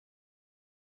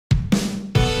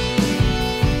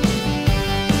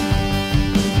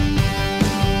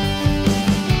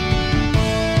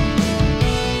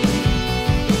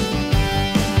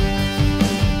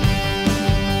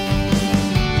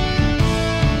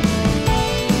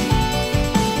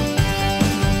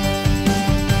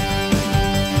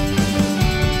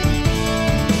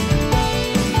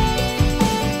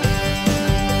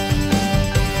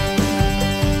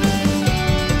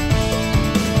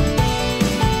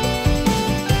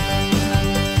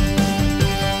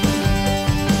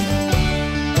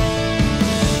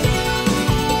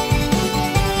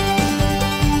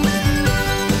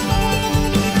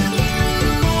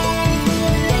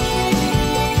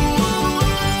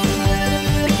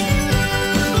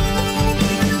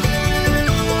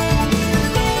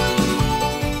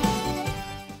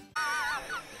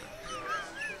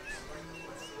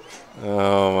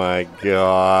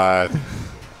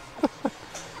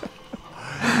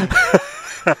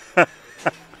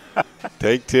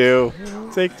Take two.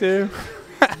 Take two.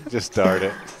 Just start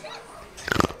it.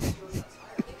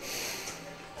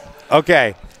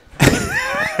 Okay.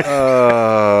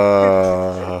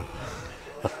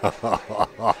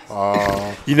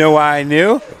 You know why I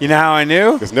knew? You know how I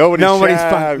knew? Because no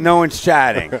one's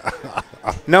chatting.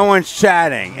 No one's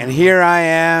chatting. And here I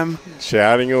am.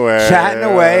 Chatting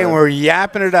away. And we're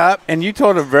yapping it up. And you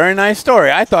told a very nice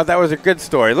story. I thought that was a good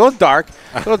story. A little dark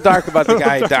about the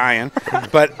guy dying.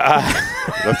 But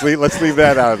let's leave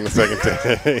that out in the second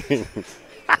take.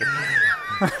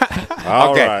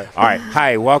 All right.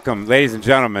 Hi, welcome, ladies and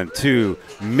gentlemen, to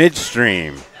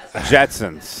Midstream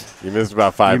Jetsons. You missed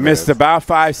about 5 minutes. You missed about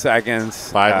 5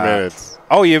 seconds. 5 minutes.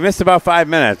 Oh, you missed about 5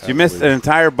 minutes. You missed an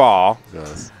entire ball.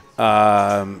 Yes.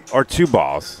 Or 2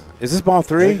 balls. Is this ball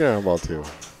 3? Yeah, ball 2.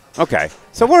 Okay.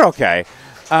 So we're okay.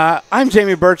 I'm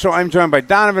Jamie Burchell. I'm joined by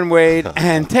Donovan Wade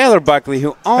and Taylor Buckley,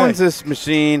 who owns this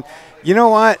machine. You know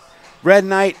what? Red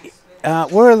Knight,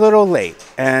 we're a little late.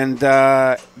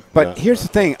 But here's the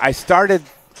thing. I started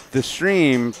the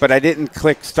stream, but I didn't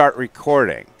click start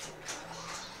recording.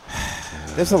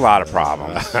 There's a lot of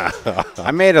problems.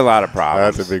 I made a lot of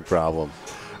problems. That's a big problem.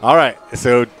 All right.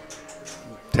 So,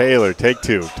 Taylor, take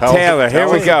 2. Taylor, here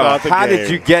we go. How did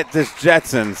you get this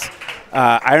Jetsons?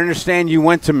 I understand you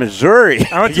went to Missouri.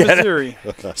 I went to Missouri.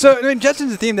 So, I mean, Jetsons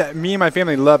is a theme that me and my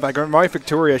family love. Like, my wife,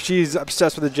 Victoria, she's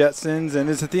obsessed with the Jetsons, and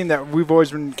it's a theme that we've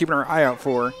always been keeping our eye out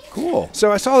for. Cool.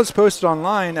 So I saw this posted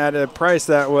online at a price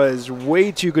that was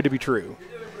way too good to be true.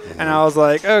 And I was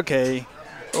like, okay,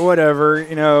 whatever,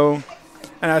 you know.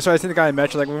 And so I sent the guy a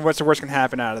message, like, what's the worst can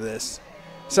happen out of this?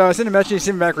 So I sent a message, he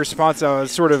sent me back a response that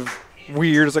was sort of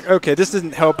weird. It's like, okay, this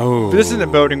doesn't help. Oh. This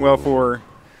isn't boding well for,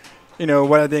 you know,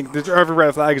 what I think. There's every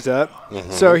red flag is up.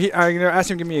 Mm-hmm. So I asked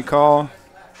him to give me a call,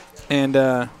 and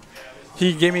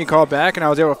he gave me a call back, and I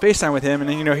was able to FaceTime with him, and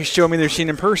then, he showed me the machine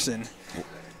in person.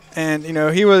 And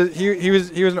he was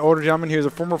an older gentleman. He was a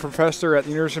former professor at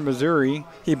the University of Missouri.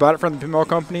 He bought it from the pinball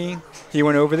company. He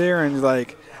went over there and was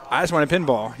like, I just want a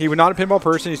pinball. He was not a pinball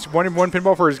person. He wanted one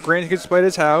pinball for his grandkids to display at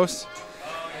his house.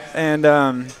 And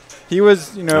he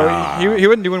was, he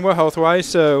wasn't doing well health-wise,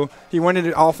 so he wanted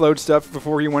to offload stuff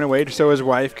before he went away so his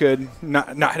wife could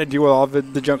not have to deal with all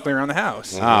the junk around the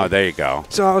house. Oh, there you go.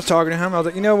 So I was talking to him. I was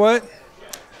like, you know what?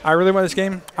 I really want this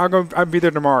game. I'll be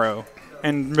there tomorrow.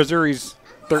 And Missouri's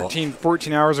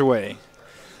 14 hours away.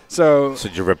 So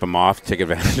did you rip him off, take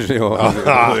advantage of the other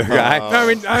guy? I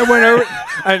mean, I went over.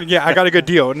 I got a good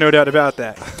deal, no doubt about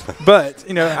that. But,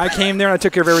 I came there and I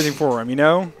took care of everything for him,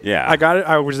 Yeah. I got it.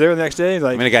 I was there the next day.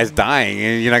 Like, the guy's dying.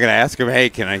 And you're not going to ask him, hey,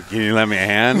 can you lend me a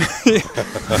hand?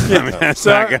 That's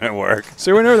not going to work.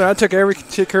 So I went over there. I took care of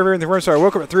everything for him. So I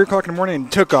woke up at 3 o'clock in the morning and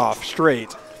took off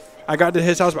straight. I got to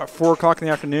his house about 4 o'clock in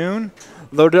the afternoon,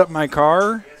 loaded up my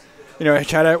car. I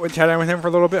chatted with him for a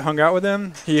little bit, hung out with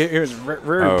him. He was a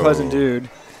very pleasant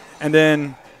dude. And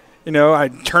then, I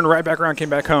turned right back around, came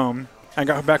back home, and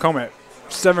got back home at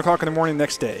 7 o'clock in the morning the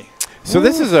next day. So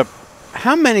this is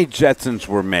how many Jetsons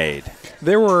were made?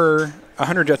 There were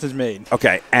 100 Jetsons made.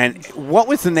 Okay, and what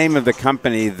was the name of the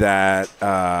company that...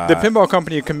 the pinball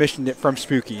company commissioned it from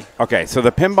Spooky. Okay, so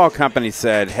the pinball company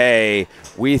said, hey,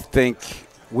 we think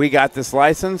we got this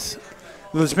license...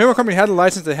 The pinball company had the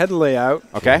license, they had the layout,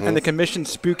 and they commissioned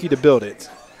Spooky to build it.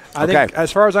 I think, as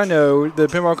far as I know, the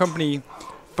pinball company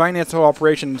financed the whole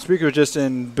operation. Spooky was just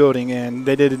in building, and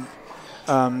they did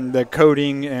the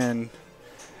coding and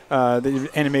the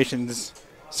animations.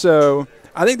 So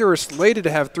I think they were slated to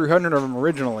have 300 of them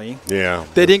originally. Yeah.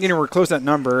 They didn't get anywhere close to that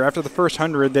number. After the first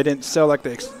 100, they didn't sell like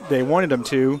they wanted them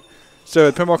to.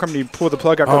 So the pinball company pulled the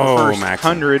plug after the first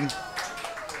 100.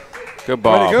 Good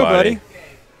ball, way to go, buddy.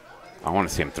 I want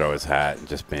to see him throw his hat and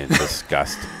just be in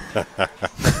disgust. a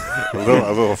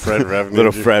little Fred revenue.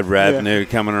 Little Fred revenue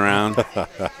coming around.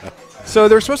 So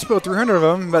they're supposed to build 300 of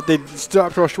them, but they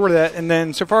stopped real short of that. And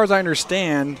then, so far as I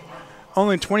understand,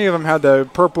 only 20 of them had the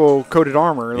purple coated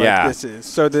armor like this is.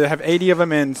 So they have 80 of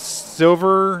them in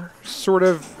silver sort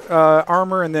of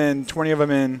armor, and then 20 of them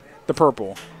in the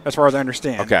purple, as far as I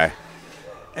understand. Okay.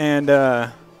 And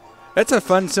that's a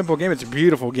fun, simple game. It's a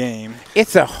beautiful game.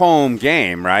 It's a home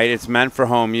game, right? It's meant for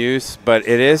home use, but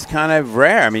it is kind of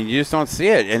rare. I mean, you just don't see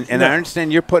it. And I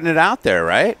understand you're putting it out there,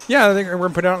 right? Yeah, I think we're going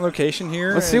to put it out on location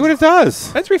here. Let's see what it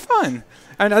does. That's pretty fun.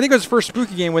 And I think it was the first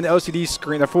Spooky game when the LCD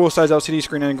screen, the full-size LCD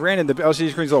screen, and granted, the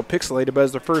LCD screen is a little pixelated, but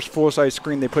it's the first full-size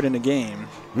screen they put in the game.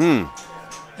 And,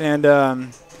 and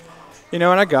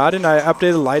I got it, and I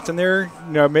updated the lights in there.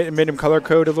 Made them color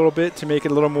code a little bit to make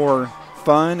it a little more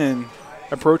fun and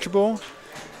approachable.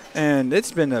 And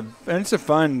it's a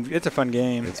fun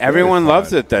game. Everyone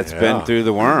loves it that's been through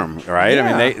the worm, right?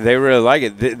 Yeah. I mean, they really like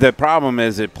it. The problem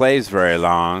is it plays very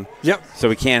long. Yep. So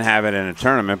we can't have it in a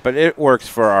tournament, but it works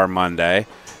for our Monday.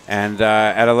 And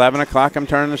at 11 o'clock, I'm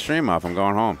turning the stream off. I'm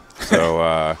going home.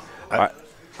 So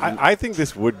I think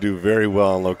this would do very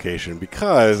well on location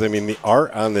because, I mean, the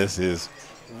art on this is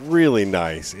really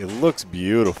nice. It looks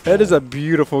beautiful. It is a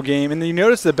beautiful game, and you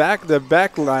notice the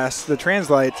glass, the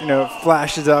translight,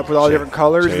 flashes up with all the different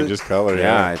colors. Changes color.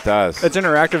 yeah, it does. It's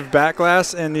interactive back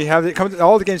glass, and you have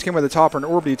all the games came with a topper, an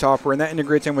orbity topper, and that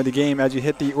integrates in with the game as you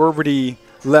hit the orbity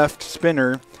left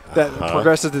spinner. That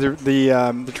progresses the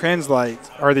translight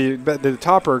or the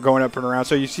topper going up and around,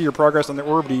 so you see your progress on the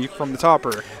orbity from the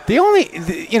topper. The only,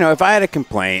 if I had a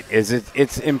complaint, is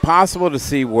it's impossible to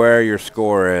see where your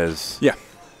score is. Yeah.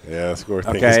 Yeah, score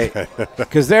thing. Okay,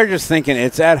 because they're just thinking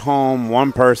it's at home,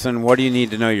 one person. What do you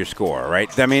need to know your score, right?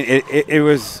 I mean, it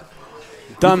was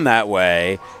done that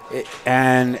way,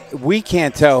 and we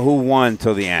can't tell who won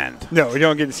till the end. No, we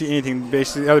don't get to see anything.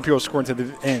 Basically, other people scoring to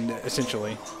the end,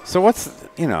 essentially. So what's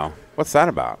that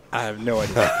about? I have no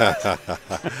idea.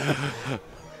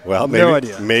 Well,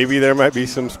 maybe there might be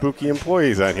some spooky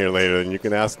employees on here later, and you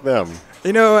can ask them.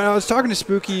 And I was talking to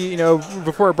Spooky,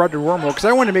 before I brought it to Wormhole, because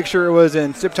I wanted to make sure it was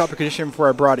in tip-top condition before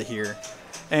I brought it here.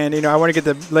 And, I want to get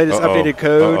the latest updated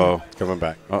code. Uh-oh. Coming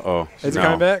back. Uh-oh. Is it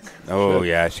coming back? Oh,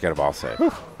 yeah, she got a ball save.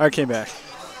 I came back.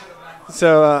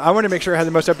 So I wanted to make sure I had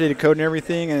the most updated code and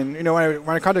everything. And, when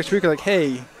I contacted Spooky, like,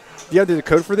 hey, do you have the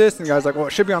code for this? And the guy's like, well,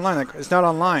 it should be online. Like, it's not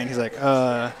online. He's like,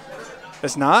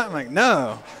 it's not? I'm like,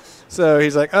 no. So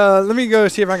he's like, let me go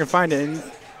see if I can find it. And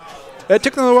it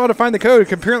took them a little while to find the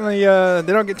code. Apparently,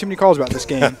 they don't get too many calls about this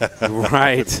game.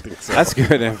 Right. So. That's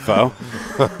good info.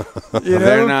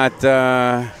 They're not.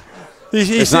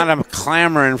 It's not a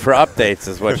clamoring for updates,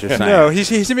 is what you're saying. No, he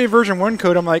sent me a version 1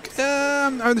 code. I'm like,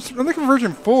 I'm looking for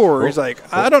version 4. He's like,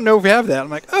 I don't know if we have that. I'm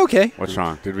like, okay. What's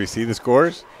wrong? Did we see the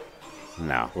scores?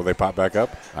 No. Will they pop back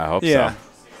up? I hope so.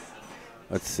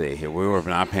 Let's see here. We were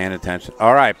not paying attention.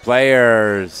 All right,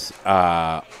 players.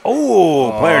 Player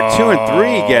 2 and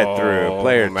 3 get through.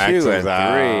 Player 2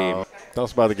 and 3. Tell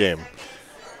us about the game.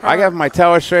 I got my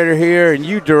telestrator here, and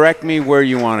you direct me where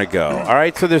you want to go. All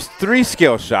right, so there's 3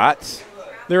 skill shots.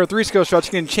 There are 3 skill shots.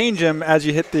 You can change them as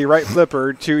you hit the right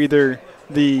flipper to either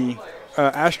the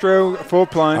Astro full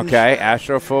plunge. Okay,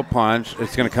 Astro full plunge.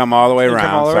 It's going to come all the way around.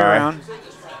 Come all the way around.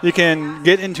 You can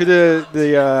get into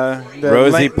the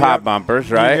rosy pop bumpers,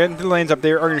 right? You get into the lanes up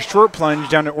there, or your short plunge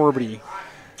down to orbity,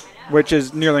 which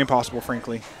is nearly impossible,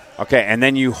 frankly. Okay, and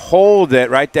then you hold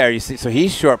it right there. You see, so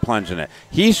he's short plunging it.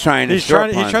 He's trying to short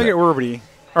plunge. He's trying to get orbity,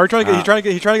 or he's trying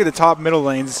to get the top middle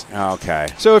lanes. Okay.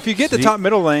 So if you get the top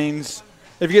middle lanes,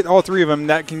 if you get all 3 of them,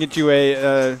 that can get you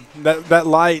a that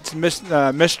light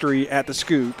mystery at the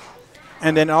scoop,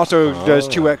 and then also does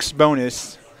 2x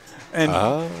bonus. And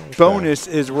bonus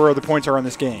is where the points are on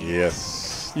this game.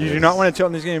 Yes. You do not want to tilt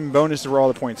in this game. Bonus is where all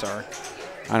the points are.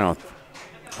 I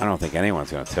don't think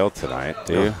anyone's going to tilt tonight,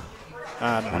 do you?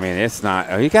 I mean, it's not.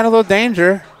 Oh, you got a little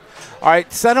danger. All right,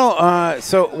 settle.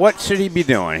 So what should he be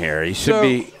doing here? He should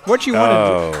be. What you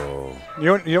want to do?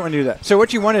 You don't want to do that. So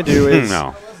what you want to do is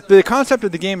no. The concept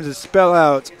of the game is to spell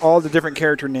out all the different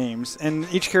character names, and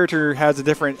each character has a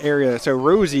different area. So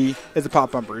Rosie is the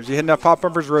pop bumpers. You hit enough pop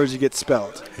bumpers, Rosie gets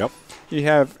spelled. Yep. You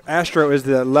have Astro is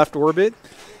the left orbit.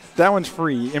 That one's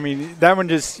free. I mean, that one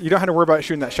you don't have to worry about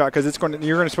shooting that shot because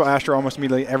you're going to spell Astro almost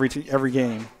immediately every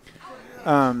game.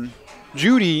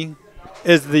 Judy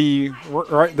is the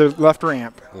left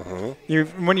ramp.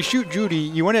 When you shoot Judy,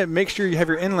 you want to make sure you have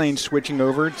your in lane switching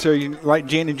over so you like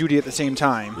Jane and Judy at the same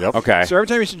time. Yep. Okay. So every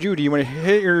time you shoot Judy, you want to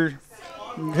hit your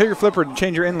flipper to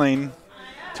change your in lane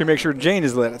to make sure Jane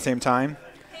is lit at the same time.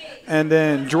 And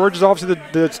then George is obviously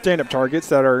the stand-up targets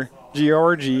that are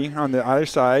GRG on the other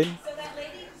side.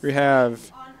 We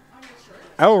have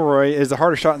Elroy is the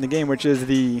hardest shot in the game, which is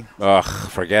the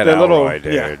forget Elroy,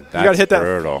 dude. Yeah. That's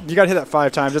brutal. You got to hit that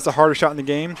 5 times. That's the hardest shot in the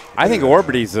game. I think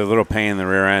Orbity's a little pain in the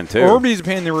rear end too. Orbity's a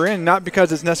pain in the rear end, not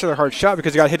because it's necessarily a hard shot,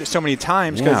 because you got to hit it so many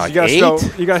times. Yeah, like you got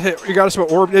to spell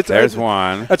Orbity. There's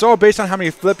one. That's all based on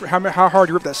how hard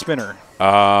you rip that spinner.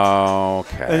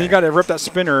 Okay. And you got to rip that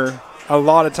spinner a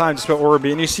lot of times to spell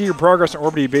Orbity, and you see your progress on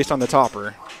Orbity based on the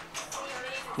topper,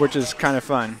 which is kind of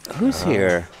fun. Who's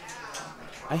here?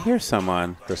 I hear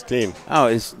someone. Christine. Oh,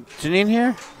 is Janine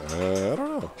here? I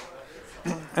don't know.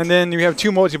 And then you have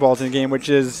 2 multi-balls in the game, which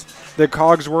is the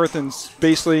Cogsworth and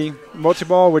Spacely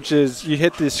multi-ball, which is you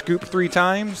hit the scoop 3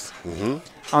 times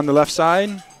on the left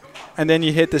side, and then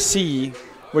you hit the C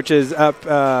which is up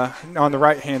on the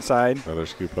right-hand side. Another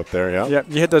scoop up there, yeah. Yep,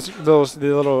 you hit the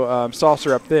little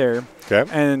saucer up there, Okay.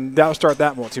 and that'll start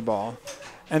that multi-ball.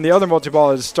 And the other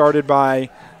multi-ball is started by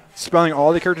spelling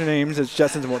all the character names. It's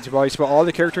Jestons multi-ball. You spell all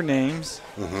the character names,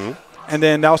 and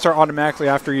then that'll start automatically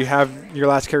after you have your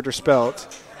last character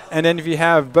spelt. And then if you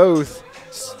have both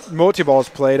multi-balls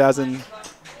played, as in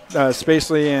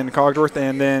Spacely and Cogworth,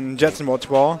 and then Jetson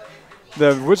multi-ball,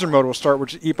 the wizard mode will start,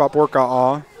 which is Eep Up Orca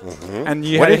Ah. And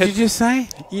What did you just say?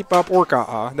 Eep Up Orca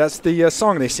Ah. That's the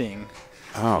song they sing.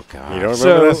 Oh, God. You don't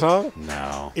remember that song?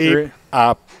 No. Eep,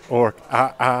 up, orc,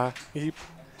 eep.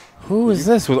 Who is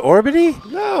this? With Orbity?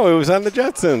 No, it was on the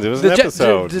Jetsons. It was an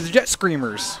episode. The Jet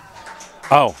Screamers.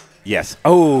 Oh, yes.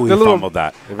 Oh, The he little- fumbled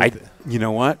that. You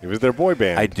know what? It was their boy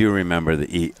band. I do remember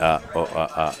the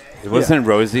It wasn't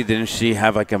Rosie, didn't she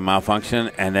have like a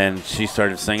malfunction and then she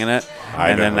started singing it? I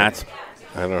Then don't. that's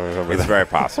I don't remember it's that. very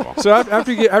possible. So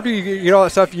after you get all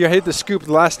that stuff, you hit the scoop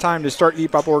the last time to start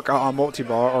Eep Up Orca on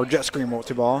multi-ball or Jet Scream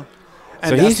multi-ball. And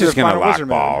So that's he's just their going to final lock wizard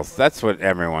mode. balls. That's what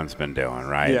everyone's been doing,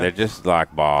 right? Yeah. They're just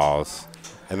lock balls.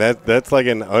 And that's like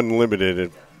an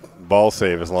unlimited ball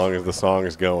save as long as the song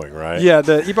is going, right? Yeah,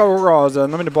 the Eep Up Orca is a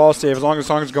limited ball save as long as the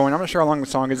song is going. I'm not sure how long the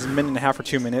song is, a minute and a half or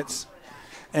 2 minutes.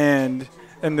 And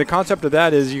the concept of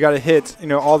that is you got to hit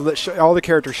all the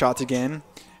character shots again,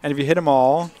 and if you hit them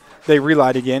all, they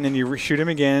relight again, and you shoot them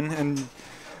again. And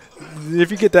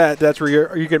if you get that, that's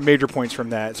where you get major points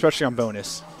from that, especially on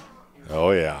bonus.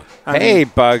 Oh, yeah. Hey,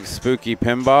 Bug Spooky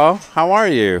Pinball. How are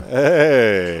you?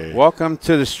 Hey. Welcome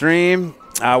to the stream.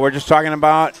 We're just talking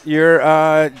about your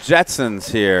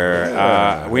Jetsons here.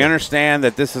 Yeah. We understand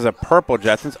that this is a purple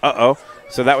Jetsons. Uh-oh.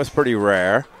 So that was pretty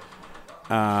rare.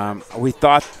 We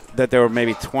thought that there were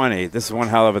maybe 20. This is one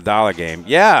hell of a dollar game.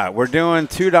 Yeah, we're doing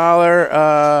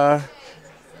 $2,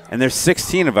 and there's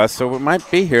 16 of us, so we might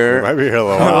be here We might be here a a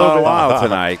little while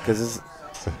tonight. Cause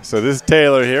So this is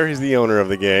Taylor here. He's the owner of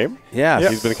the game. yeah,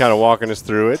 He's been kind of walking us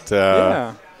through it.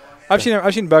 Yeah, I've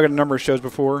seen Bug at a number of shows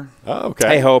before. Oh, okay.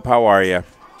 Hey, Hope, how are you?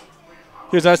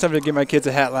 He was nice enough to give my kids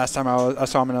a hat last time I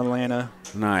saw him in Atlanta.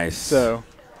 Nice. So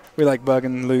we like Bug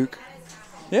and Luke.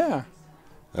 Yeah.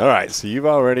 All right. So you've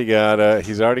already got.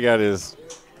 He's already got his.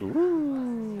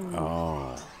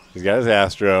 He's got his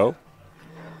Astro.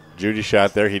 Judy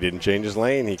shot there. He didn't change his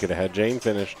lane. He could have had Jane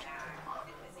finished.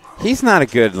 He's not a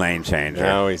good lane changer.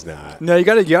 No, he's not. No, you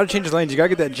gotta change his lanes. You gotta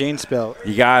get that Jane spell.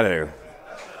 You got to.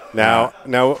 Now,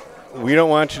 we don't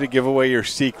want you to give away your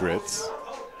secrets,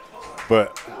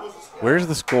 but where's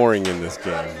the scoring in this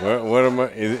game? What am I?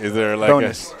 Is there like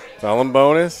Bonus. a solemn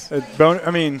bonus?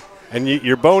 And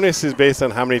your bonus is based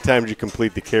on how many times you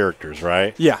complete the characters,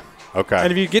 right? Yeah. Okay.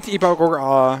 And if you get to Epoch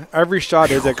Orca, every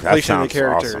shot is a completion of the sounds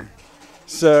character. awesome.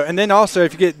 So, and then also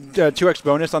if you get 2x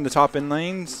bonus on the top end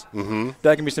lanes,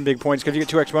 that can be some big points because you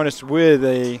get 2x bonus with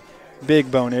a big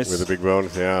bonus. With a big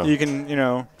bonus, yeah. You can,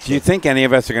 Do you think any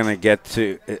of us are going to get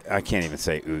to? I can't even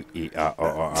say ooh,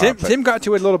 Tim got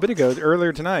to it a little bit ago,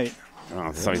 earlier tonight.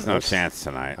 so he's no chance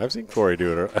tonight. I've seen Corey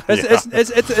do it.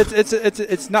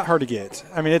 It's not hard to get.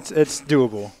 I mean, it's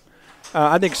doable.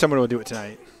 I think someone will do it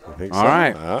tonight, I think All so.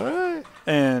 right. All right.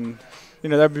 and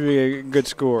that would be a good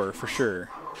score for sure.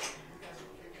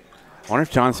 I wonder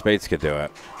if John Spates could do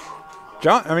it.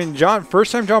 John.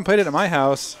 First time John played it at my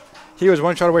house, he was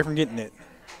one shot away from getting it.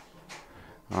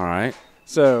 All right.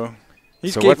 So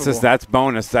he's so capable. what's this? That's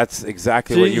bonus. That's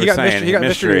exactly So what you he were got saying. he got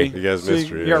mystery. He got So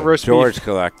mystery, You got yeah. roast George beef.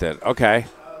 collected. Okay.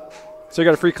 So you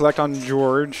got a free collect on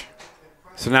George.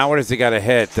 So now what does he got to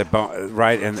hit?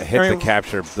 Right and hit I mean- the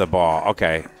capture the ball.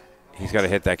 Okay. He's got to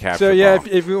hit that capture. So yeah, ball.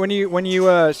 if when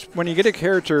you get a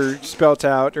character spelt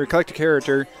out or collect a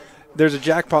character, there's a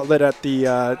jackpot lit at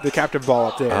the captive ball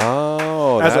up there.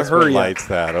 Oh, As a that's hurry what up. lights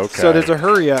that. Okay. So there's a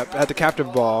hurry up at the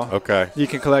captive ball. Okay. You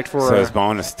can collect for. So his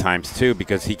bonus times 2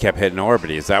 because he kept hitting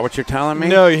Orbity. Is that what you're telling me?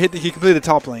 No, he completed the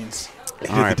top lanes.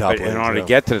 All right, top but in lanes, order yeah. to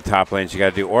get to the top lanes, you got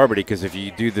to do Orbity because if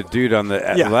you do the dude on the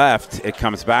Yeah. left, it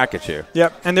comes back at you.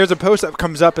 Yep, and there's a post that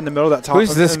comes up in the middle of that top.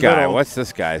 Who's this in the guy? middle. What's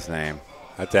this guy's name?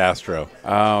 That's Astro.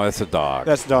 Oh, that's a dog.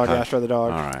 That's the dog. Astro the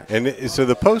dog. All right. And so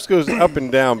the post goes up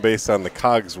and down based on the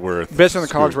Cogsworth. Based on the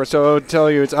scoop. Cogsworth, so it'll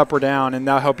tell you it's up or down, and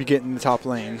that'll help you get in the top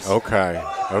lanes. Okay.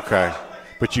 Okay.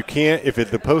 But you can't, if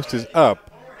the post is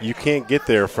up, you can't get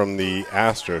there from the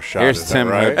Astro shot. Here's is that Tim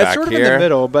right? Hood It's back sort of here. in the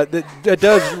middle, but it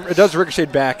does ricochet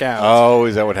back out. Oh,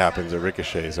 is that what happens? It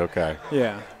ricochets. Okay.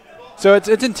 Yeah. So it's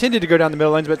intended to go down the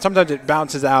middle lanes, but sometimes it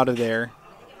bounces out of there.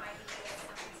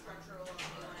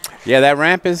 Yeah, that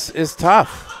ramp is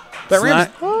tough. That It's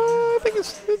ramp's- not- I think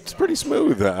it's pretty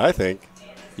smooth, I think.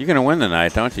 You're going to win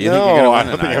tonight, don't you? You think No, you're I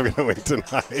going to don't win think tonight? I'm going to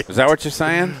win tonight. Is that what you're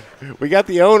saying? We got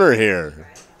the owner here.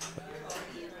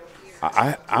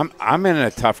 I'm in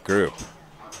a tough group.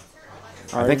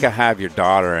 I think I have your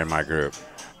daughter in my group.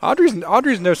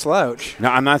 Audrey's no slouch. No,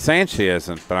 I'm not saying she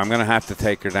isn't, but I'm going to have to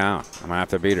take her down. I'm going to have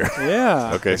to beat her.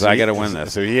 Yeah. Okay, so I got to win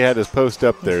this. So he had his post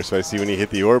up there, so I see when he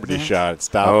hit the orbity shot, it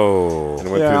stopped. Oh.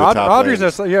 And went through the top Audrey's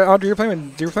lanes. Audrey, you're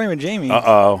playing with Jamie.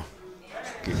 Uh-oh.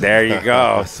 There you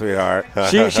go, sweetheart.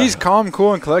 She's calm,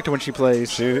 cool, and collected when she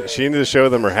plays. She needs to show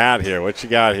them her hat here. What she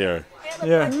got here?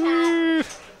 Yeah.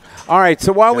 All right,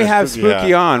 so while we have Spooky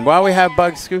Spooky on, while we have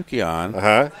Bug Spooky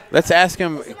on, let's ask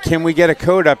him, can we get a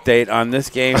code update on this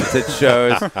game that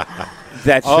shows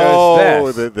this?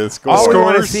 The scores. All we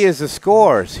want to see is the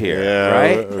scores here,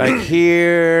 right? Like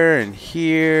here and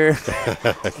here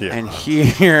and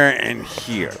here and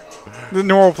here. The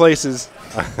normal places.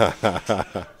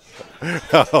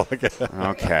 Oh, my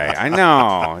God. Okay, I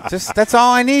know. Just that's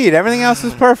all I need. Everything else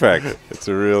is perfect. It's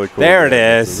a really cool There it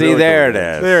game. is. See, there it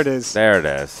is. There it is. There it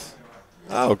is.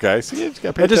 Oh, okay. See, you just got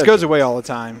to pay It just attention. goes away all the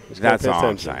time. That's all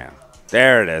I'm saying.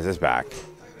 There it is. It's back.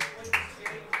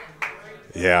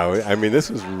 Yeah, I mean, this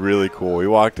was really cool. We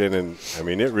walked in, and, I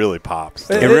mean, it really pops.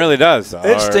 It really does.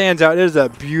 It stands out. It is a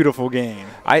beautiful game.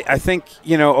 I think,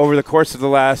 over the course of the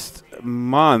last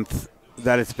month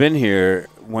that it's been here,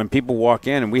 when people walk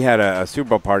in, and we had a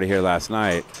Super Bowl party here last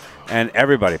night, and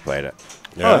everybody played it.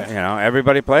 Yeah.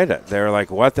 Everybody played it. They were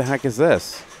like, what the heck is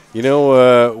this?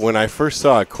 When I first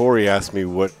saw it, Corey asked me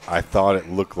what I thought it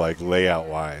looked like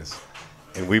layout-wise.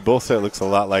 And we both said it looks a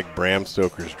lot like Bram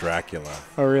Stoker's Dracula.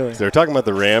 Oh, really? So they're talking about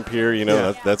the ramp here.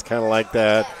 That's kind of like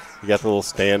that. You got the little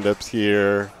stand-ups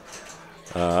here.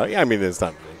 I mean, it's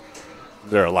not.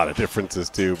 There are a lot of differences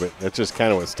too, but that's just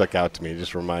kind of what stuck out to me. It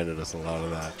just reminded us a lot of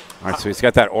that. All right, so he's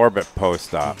got that orbit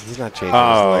post up. He's not changing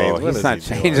his lanes. What He's is not he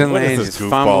doing? changing What is lanes. this He's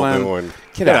goofball fumbling. doing?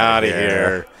 Get out out of of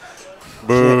here.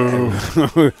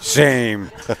 Boo. Shame.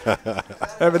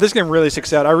 But this game really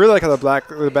sticks out. I really like how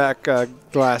the back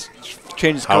glass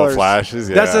changes How colors. it flashes,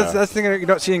 yeah. That's the thing that you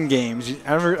don't see in games.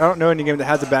 I don't know any game that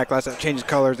has a back glass that changes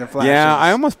colors and flashes. Yeah,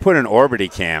 I almost put an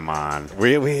orbity cam on.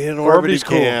 We had an Orbity's Orbity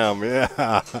cool. cam,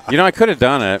 yeah. I could have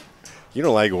done it. You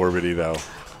don't like Orbity, though.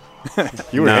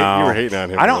 You were hating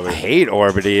on him. I don't really. hate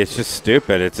Orbity. It's just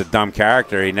stupid. It's a dumb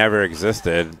character. He never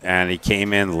existed, and he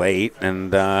came in late,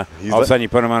 and all of a sudden you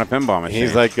put him on a pinball machine.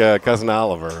 He's like Cousin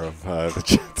Oliver of the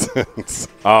Jetsons.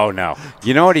 Oh, no.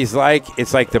 You know what he's like?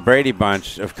 It's like the Brady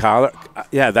Bunch of college.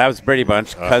 Yeah, that was Brady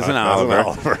Bunch, Cousin Oliver.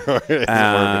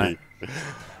 Orbity.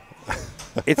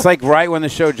 It's like right when the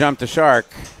show jumped the shark,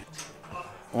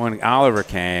 when Oliver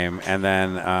came, and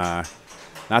then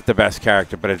not the best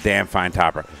character, but a damn fine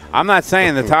topper. I'm not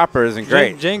saying the topper isn't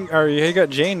great. Jane, you got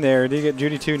Jane there. Did you get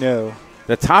Judy too? No.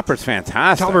 The topper's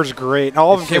fantastic. Topper's great.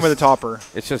 All of them came with a topper.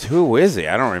 It's just, who is he?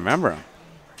 I don't remember him.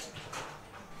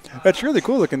 That's really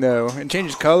cool looking, though. It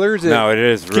changes colors. It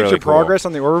is keeps really your cool. progress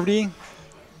on the Orbity.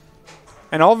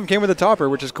 And all of them came with a topper,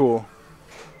 which is cool.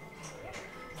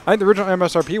 I think the original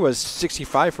MSRP was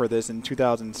 $65 for this in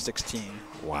 2016.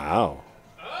 Wow.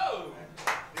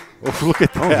 Look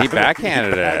at that. He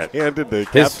backhanded it. Backhanded the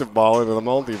captive ball into the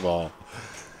multi-ball.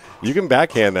 You can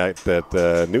backhand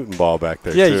that Newton ball back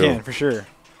there, Yeah, too. you can, for sure.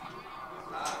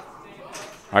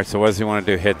 All right, so what does he want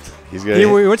to do? Hit?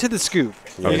 We went to the scoop.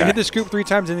 Okay. You hit the scoop 3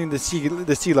 times and then the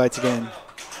sea lights again.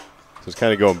 So it's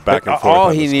kind of going back and forth. All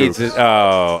on he the needs scoops. is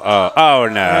no.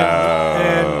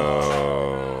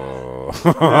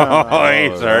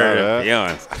 He's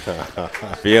hurt.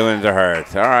 Feelings are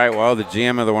hurt. All right, well, the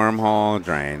GM of the Wormhole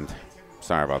drained.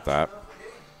 Sorry about that.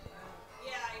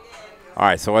 All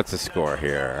right, so what's the score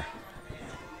here?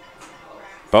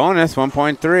 Bonus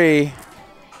 1.3.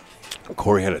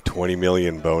 Corey had a $20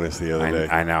 million bonus the other day.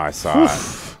 I know, I saw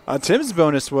it. Tim's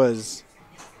bonus was,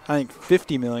 I think,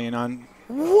 $50 million on.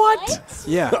 What?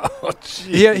 Yeah. Oh,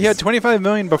 he had $25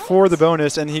 million before the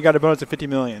bonus, and he got a bonus of $50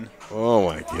 million. Oh,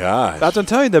 my gosh. That's what I'm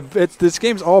telling you. This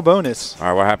game's all bonus. All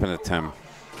right, what happened to Tim?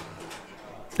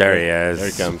 There he is. There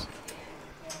he comes.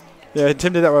 Yeah,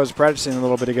 Tim did that while I was practicing a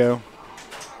little bit ago.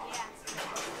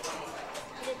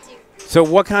 So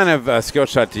what kind of skill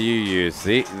shot do you use?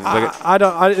 I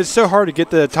don't. It's so hard to get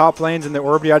the top lanes in the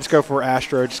Orbity. I just go for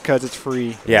Astro just because it's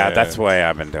free. Yeah, that's the way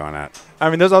I've been doing it. I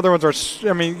mean, those other ones are.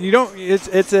 I mean, you don't. It's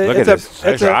a. Look it's at a. this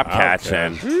It's drop a.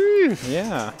 catching.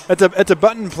 Yeah, it's a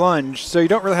button plunge, so you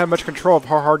don't really have much control of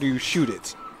how hard you shoot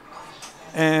it.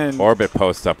 And Orbit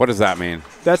post up. What does that mean?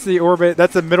 that's the orbit.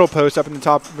 That's the middle post up in the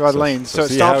top lane. So it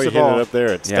see stops how he the hit ball. it up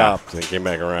there? It stopped and it came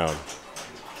back around.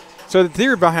 So the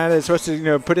theory behind it is supposed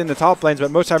to put in the top lanes,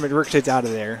 but most of the time it ricochets out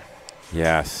of there.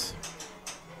 Yes.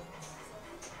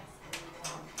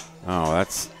 Oh,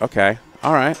 that's okay.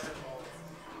 All right.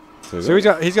 So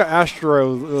he's got Astro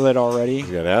lit already.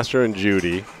 He's got Astro and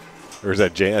Judy. Or is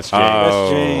that Jane? That's Jane.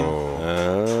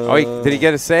 That's Jane. Did he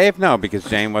get a save? No, because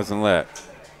Jane wasn't lit.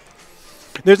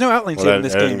 There's no outlane save in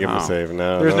this I didn't game. give him a save.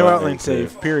 No, There's no outlane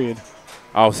save, period.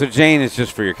 Oh, so Jane is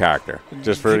just for your character.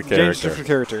 Just for the character. Jane's just for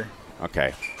character.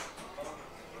 Okay.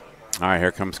 All right,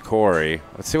 here comes Corey.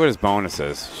 Let's see what his bonus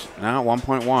is. No,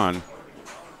 1.1.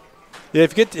 Yeah,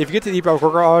 if you get to the Epoch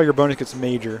Worker, all your bonus gets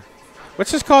major.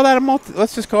 Let's just call that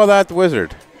Let's just call that the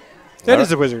wizard. That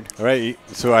is a wizard. All right.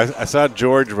 So I saw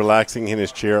George relaxing in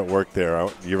his chair at work there.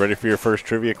 You ready for your first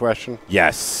trivia question?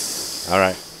 Yes. All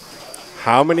right.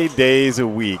 How many days a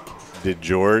week did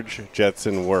George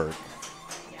Jetson work?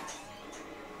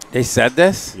 They said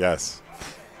this? Yes.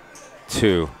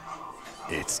 2.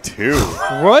 It's 2.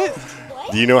 What?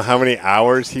 Do you know how many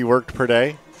hours he worked per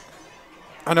day?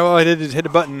 I know all I did is hit a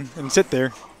button and sit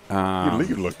there.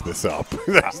 You looked this up.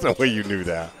 There's no way you knew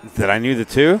that. Did I knew the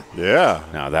 2? Yeah.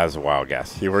 No, that was a wild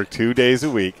guess. He worked 2 days a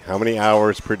week. How many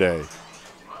hours per day?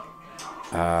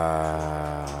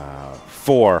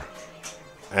 4.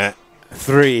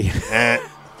 3.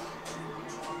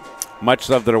 Much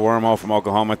love to the Wormhole from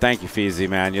Oklahoma. Thank you, Feezy,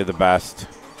 man. You're the best.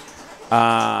 1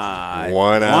 hour.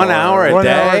 1 hour a 1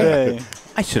 day? hour a day.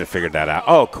 I should have figured that out.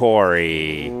 Oh,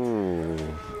 Corey. Ooh.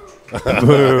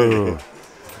 Boo.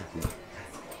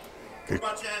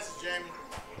 Much answers,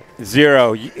 Jamie.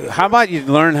 0. How about you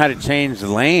learn how to change the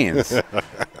lanes?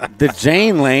 The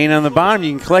Jane lane on the bottom,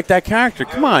 you can collect that character.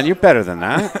 Come on, you're better than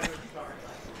that.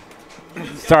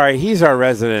 Sorry, he's our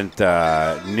resident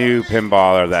new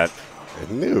pinballer that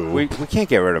New? we can't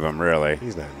get rid of him, really.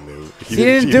 He's not new. He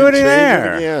didn't do it in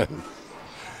there. Again.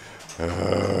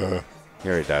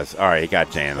 Here he does. All right, he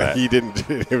got Jane lit. He didn't.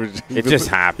 It just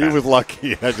happened. He was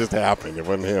lucky. That just happened. It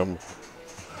wasn't him.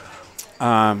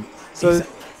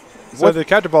 So the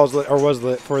character ball was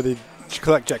lit for the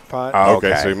collect jackpot. Oh, Okay,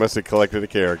 okay. so he must have collected a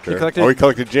character. He collected he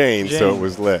collected Jane, so it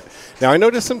was lit. Now, I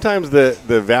noticed sometimes the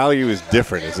value is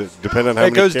different. Is it depend on how It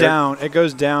many goes down. It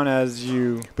goes down as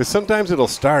you. But sometimes it'll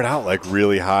start out like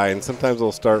really high, and sometimes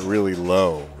it'll start really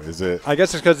low. Is it? I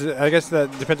guess it's because that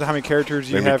depends on how many characters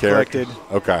you maybe have character?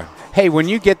 collected. Okay. Hey, when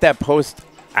you get that post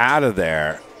out of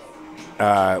there,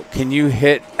 can you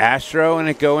hit Astro and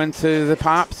it go into the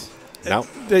pops? No.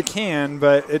 They can,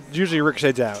 but it usually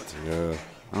ricochets out. Yeah.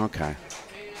 Okay.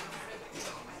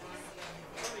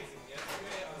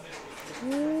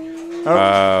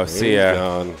 Oh, see ya.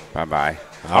 Gone. Bye-bye.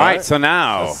 All All right, right. so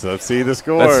now. Let's see the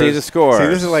scores. Let's see the scores. See,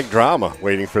 this is like drama,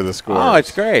 waiting for the scores. Oh,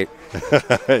 it's great. You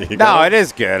No, gotta- it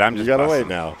is good. I'm You just got to busting.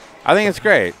 wait now. I think it's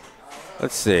great.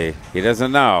 Let's see. He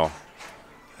doesn't know.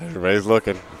 Everybody's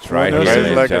looking. It's right no here, shame.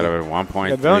 ladies and gentlemen. 1.3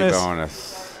 Got bonus.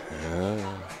 bonus.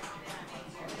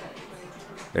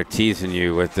 They're teasing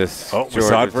you with this. Oh, we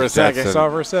saw it for a second. Jetson. Saw it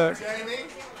for a sec. Jamie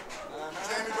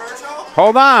Burchell.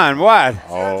 Hold on. What?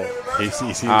 Oh, he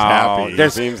seems happy. He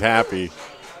there's- seems happy.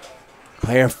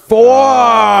 Player 4.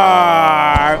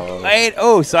 Wait.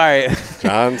 Oh, sorry.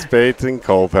 John Spates and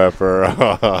Culpepper.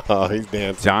 He's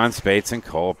dancing. John Spates and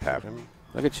Culpepper.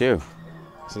 Look at you.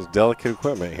 This is delicate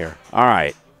equipment here. All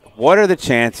right. What are the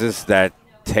chances that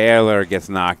Taylor gets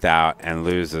knocked out and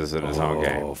loses in his own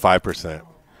game? 5%.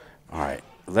 All right.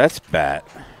 Let's bet.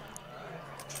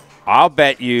 I'll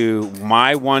bet you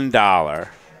my $1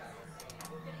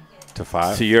 To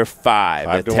 5? to your 5 5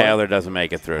 that to 1? Taylor doesn't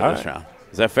make it through All this right. round.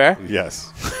 Is that fair? Yes.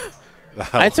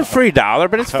 It's a free $1,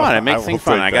 but it's fun. It I makes will things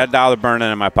fun. take I got $1 burning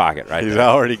in my pocket right He's there.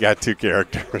 already got 2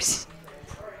 characters.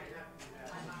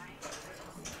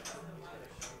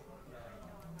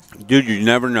 Dude, you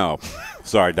never know.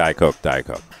 Sorry, Diet Coke, Diet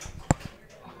Coke.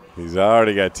 He's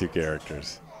already got 2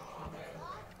 characters.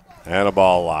 And a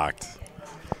ball locked.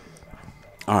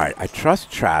 All right, I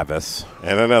trust Travis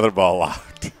And another ball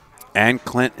locked. and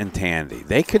Clint and Tandy.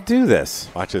 They could do this.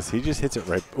 Watch this. He just hits it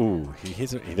right. Ooh, he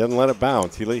hits it. He doesn't let it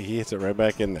bounce. He hits it right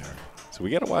back in there. So we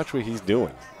got to watch what he's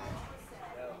doing.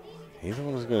 He's the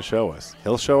one who's going to show us.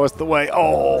 He'll show us the way.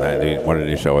 Oh. What did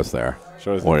he show us there?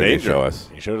 Show us What the did he danger. show us?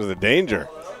 He showed us the danger.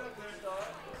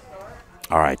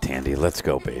 All right, Tandy, let's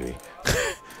go, baby.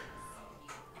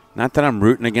 Not that I'm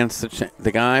rooting against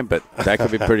the guy, but that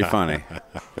could be pretty funny.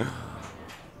 All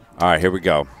right, here we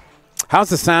go. How's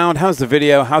the sound? How's the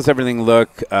video? How's everything look?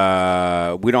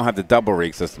 We don't have the double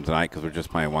rig system tonight because we're just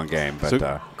playing one game. But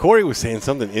So Corey was saying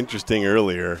something interesting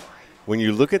earlier. When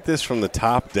you look at this from the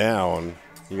top down,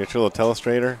 you got your little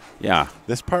telestrator. yeah,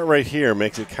 This part right here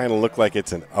makes it kind of look like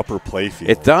it's an upper play field.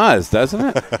 it does,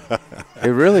 doesn't it? It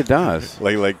really does.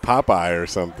 Like Popeye or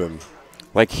something.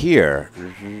 Like here.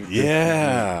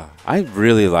 Yeah. I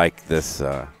really like this.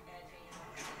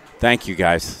 Thank you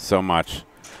guys so much.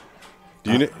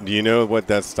 Do you know what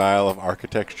that style of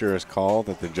architecture is called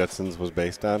that the Jetsons was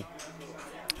based on?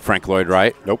 Frank Lloyd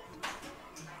Wright. Nope.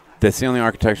 That's the only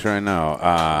architecture I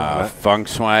know. Feng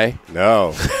Shui.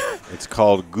 No. It's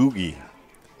called Googie.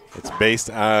 It's based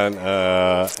on.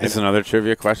 It's another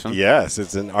trivia question. Yes,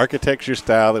 it's an architecture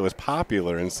style that was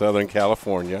popular in Southern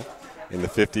California in the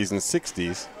 50s and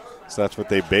 60s. So that's what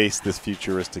they based this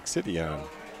futuristic city on.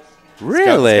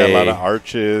 Really? It's got a lot of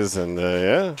arches and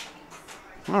yeah.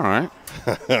 All right.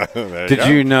 Did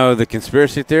you know the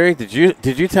conspiracy theory? Did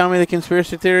you tell me the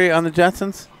conspiracy theory on the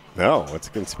Jetsons? No. What's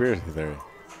a conspiracy theory?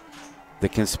 The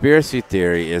conspiracy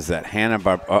theory is that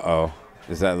Hanna-Barbera,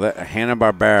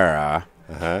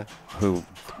 who,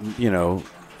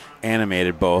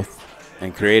 animated both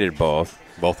and created both.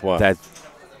 Both what? The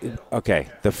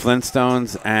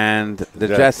Flintstones and the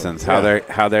Jetsons,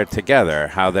 how they're together,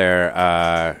 how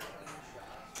they're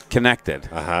connected.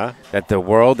 That the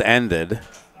world ended,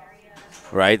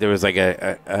 right? There was like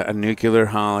a nuclear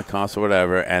holocaust or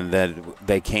whatever, and then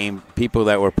people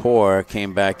that were poor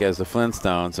came back as the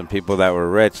Flintstones, and people that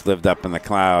were rich lived up in the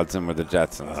clouds and were the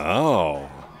Jetsons. Oh,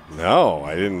 no,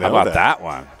 I didn't know How about that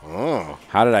one? Oh.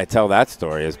 How did I tell that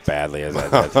story as badly as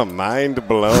I did? Mind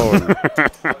blown.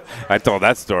 I told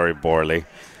that story poorly.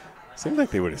 Seems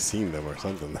like they would have seen them or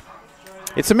something.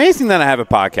 It's amazing that I have a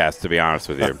podcast, to be honest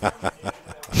with you.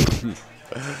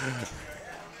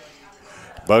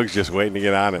 Bug's just waiting to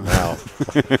get on it now.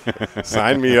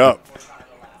 Sign me up.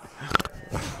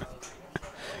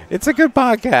 It's a good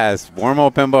podcast.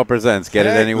 Wormhole Pinball Presents. Get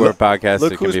it anywhere podcasts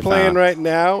Look can who's be playing found. right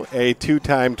now. A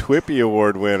 2-time Twippy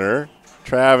Award winner,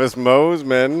 Travis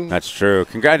Mosman. That's true.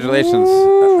 Congratulations.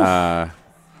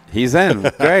 He's in.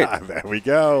 Great. There we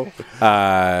go.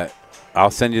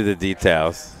 I'll send you the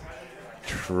details.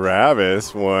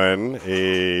 Travis won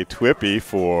a Twippy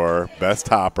for Best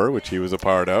Hopper, which he was a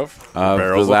part of.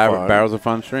 Barrels of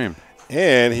Fun stream.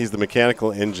 And he's the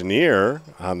mechanical engineer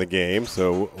on the game.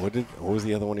 So what was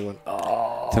the other one he won?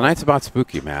 Tonight's about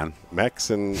spooky, man.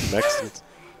 Mex. I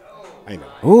know.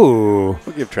 Ooh.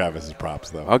 We'll give Travis his props,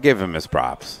 though. I'll give him his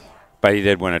props. But he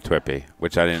did win a Twippy,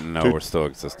 which I didn't know were still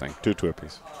existing. 2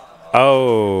 Twippies.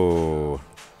 Oh.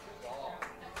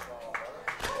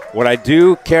 What I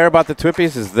do care about the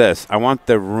Twippies is this. I want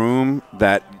the room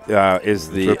that is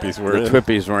the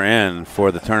Twippies were in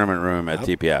for the tournament room at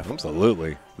TPF.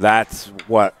 Absolutely. That's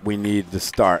what we need to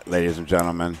start, ladies and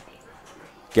gentlemen.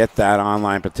 Get that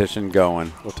online petition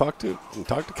going. We'll talk to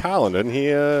Colin, doesn't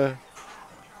he?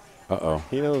 Uh-oh.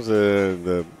 He knows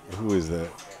who is that?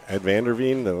 Ed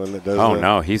Vanderveen, the one that does. Oh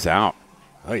no, he's out.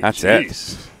 Oh, That's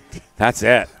geez. it. That's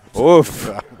it. Oof.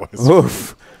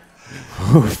 Oof.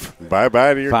 Oof.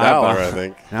 Bye-bye to your dollar, I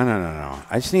think. No.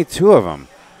 I just need 2 of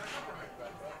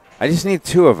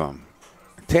them.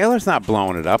 Taylor's not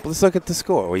blowing it up. Let's look at the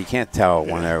score. Well, you can't tell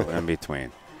when they're in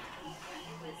between.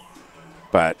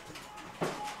 But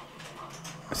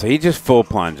so he just full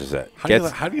plunges it.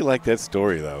 How do you like that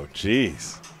story, though?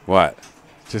 Jeez. What?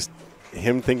 Just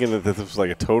him thinking that this was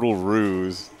like a total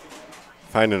ruse,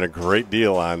 finding a great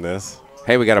deal on this.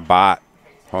 Hey, we got a bot.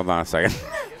 Hold on a second.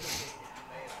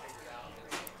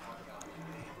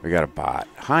 We got a bot.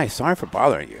 Hi, sorry for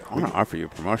bothering you. I want to offer you a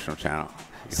promotional channel.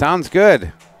 Sounds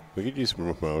good. We could use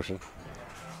some promotion.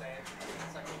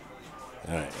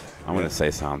 All right. I'm going to say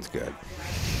sounds good.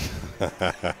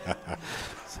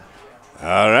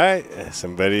 All right.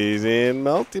 Somebody's in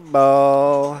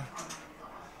multi-ball.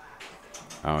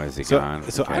 Oh, is he gone?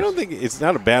 So I don't think it's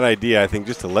not a bad idea, I think,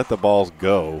 just to let the balls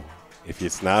go if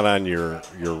it's not on your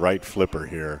right flipper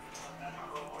here.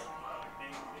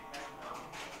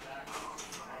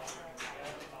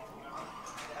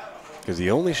 Because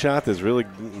the only shot that's really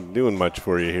doing much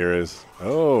for you here is,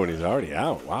 and he's already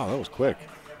out. Wow, that was quick.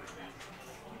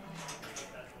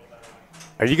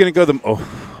 Are you going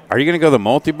to go the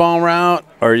multi-ball route,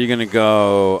 or are you going to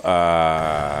go?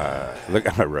 Look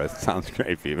at my wrist. Sounds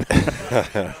great, Phoebe.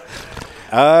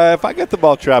 If I get the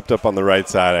ball trapped up on the right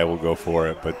side, I will go for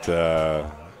it. But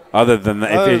other than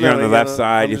that, if you're on the left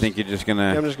side, you think you're just going to?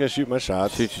 Yeah, I'm just going to shoot my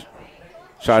shots.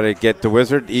 Try to get the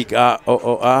wizard. Eek,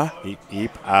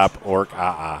 Eep, op, orc,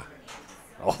 ah.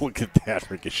 Oh, look at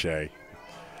that ricochet.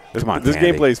 Come on, this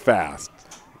game plays fast.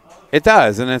 It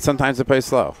does, and then sometimes it plays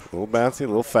slow. A little bouncy, a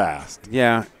little fast.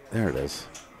 Yeah, there it is.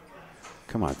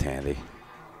 Come on, Tandy.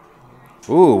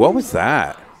 Ooh, what was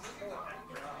that?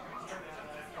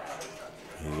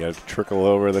 You got to trickle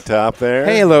over the top there.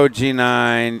 Halo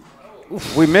G9.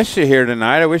 We missed you here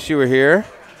tonight. I wish you were here.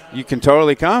 You can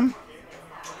totally come.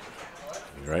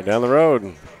 Right down the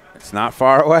road. It's not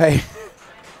far away.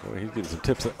 Oh, he's getting some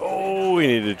tips. Oh, he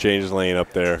needed to change his lane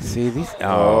up there. See these?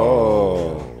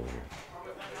 Oh.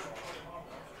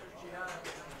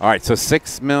 All right, so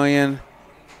 $6 million.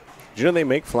 Do you know they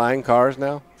make flying cars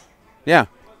now? Yeah.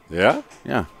 Yeah?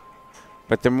 Yeah.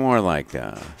 But they're more like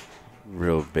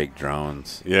real big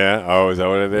drones. Yeah? Oh, is that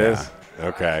what it is? Yeah.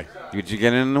 Okay. Did you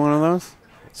get into one of those?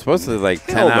 It's supposedly like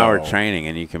Hell 10-hour no. training,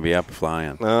 and you can be up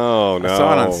flying. No, no. I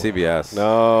saw it on CBS.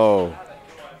 No.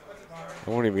 I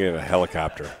won't even get in a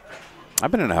helicopter.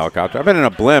 I've been in a helicopter. I've been in a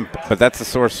blimp, but that's the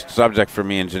source subject for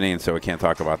me and Janine, so we can't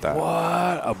talk about that. What?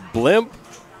 A blimp?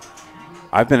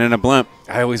 I've been in a blimp.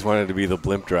 I always wanted to be the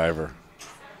blimp driver.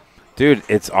 Dude,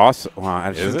 it's awesome. Well,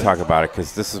 I shouldn't it? talk about it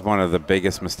because this is one of the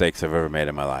biggest mistakes I've ever made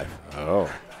in my life. Oh.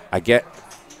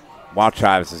 While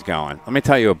Travis is going, let me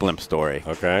tell you a blimp story.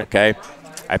 Okay. Okay?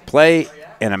 I play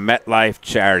in a MetLife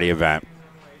charity event,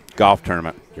 golf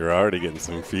tournament. You're already getting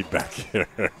some feedback here.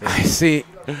 I see.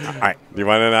 Do you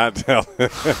want to not tell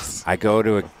us? I go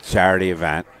to a charity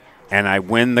event, and I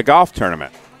win the golf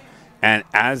tournament. And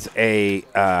as a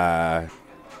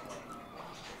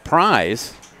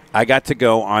prize, I got to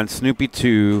go on Snoopy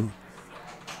 2,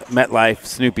 MetLife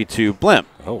Snoopy 2 blimp.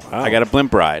 Oh, wow. I got a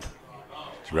blimp ride.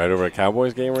 Did you ride over a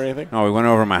Cowboys game or anything? No, we went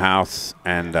over to my house,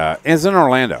 and it's in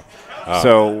Orlando. Oh.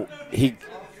 So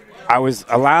I was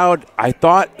allowed. I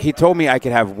thought he told me I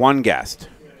could have one guest.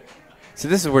 So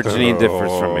this is where Janine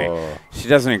differs from me. She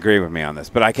doesn't agree with me on this,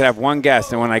 but I could have one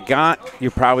guest. And when I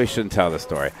you probably shouldn't tell the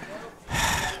story.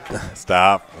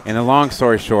 Stop. And a long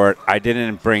story short, I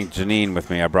didn't bring Janine with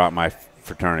me. I brought my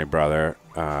fraternity brother,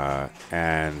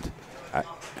 and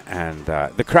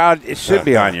the crowd should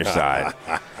be on your side.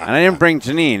 And I didn't bring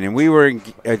Janine, and we were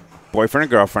a boyfriend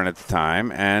and girlfriend at the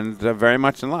time, and very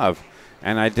much in love.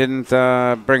 And I didn't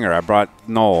bring her. I brought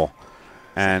Noel.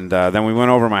 And then we went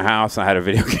over to my house. I had a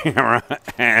video camera.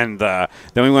 And then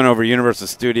we went over to Universal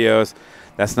Studios.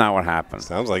 That's not what happened.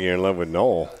 Sounds like you're in love with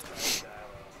Noel.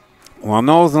 Well,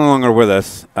 Noel's no longer with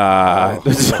us.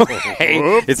 It's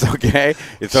okay. It's okay.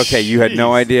 It's okay. You had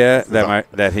no idea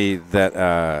that he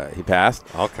passed.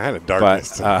 All kind of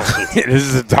darkness. But this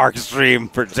is a dark stream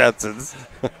for Jetsons.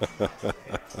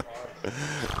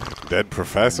 Dead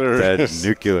professor. Dead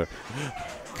nuclear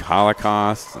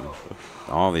Holocaust. And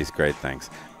all these great things.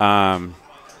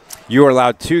 You were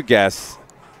allowed 2 guests,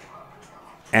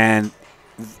 and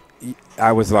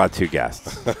I was allowed 2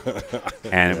 guests.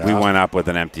 And we went up with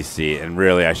an empty seat. And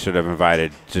really, I should have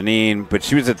invited Janine, but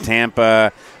she was at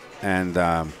Tampa. And,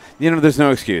 there's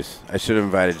no excuse. I should have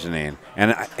invited Janine.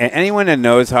 And anyone that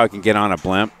knows how I can get on a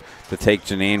blimp to take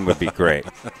Janine would be great.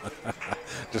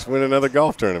 Just win another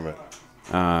golf tournament.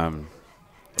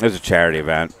 It was a charity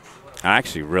event. I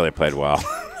actually really played well.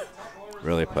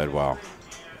 Really played well.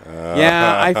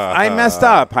 Yeah, I messed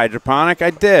up, Hydroponic. I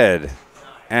did.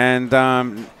 And,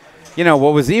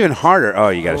 what was even harder – oh,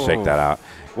 you got to shake that out.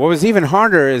 What was even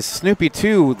harder is Snoopy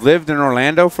 2 lived in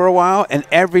Orlando for a while, and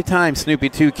every time Snoopy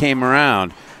 2 came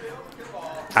around,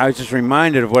 I was just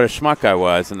reminded of what a schmuck I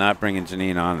was and not bringing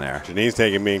Janine on there. Janine's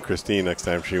taking me and Christine next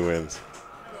time she wins.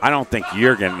 I don't think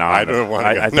you're getting on. I don't want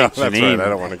to go. I think No, Janine, that's right. I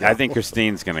don't want to go. I think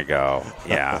Christine's going to go.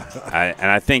 Yeah.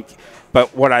 I think –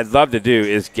 but what I'd love to do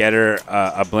is get her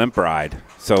a blimp ride.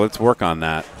 So let's work on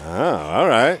that. Oh, all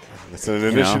right. It's an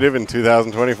initiative in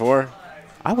 2024.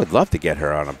 I would love to get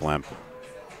her on a blimp.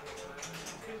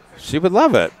 She would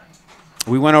love it.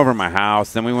 We went over my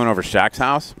house. Then we went over Shaq's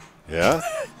house. Yeah?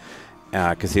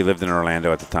 Because he lived in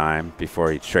Orlando at the time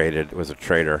before he was a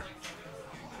trader.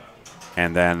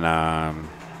 And then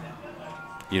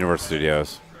Universal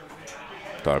Studios.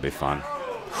 Thought it'd be fun.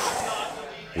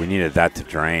 We needed that to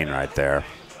drain right there.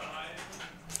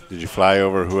 Did you fly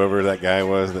over whoever that guy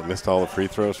was that missed all the free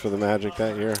throws for the Magic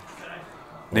that year?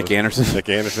 Nick Anderson? Nick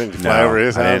Anderson? Did you fly over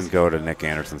his house? I didn't go to Nick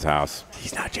Anderson's house.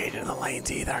 He's not changing the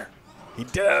lanes either. He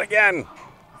did it again.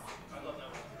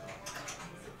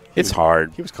 It's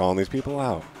hard. He was calling these people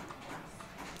out.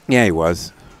 Yeah, he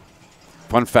was.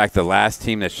 Fun fact, the last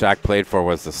team that Shaq played for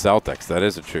was the Celtics. That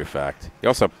is a true fact. He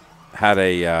also had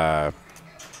a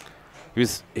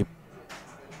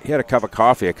he had a cup of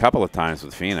coffee a couple of times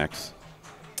with Phoenix.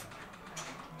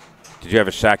 Did you have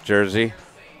a Shaq jersey?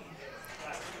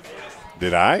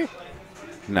 Did I?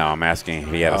 No, I'm asking if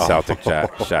he had a Celtic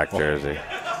Shaq jersey.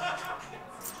 I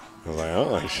was like,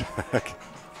 oh, Shaq.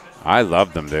 I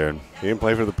loved him, dude. He didn't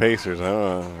play for the Pacers.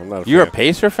 I'm not a You're fan. a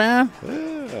Pacer fan?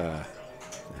 Yeah.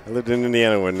 I lived in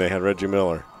Indiana when they had Reggie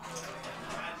Miller.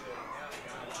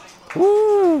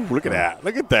 Woo! Look at that.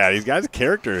 Look at that. He's got his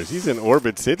characters. He's in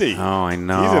Orbit City. Oh, I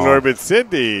know. He's in Orbit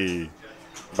City.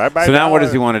 Bye-bye. So now what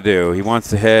does he want to do? He wants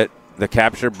to hit the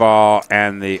capture ball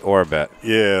and the orbit.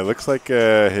 Yeah, looks like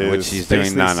his which he's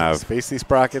doing none of. Space these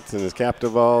sprockets and his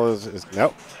captive ball is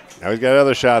nope. Now he's got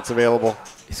other shots available.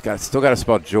 He's still got to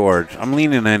spell George. I'm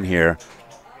leaning in here.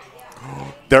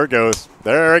 There it goes.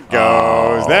 There it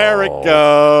goes. There it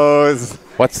goes.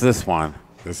 What's this one?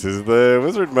 This is the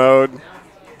wizard mode.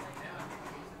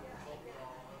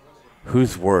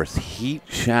 Who's worse, Heat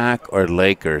Shack or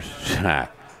Lakers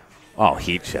Shack? Oh,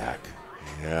 Heat Shack.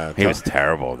 Yeah, He was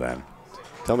terrible then.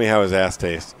 Tell me how his ass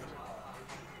tastes.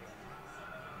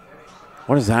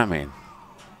 What does that mean?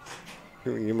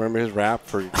 You remember his rap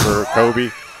for Kobe?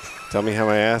 Tell me how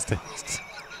my ass tastes.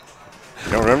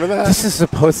 You don't remember that? This is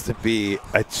supposed to be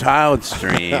a child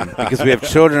stream because we have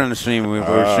children on the stream and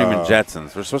we're streaming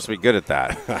Jetsons. We're supposed to be good at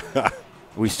that.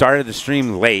 We started the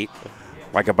stream late,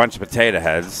 like a bunch of potato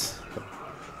heads.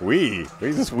 We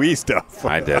just stuff.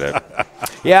 I did it.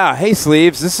 Yeah, hey,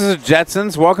 Sleeves. This is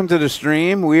Jetsons. Welcome to the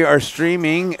stream. We are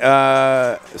streaming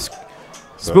Spooky's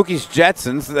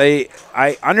Jetsons.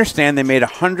 I understand they made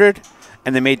 100,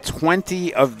 and they made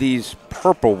 20 of these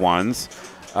purple ones.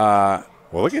 Well,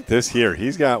 look at this here.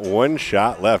 He's got one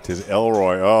shot left, his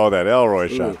Elroy. Oh, that Elroy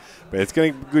shot. But it's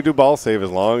going to do ball save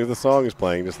as long as the song is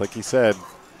playing, just like he said.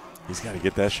 He's got to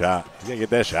get that shot. He's got to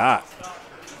get that shot.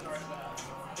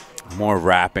 More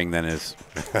rapping than his.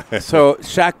 So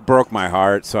Shaq broke my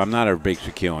heart, so I'm not a big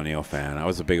Shaquille O'Neal fan. I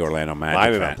was a big Orlando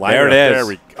Magic fan. There it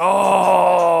is.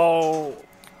 Oh!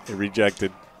 It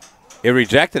rejected. It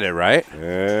rejected it, right?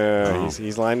 Yeah,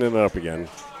 he's lining it up again.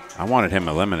 I wanted him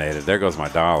eliminated. There goes my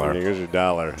dollar. Here's your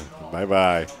dollar.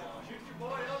 Bye-bye.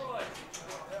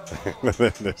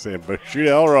 They're saying, but shoot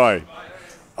Elroy.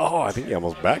 Oh, I think he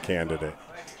almost backhanded it.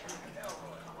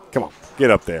 Come on, get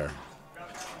up there.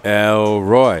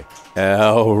 Elroy.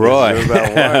 Elroy.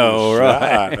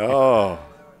 Elroy. Oh.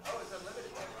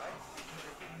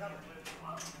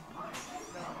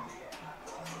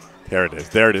 There it is.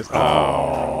 There it is.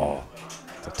 Oh.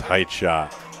 It's a tight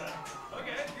shot.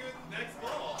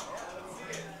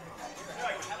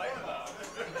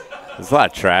 There's a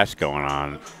lot of trash going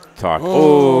on.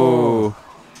 Oh.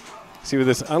 See, with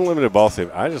this unlimited ball save,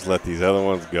 I just let these other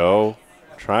ones go.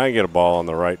 Try and get a ball on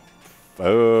the right.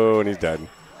 Oh, and he's dead.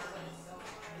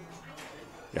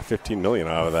 Got $15 million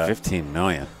out of that. $15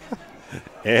 million.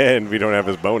 And we don't have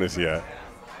his bonus yet.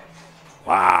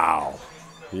 Wow.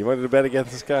 You wanted to bet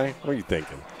against this guy? What are you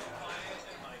thinking?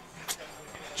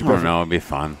 I don't know. It'd be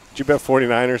fun. Did you bet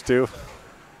 49ers too?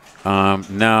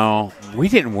 No. We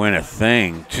didn't win a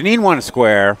thing. Janine won a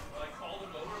square.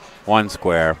 One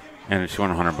square. And she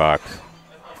won $100.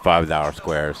 $5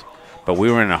 squares. But we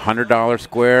were in a $100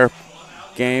 square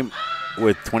game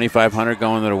with $2,500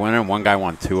 going to the winner, and one guy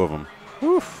won two of them.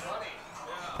 Oof.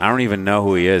 I don't even know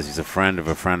who he is. He's a friend of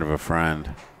a friend of a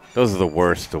friend. Those are the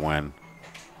worst to win.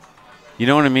 You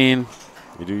know what I mean?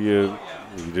 You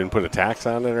didn't put a tax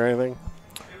on it or anything?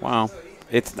 Well,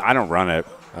 I don't run it.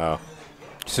 Oh.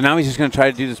 So now he's just going to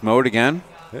try to do this mode again?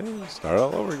 Yeah, start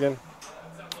all over again.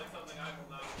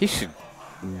 He shouldn't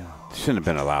have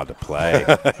been allowed to play.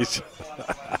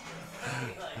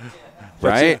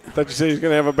 Right? I thought you said he's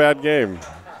going to have a bad game.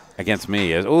 Against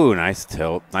me. Ooh, nice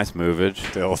tilt. Nice movage.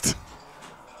 Tilt.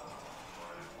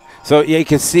 So, yeah, you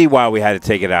can see why we had to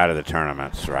take it out of the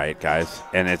tournaments, right, guys?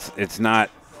 And it's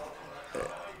not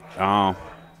It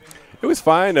was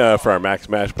fine for our max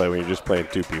match play when you're just playing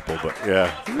two people, but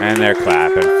yeah. And they're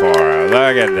clapping for her.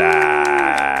 Look at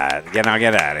that. Get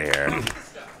out of here.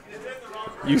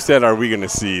 You said, are we going to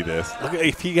see this? Look,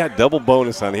 if he got double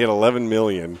bonus on, he had $11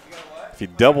 million. If he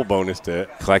double bonused it.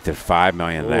 Collected $5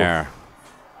 million there.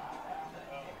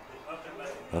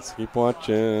 Let's keep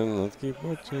watching. Let's keep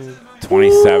watching.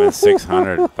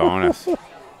 27,600 bonus.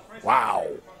 Wow.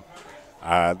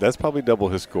 That's probably double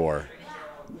his score.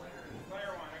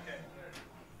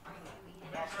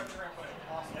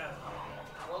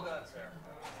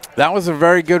 That was a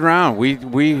very good round. We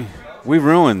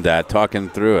ruined that talking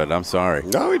through it. I'm sorry.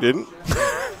 No, we didn't.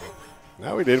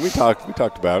 No, we didn't. We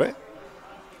talked about it.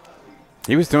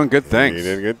 He was doing good things. He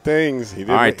did good things. All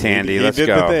right, Tandy, let's go. He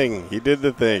did the thing. He did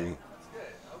the thing.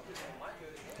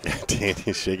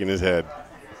 Tandy's shaking his head.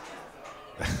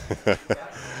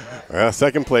 Well,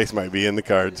 second place might be in the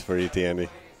cards for you, Tandy.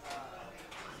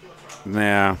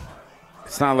 Yeah.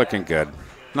 It's not looking good.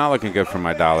 Not looking good for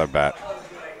my dollar bet.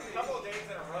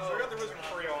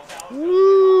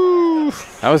 Woo.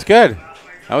 That was good.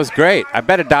 That was great. I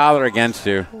bet $1 against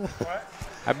you.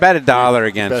 I bet $1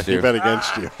 against you. He bet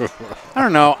against you. I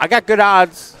don't know. I got good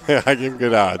odds. Yeah, I give him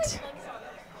good odds.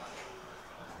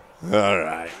 All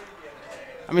right.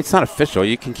 I mean, it's not official.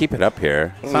 You can keep it up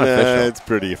here. It's not official. It's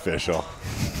pretty official.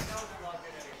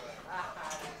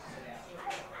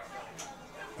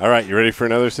 All right, you ready for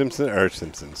another Simpsons?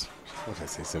 What did I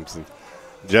say, Simpsons?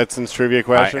 Jetsons trivia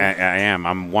question? I am.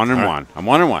 I'm 1-1. I'm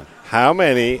 1-1. How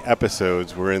many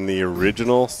episodes were in the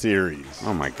original series?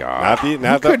 Oh, my God.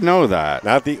 Who could know that?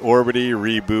 Not the Orbity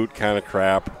reboot kind of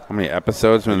crap. How many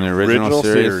episodes were in the original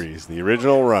series? The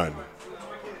original run.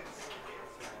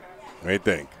 What do you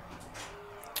think?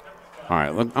 All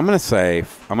right, look, I'm going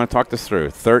to talk this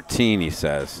through. 13, he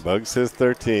says. Bug says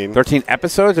 13. 13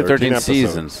 episodes or 13 episodes.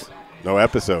 seasons? No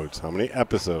episodes. How many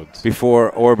episodes?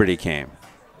 Before Orbity came.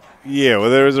 Yeah, well,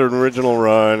 there was an original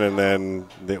run, and then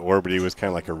the Orbity was kind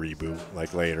of like a reboot,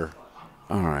 like later.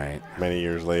 All right. Many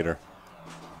years later.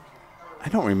 I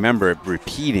don't remember it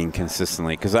repeating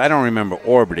consistently because I don't remember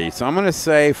Orbity, so I'm going to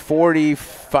say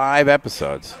 45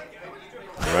 episodes.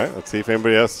 All right, let's see if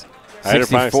anybody else.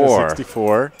 64.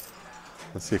 64.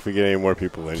 Let's see if we get any more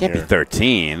people in Can't here. be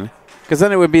 13. Because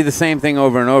then it would be the same thing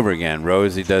over and over again.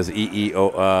 Rosie does or, you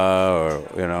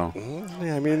know.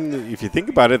 Yeah, I mean, if you think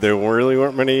about it, there really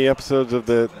weren't many episodes of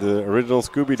the original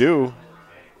Scooby-Doo.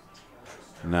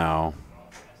 No.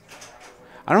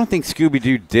 I don't think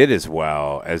Scooby-Doo did as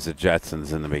well as the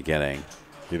Jetsons in the beginning.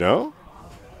 You know?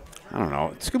 I don't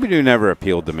know. Scooby-Doo never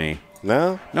appealed to me.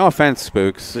 No? No offense,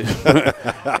 Spooks.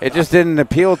 It just didn't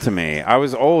appeal to me. I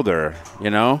was older,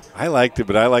 you know? I liked it,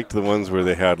 but I liked the ones where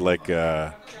they had, like,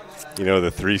 the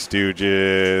Three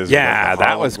Stooges. Yeah, like the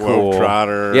that was cool.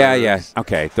 Globetrotters. Yeah.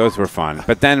 Okay, those were fun.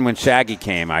 But then when Shaggy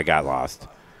came, I got lost.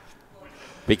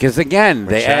 Because, again,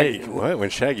 When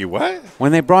Shaggy what?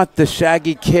 When they brought the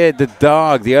Shaggy kid, the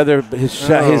dog, his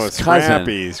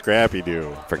cousin.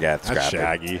 Scrappy-Doo. Forget Not Scrappy.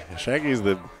 Shaggy. Shaggy's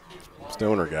the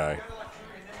stoner guy.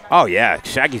 Oh, yeah,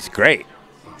 Shaggy's great.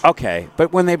 Okay,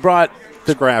 but when they brought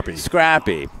the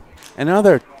Scrappy,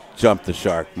 another jump the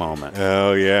shark moment.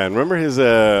 Oh, yeah. And remember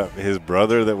his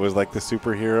brother that was like the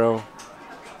superhero?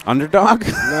 Underdog?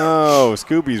 No,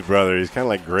 Scooby's brother. He's kind of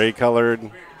like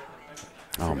gray-colored.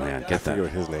 Oh, man, I get that. forget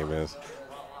what his name is.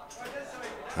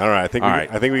 All right, right.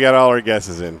 I think we got all our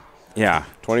guesses in. Yeah.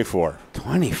 24.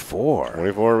 24?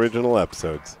 24 original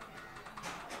episodes.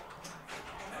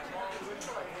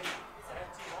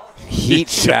 Heat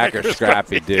Shack or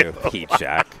Scrappy-Doo? Heat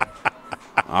Shack.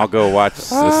 I'll go watch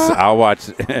this. I'll watch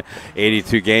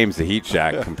 82 games of Heat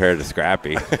Shack compared to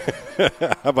Scrappy.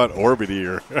 How about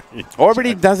Orbity?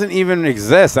 Orbity doesn't even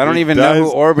exist. I don't even know who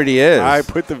Orbity is. I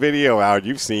put the video out.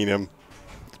 You've seen him.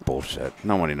 It's bullshit.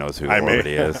 Nobody knows who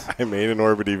Orbity is. I made an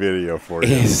Orbity video for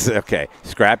you. Okay.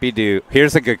 Scrappy-Doo.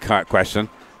 Here's a good question.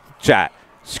 Chat.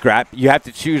 You have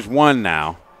to choose one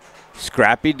now.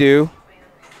 Scrappy-Doo,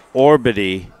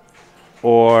 Orbity,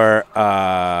 or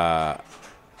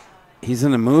he's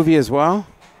in the movie as well?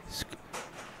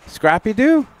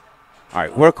 Scrappy-Doo? All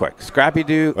right, real quick.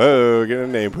 Scrappy-Doo. Oh, get a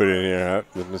name put in here.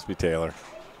 It must be Taylor.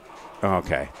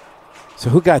 Okay.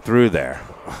 So who got through there?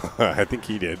 I think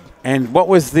he did. And what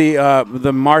was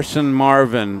the Martian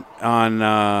Marvin on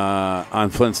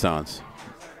Flintstones?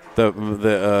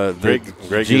 The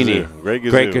Greg genie. Greg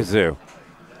Gazoo.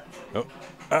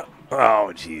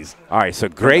 Oh, jeez. All right, so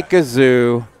Great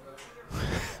Gazoo,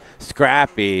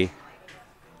 Scrappy,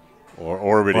 or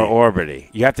Orbity.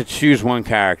 You have to choose one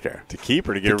character. To keep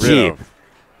or to get rid of?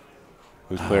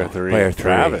 Who's player 3? Player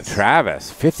 3.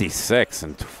 Travis. 56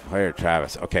 and player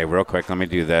Travis. Okay, real quick, let me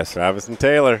do this. Travis and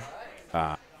Taylor.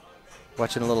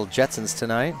 Watching a little Jetsons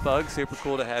tonight. Bug, super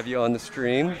cool to have you on the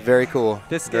stream. Very cool.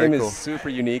 This game is super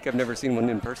unique. I've never seen one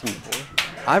in person before.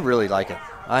 I really like it.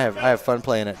 I have fun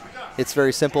playing it. It's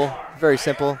very simple, very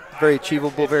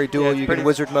achievable, very dual. You can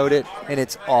wizard mode it, and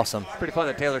it's awesome. Pretty fun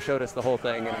that Taylor showed us the whole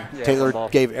thing. And, Taylor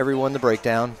gave everyone the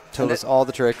breakdown, told us all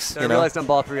the tricks. I realized on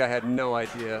ball 3 I had no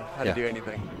idea how to do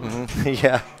anything. Mm-hmm.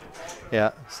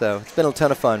 Yeah. So it's been a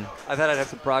ton of fun. I thought I'd have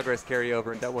some progress carry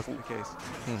over, and that wasn't the case.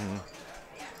 Mm-hmm.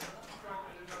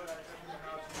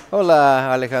 Hola,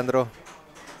 Alejandro.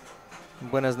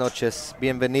 Buenas noches.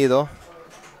 Bienvenido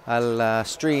al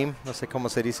stream. No sé cómo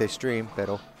se dice stream,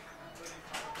 pero.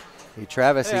 Y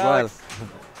Travis igual. Alex.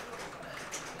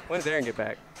 When does Aaron get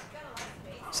back?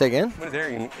 Say again? When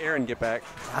does Aaron get back?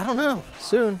 I don't know.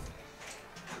 Soon.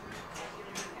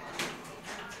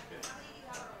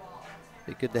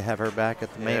 Be good to have her back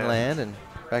at the mainland and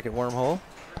back at Wormhole.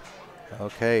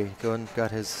 Okay,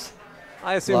 got his.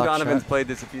 I assume Donovan's shot. played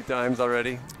this a few times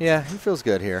already. Yeah, he feels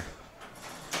good here.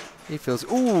 He feels.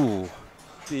 Ooh.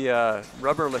 The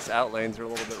rubberless outlanes are a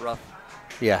little bit rough.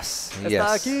 Yes. Está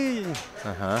Yes. aquí.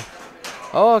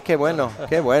 Oh, qué bueno.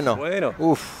 Qué bueno. Bueno.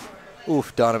 Oof.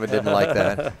 Donovan didn't like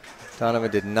that. Donovan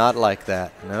did not like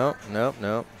that. No.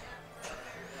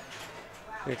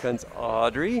 Here comes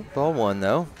Audrey. Ball one,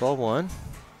 though. Ball one.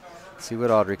 Let's see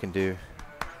what Audrey can do.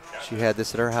 She had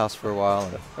this at her house for a while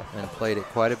and played it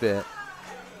quite a bit.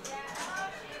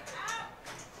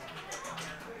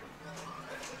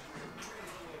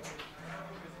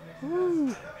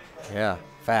 Yeah,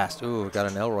 fast. Ooh, got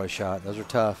an Elroy shot. Those are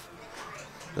tough.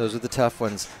 Those are the tough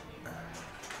ones.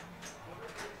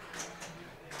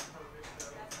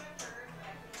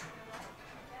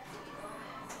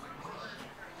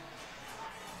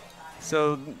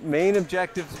 So main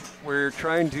objective, we're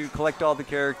trying to collect all the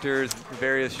characters.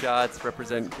 Various shots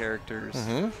represent characters.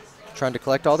 Trying to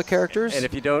collect all the characters. And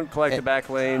if you don't collect the back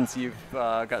lanes, you've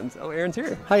gotten. Oh, Aaron's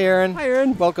here. Hi, Aaron. Hi,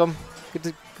 Aaron. Welcome.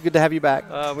 Good to have you back.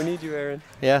 We need you, Aaron,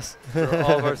 Yes. for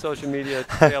all of our social media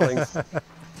failings.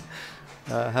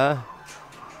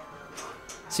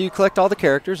 So you collect all the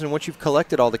characters, and once you've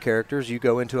collected all the characters, you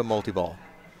go into a multi-ball.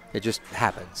 It just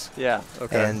happens. Yeah.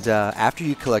 Okay. And after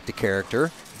you collect a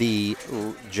character, the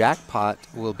jackpot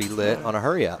will be lit on a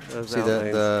hurry-up. Those See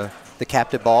outlanes. the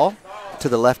captive ball to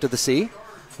the left of the C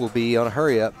will be on a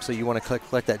hurry-up, so you want to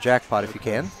collect that jackpot if you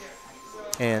can.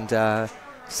 And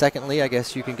secondly, I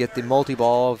guess you can get the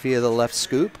multi-ball via the left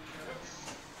scoop.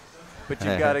 But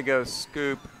you've got to go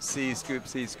scoop C, scoop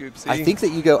C, scoop C. I think that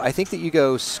you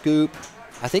go scoop.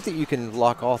 I think that you can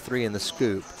lock all three in the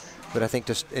scoop. But I think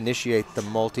to initiate the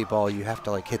multi-ball, you have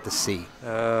to hit the C.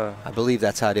 I believe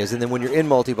that's how it is. And then when you're in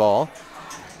multi-ball,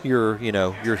 you're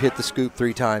hit the scoop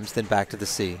 3 times, then back to the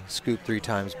C. Scoop 3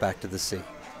 times, back to the C.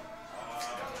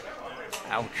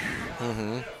 Ouch.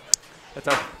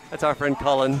 That's our friend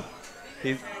Cullen.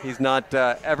 He's not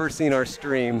ever seen our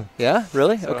stream. Yeah,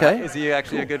 really? So Okay. Is he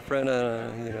actually a good friend?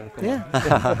 Come on.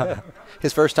 Yeah.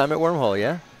 His first time at Wormhole,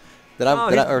 yeah.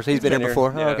 Or he's been here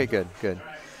before. Yeah. Oh, okay, good.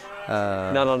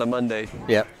 Not on a Monday.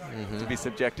 Yep. To be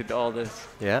subjected to all this.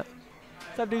 Yeah.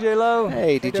 What's up, DJ Low? Hey, How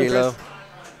you DJ doing, Low. Chris?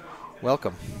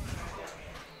 Welcome.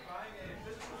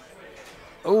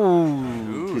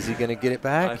 Ooh, is he going to get it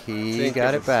back? I He think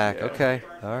got it it was- back. yeah. Okay.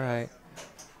 All right.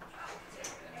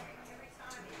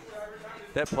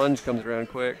 That plunge comes around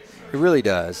quick. It really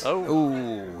does. Oh.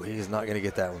 Ooh, he's not going to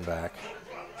get that one back.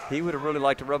 He would have really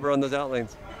liked to rubber on those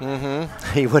outlanes.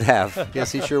 He would have.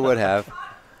 Yes, he sure would have.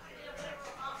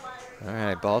 All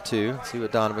right, ball 2. See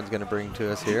what Donovan's going to bring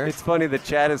to us here. It's funny, the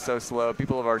chat is so slow.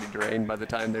 People have already drained by the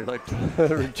time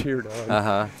they're cheered on.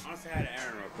 Uh-huh. I'll say hi to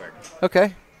Aaron real quick.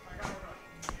 Okay.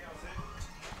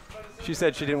 She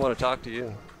said she didn't want to talk to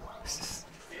you.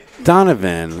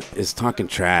 Donovan is talking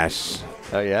trash,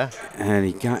 Oh, yeah? and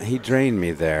he drained me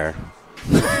there.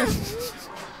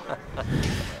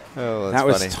 Oh, that's That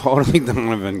was funny. totally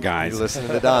Donovan, You guys. listen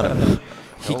to Donovan.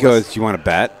 He goes, "Do you want to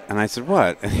bet?" And I said,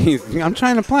 "What?" And I'm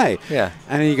trying to play. Yeah.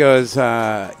 And he goes,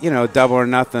 double or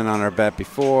nothing on our bet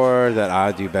before that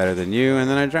I'll do better than you. And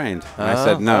then I drained. And I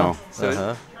said, "No."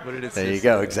 So what did it say? There you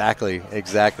go. Exactly,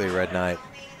 Red Knight.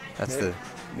 That's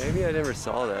Maybe I never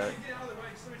saw that.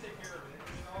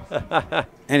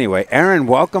 Anyway, Aaron,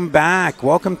 welcome back.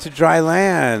 Welcome to Dry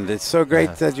Land. It's so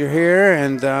great that you're here,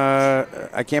 and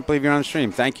I can't believe you're on the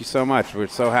stream. Thank you so much. We're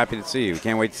so happy to see you.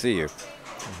 Can't wait to see you.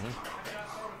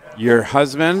 Your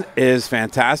husband is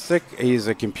fantastic. He's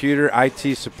a computer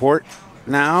IT support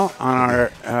now on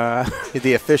our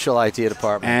the official IT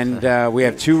department. and we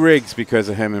have 2 rigs because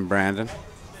of him and Brandon.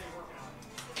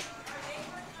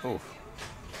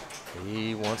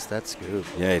 He wants that scoop.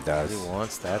 Yeah, he does. He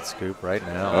wants that scoop right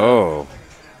now. Oh.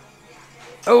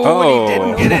 Oh, he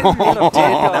didn't get it. He did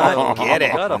not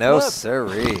get Got a it. No, flip.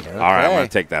 sirree. Okay. All right, I'm going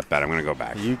to take that bet. I'm going to go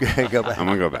back. You go back. I'm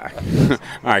going to go back.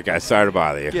 All right, guys, sorry to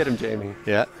bother you. Get him, Jamie.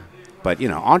 Yeah. But,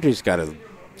 Audrey's got to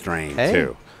drain,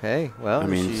 too. Hey, well, I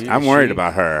mean, I'm worried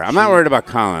about her. I'm not worried about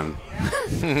Colin.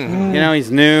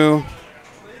 He's new.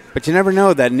 But you never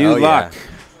know that new luck. Yeah.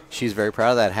 She's very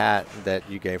proud of that hat that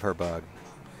you gave her, Bug.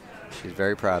 She's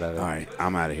very proud of it. All right,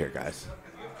 I'm out of here, guys.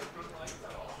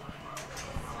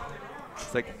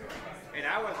 It's like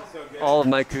all of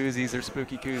my koozies are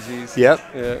spooky koozies. Yep.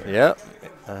 Yeah. Yep.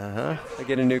 Uh-huh. I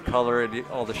get a new color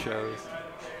at all the shows.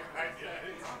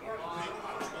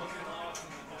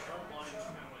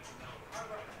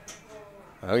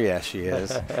 Oh, yeah, she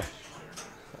is.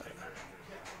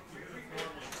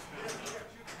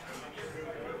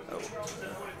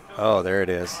 Oh, there it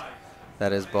is.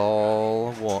 That is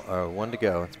ball 1 to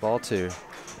go. It's ball 2.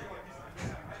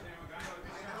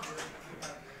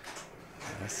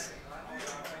 Yes.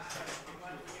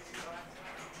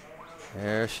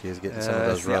 There she is getting some of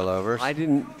those See, rollovers.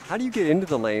 How do you get into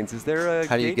the lanes? Is there a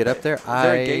How do you gate get up there? Is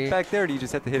there a gate back there, or do you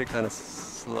just have to hit it kind of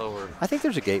slower? I think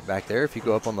there's a gate back there if you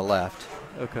go up on the left.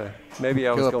 Okay. Maybe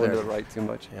I Go was up going to there. the right too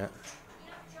much. Yeah.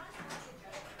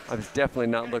 I was definitely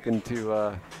not looking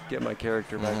to get my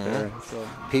character back there.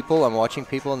 So I'm watching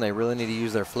people, and they really need to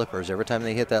use their flippers. Every time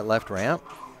they hit that left ramp,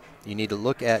 you need to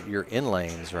look at your in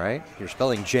lanes, right? You're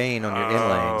spelling Jane on your in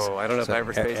lanes. Oh, I don't know if I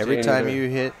ever spelled every Jane time either. you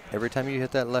hit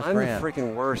that left I'm ramp. the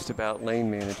freaking worst about lane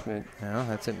management. No,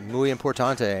 that's it. Muy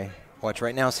importante. Watch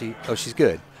right now. See, oh, she's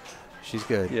good. She's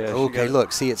good. Yeah, she okay, got-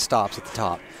 look, see, it stops at the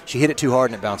top. She hit it too hard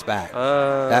and it bounced back.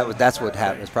 That's what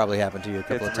happened. It's probably happened to you a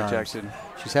couple of It's times. rejected.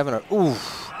 She's having a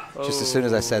oof. Just as soon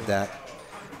as I said that,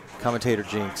 commentator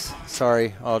jinx.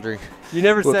 Sorry, Audrey. You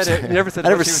never Whoops. said it. You never said I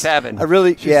what never she was s- having. I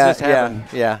really, She was yeah, just having.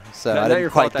 So Now I your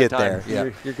didn't quite fault that get time. there.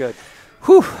 Yeah. You're good.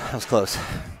 Whew, that was close.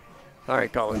 All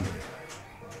right, Colin.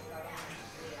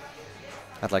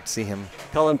 I'd like to see him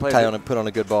Colin played. put on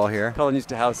a good ball here. Colin used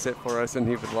to house sit for us, and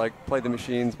he would like play the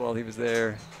machines while he was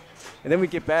there. And then we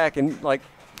get back, and like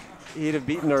he'd have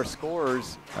beaten our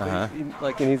scores. but Uh-huh.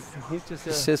 and he's just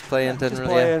It's just playing. Doesn't just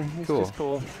really. playing. Yeah, He's cool. just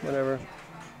cool. Whatever.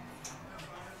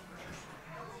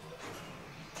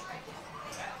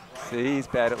 See, he's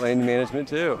bad at lane management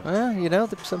too. Well, you know,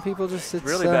 some people just it's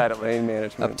Really bad at lane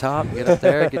management. up top. Get up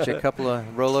there, get you a couple of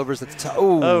rollovers at the top.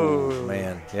 Ooh, Oh.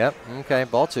 man. Yep. Okay.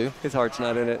 Ball 2. His heart's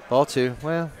not in it. Ball 2.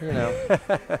 Well, you know.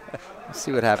 Let's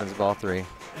see what happens. Ball 3.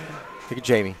 Look at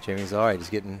Jamie. Jamie's all right. He's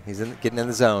getting in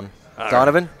the zone.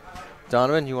 Donovan.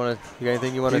 Donovan, you got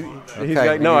anything you want to? He's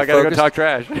like, no, I gotta go talk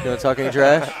trash. You want to talk any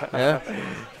trash? Yeah.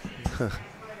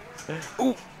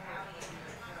 Ooh.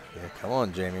 Yeah, come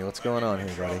on, Jamie. What's going on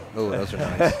here, buddy? Oh, those are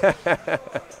nice.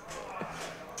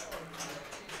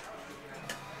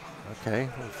 Okay,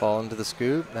 we'll fall into the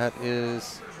scoop. That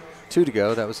is 2 to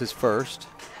go. That was his first.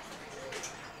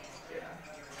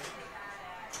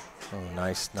 Oh,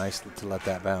 nice to let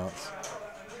that bounce.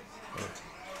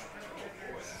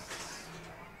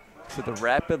 So the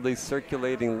rapidly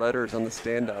circulating letters on the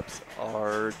stand-ups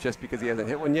are just because he hasn't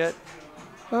hit one yet?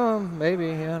 Maybe.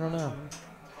 Yeah, I don't know.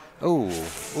 Ooh.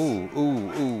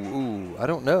 I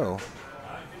don't know.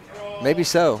 Maybe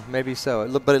so.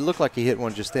 But it looked like he hit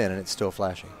one just then, and it's still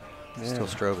flashing. It's still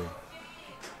strobing.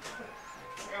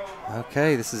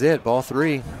 Okay, this is it. Ball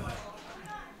 3.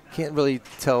 Can't really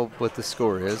tell what the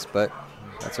score is, but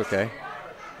that's okay.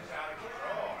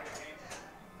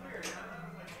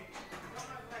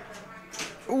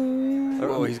 Ooh.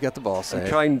 Oh, he's got the ball I'm saved.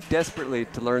 trying desperately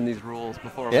to learn these rules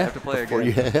before we have to play before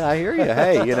again. I hear you.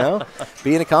 Hey, you know,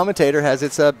 being a commentator has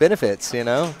its benefits. You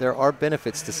know, there are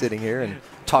benefits to sitting here and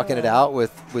talking it out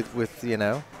with you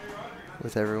know,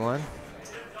 with everyone.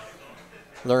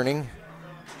 Learning.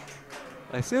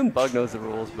 I assume Bug knows the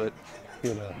rules, but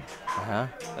you know, Uh-huh.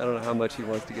 I don't know how much he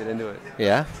wants to get into it.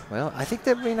 Yeah. Well, I think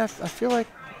that. I mean, I feel like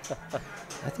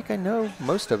I think I know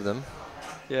most of them.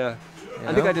 Yeah. You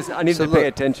I think know? I need So to pay look,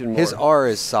 attention more. His R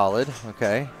is solid.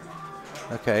 Okay.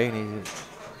 Okay. And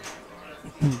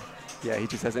Yeah, he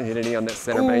just hasn't hit any on that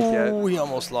center bank yet. Ooh, he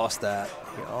almost lost that.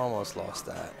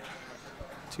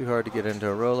 Too hard to get into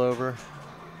a rollover.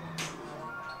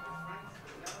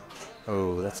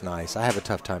 Oh, that's nice. I have a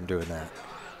tough time doing that.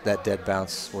 That dead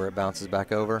bounce where it bounces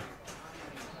back over.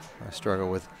 I struggle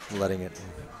with letting it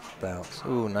bounce.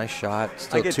 Ooh, nice shot.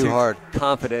 Still I get too hard.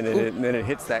 confident in it, and then it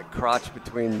hits that crotch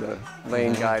between the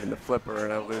lane guide and the flipper,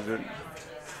 and I lose it.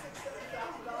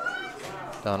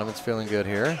 Donovan's feeling good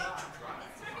here.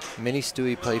 Mini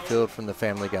Stewie Playfield from the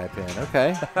Family Guy pin.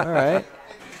 Okay, all right.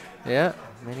 Yeah,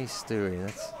 Mini Stewie.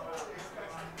 That's.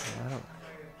 I don't,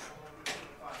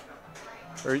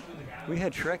 Or we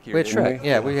had Shrek here. we had didn't Shrek.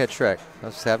 Yeah, we had Shrek.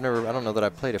 I've never. I don't know that I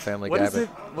played a Family Guy, but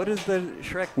What is the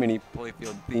Shrek mini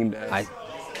playfield themed as?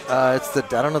 it's the.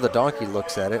 I don't know. The donkey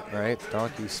looks at it, right? The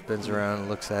donkey spins around and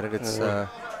looks at it. It's. Yeah.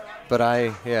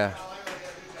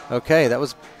 Okay, that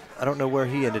was. I don't know where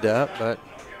he ended up, but.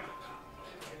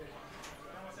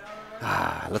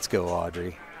 Let's go,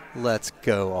 Audrey. Let's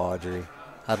go, Audrey.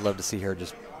 I'd love to see her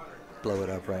just blow it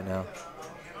up right now.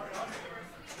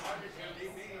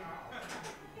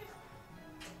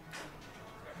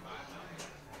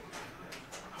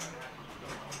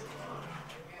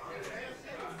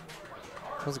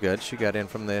 That was good. She got in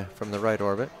from the right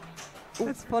orbit.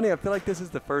 It's funny. I feel like this is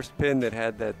the first pin that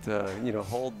had that,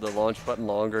 hold the launch button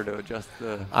longer to adjust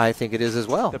the I think it is as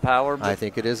well. power. I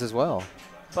think it is as well.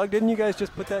 Bug, didn't you guys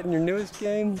just put that in your newest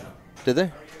game? Did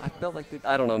they? I felt like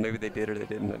I don't know. Maybe they did or they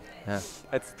didn't. Yeah.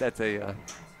 That's a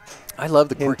I love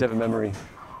the hint quirky. of a memory.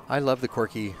 I love the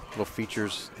quirky little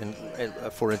features.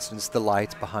 For instance, the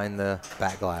lights behind the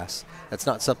back glass. That's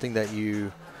not something that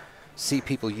you see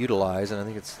people utilize, and I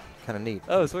think it's kind of neat.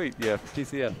 Oh, sweet. Yeah, for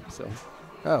TCM. So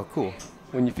Oh, cool.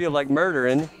 when you feel like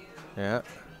murdering, Yeah.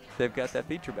 they've got that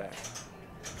feature back.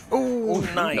 Oh,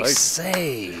 nice nice.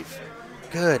 save.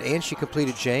 Good. And she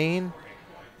completed Jane.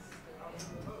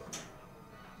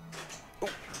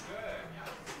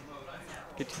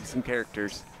 Get you some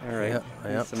characters. All right.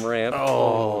 Yep. Some ramp.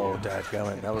 Oh,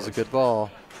 dadgummit. That was a good ball.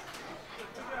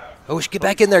 Oh, she get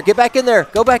back in there. Get back in there.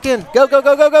 Go back in. Go, go,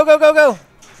 go, go, go, go, go, go.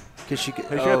 Because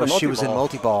she was in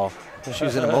multi-ball. She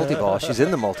was in a multi-ball. She's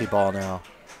in the multi-ball now.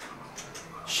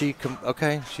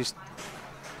 Okay, she's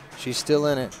still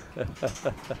in it.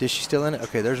 Is she still in it?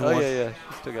 Okay, there's one. Oh, yeah.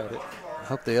 She still got it. I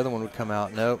hope the other one would come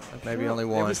out. Nope, maybe only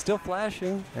one. It was still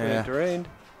flashing when it drained.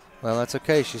 Well, that's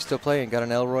okay. She's still playing. Got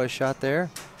an Elroy shot there.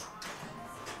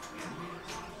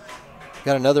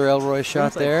 Got another Elroy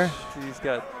shot there. She's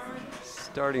got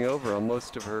starting over on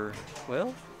most of her.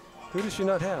 Well, who does she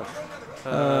not have?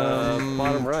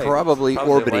 Bottom right. Probably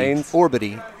Orbity.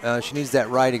 Orbity. She needs that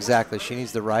right exactly. She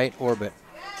needs the right orbit.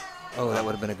 Oh, that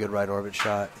would have been a good right orbit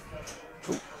shot.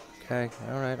 Ooh. Okay.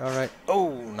 All right.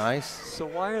 Oh, nice. So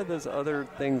why are those other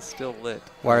things still lit?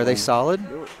 Why are they solid?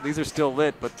 These are still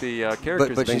lit, but the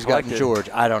characters But she's gotten George.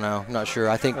 I don't know. I'm not sure.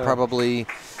 I think probably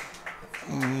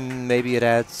maybe it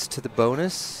adds to the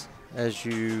bonus as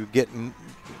you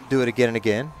do it again and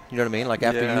again. You know what I mean? Like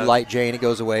after you light Jane, it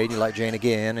goes away, and you light Jane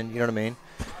again, and you know what I mean?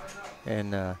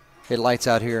 And it lights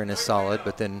out here and is solid,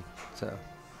 but then so.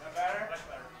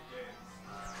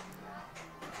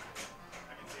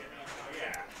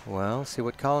 Well, see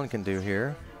what Colin can do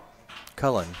here.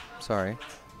 Cullen, sorry.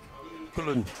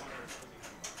 Cullen.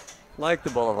 Like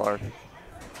the Boulevard.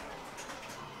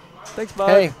 Thanks, Bob.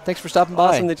 Hey, thanks for stopping by.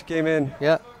 Awesome that you came in.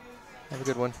 Yeah, have a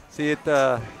good one. See you at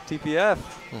TPF.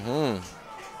 Mm-hmm.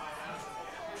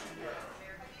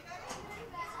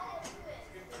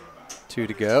 Two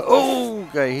to go. Oh,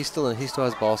 okay. He still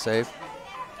has ball save.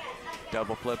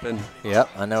 Double flipping. Yep,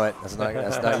 I know it. That's not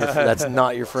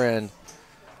your friend.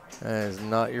 That is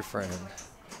not your friend.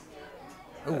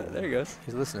 Oh, there he goes.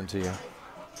 He's listening to you.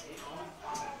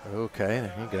 Okay,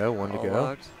 there you go. One to go.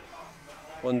 Locked.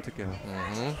 One to go.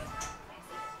 Mm-hmm.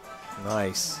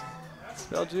 Nice.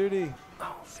 Spell Judy.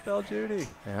 Spell Judy.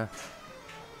 Yeah.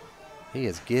 He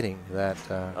is getting that.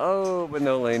 But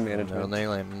no lane management.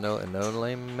 No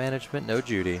lane management. No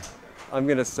Judy. I'm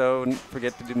gonna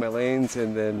forget to do my lanes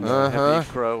and then have to eat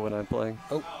crow when I'm playing.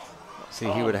 Oh. See,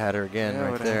 he would have had her again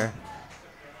right there.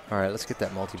 All right, let's get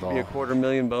that multi-ball. Be a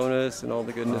 $250,000 bonus and all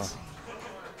the goodness.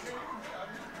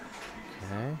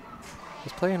 Okay.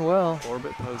 He's playing well.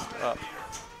 Orbit post up.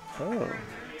 Oh.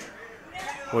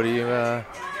 What do you?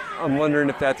 I'm wondering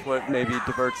if that's what maybe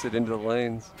diverts it into the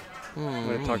lanes. I'm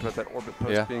going to talk about that orbit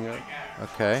post being up.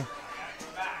 Okay.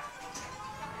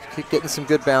 Keep getting some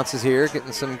good bounces here,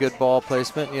 getting some good ball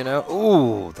placement, you know.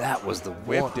 Ooh, that was the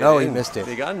one. No, he missed it.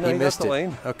 He missed the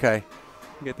lane. Okay.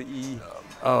 You get the E.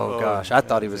 Oh, gosh. I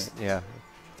thought he was,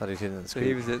 thought he did it in the So scoop.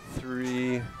 he was at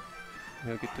 3.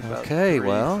 He'll get to about okay, 3,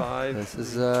 well, 5, this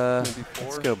is, maybe 4.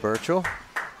 let's go, Birchall.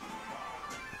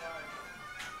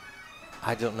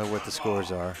 I don't know what the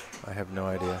scores are. I have no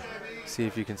idea. See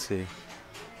if you can see.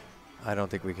 I don't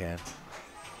think we can.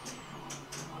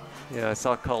 Yeah, I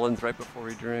saw Collins right before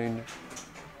he drained.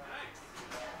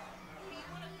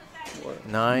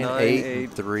 9,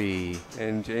 8, 3.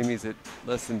 And Jamie's at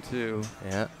less than 2.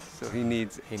 Yeah. So he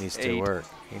needs 8. To work.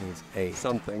 He needs 8.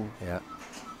 Something. Yeah.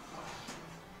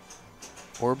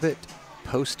 Orbit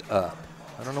post up.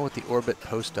 I don't know what the orbit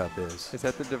post up is. Is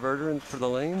that the diverter for the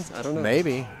lanes? I don't know.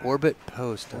 Maybe. Orbit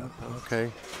post up.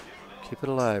 Okay. Keep it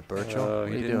alive, Birchall. What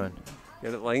are you doing?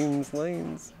 Get it lanes.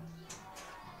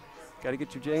 Got to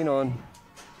get your Jane on.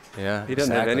 Yeah. He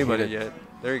doesn't have anybody yet.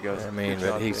 There he goes. I mean,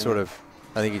 but he sort of,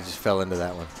 I think he just fell into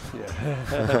that one.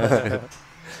 Yeah.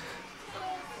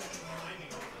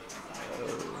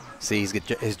 See,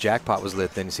 his jackpot was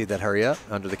lit then. You see that hurry up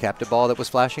under the captive ball that was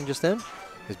flashing just then?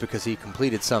 Is because he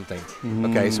completed something.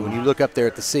 Okay, so when you look up there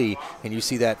at the C and you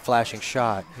see that flashing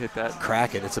shot, hit that.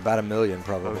 Crack it. It's about $1 million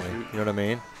probably. You know what I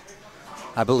mean?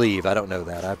 I believe. I don't know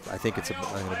that. I think it's going to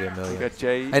be $1 million. Got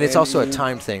J and it's also a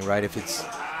time thing, right? If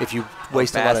you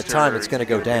waste a lot of time, it's going to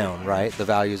go down, right? The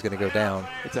value is going to go down.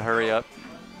 It's a hurry up.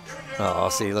 Oh,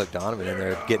 see, look, Donovan in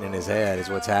there getting in his head is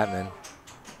what's happening.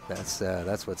 That's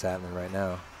what's happening right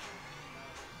now.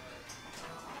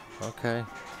 Okay,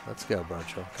 let's go,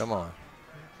 Birchall. Come on.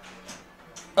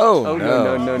 Oh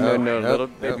no! Little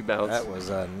baby bounce. That was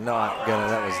not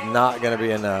gonna be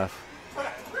enough.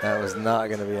 That was not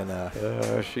gonna be enough.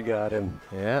 Oh, she got him.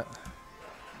 Yeah.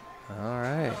 All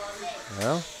right.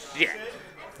 Well. Yeah.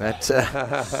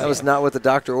 That was not what the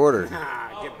doctor ordered.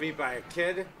 Get beat by a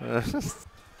kid.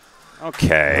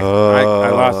 Okay. I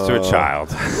lost to a child.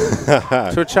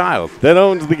 To a child. That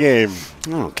owns the game. I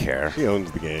don't care. He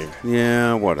owns the game.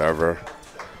 Yeah, whatever.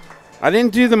 I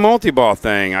didn't do the multi-ball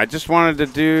thing. I just wanted to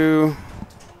do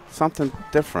something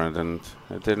different, and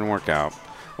it didn't work out.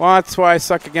 Well, that's why I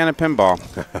suck again at pinball.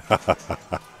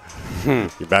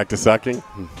 You back to sucking?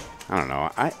 I don't know.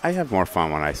 I have more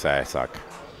fun when I say I suck.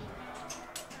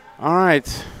 All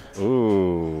right.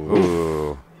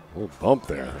 Ooh. Ooh, bump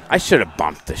there. I should have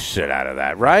bumped the shit out of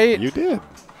that, right? You did.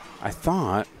 I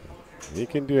thought. You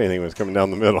can do anything when it's coming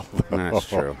down the middle. That's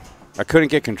true. I couldn't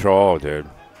get control, dude.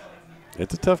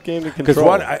 It's a tough game to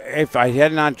control. Because if I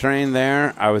had not drained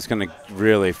there, I was going to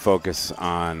really focus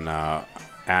on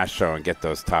Astro and get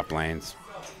those top lanes,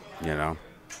 you know.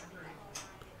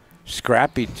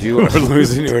 Scrappy Doo or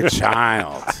losing to a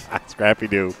child. Scrappy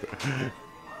Doo.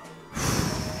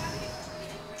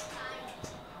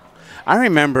 I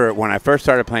remember when I first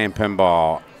started playing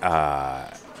pinball,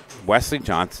 Wesley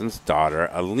Johnson's daughter,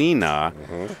 Alina,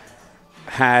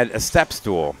 had a step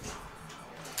stool.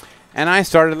 And I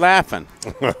started laughing.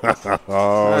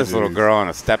 This little girl on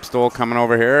a step stool coming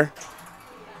over here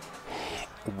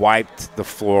wiped the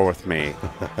floor with me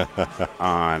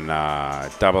on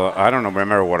double. I don't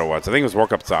remember what it was. I think it was World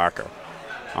Cup Soccer.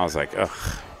 I was like, ugh.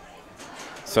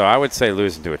 So I would say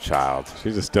losing to a child.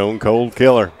 She's a stone cold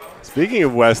killer. Speaking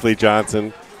of Wesley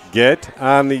Johnson, get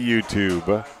on the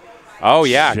YouTube. Oh,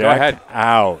 yeah, go ahead. Check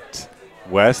out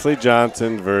Wesley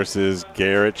Johnson versus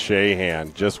Garrett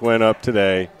Shahan. Just went up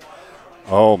today.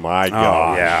 Oh, my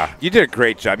God. Oh, yeah. You did a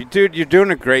great job. Dude, you're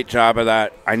doing a great job of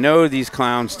that. I know these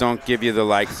clowns don't give you the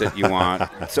likes that you want.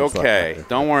 It's okay.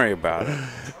 Don't worry about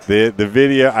it. The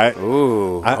video. I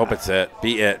hope it's it.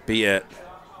 Be it. Be it.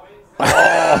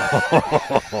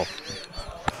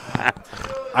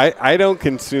 I don't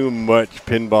consume much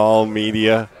pinball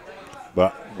media,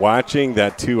 but watching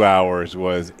that 2 hours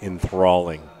was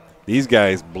enthralling. These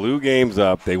guys blew games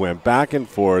up. They went back and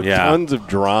forth. Yeah. Tons of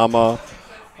drama.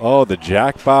 Oh, the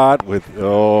jackpot with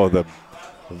the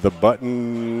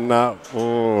button not.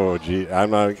 Oh, gee, I'm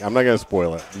not gonna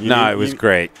spoil it. It was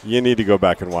great. You need to go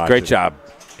back and watch it. Great job.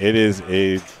 It is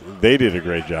they did a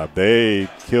great job. They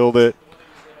killed it.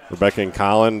 Rebecca and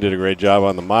Colin did a great job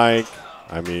on the mic.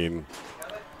 I mean,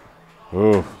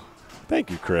 thank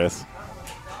you, Chris.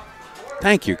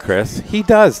 Thank you, Chris. He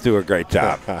does do a great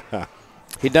job.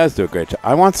 He does do a great job.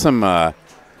 I want some a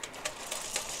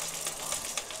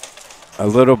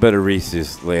little bit of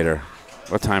Reese's later.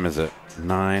 What time is it?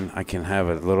 9. I can have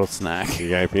a little snack. You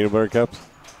got any peanut butter cups?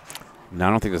 No,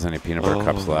 I don't think there's any peanut butter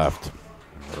cups left.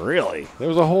 Really? There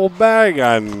was a whole bag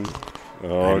on.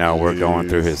 Oh, I know. geez. We're going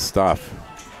through his stuff.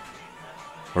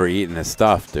 We're eating his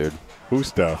stuff, dude. Whose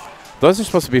stuff? Those are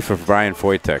supposed to be for Brian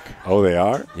Foytik. Oh, they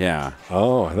are? Yeah.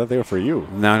 Oh, I thought they were for you.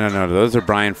 No. Those are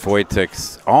Brian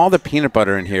Foytik's. All the peanut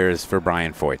butter in here is for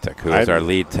Brian Foytik, who is our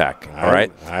lead tech. All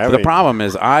right? The problem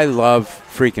is I love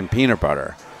freaking peanut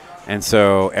butter. And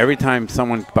so every time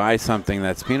someone buys something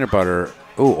that's peanut butter,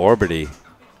 Orbity.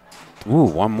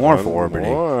 One more for Orbity.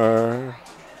 More.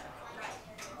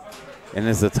 And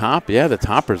is the top? Yeah, the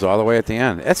topper's all the way at the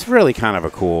end. It's really kind of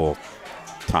a cool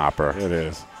topper. It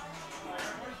is.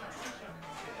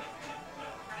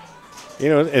 You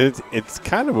know, it's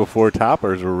kind of before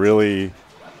toppers were really,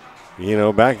 you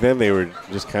know, back then they were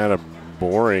just kind of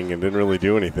boring and didn't really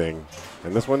do anything.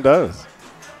 And this one does.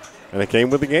 And it came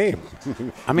with the game.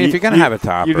 I mean, if you're going to have a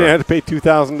topper. You didn't have to pay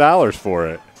 $2,000 for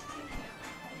it.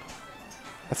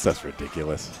 That stuff's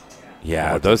ridiculous.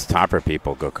 Yeah, those topper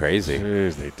people go crazy.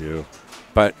 Jeez, they do.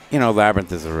 But, you know,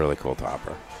 Labyrinth is a really cool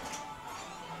topper.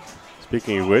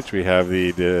 Speaking of which, we have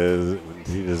did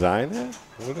he design that?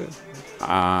 What is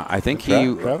I think he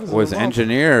was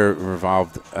engineer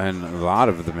involved in a lot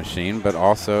of the machine, but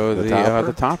also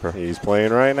the topper. He's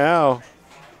playing right now.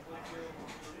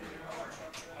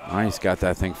 Oh, he's got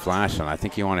that thing flashing. I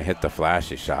think you want to hit the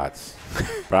flashy shots.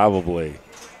 Probably.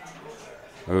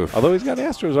 Oof. Although he's got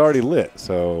Astros already lit,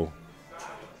 so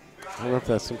I don't know if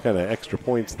that's some kind of extra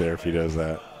points there if he does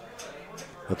that.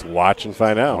 Let's watch and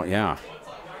find out. Oh, yeah.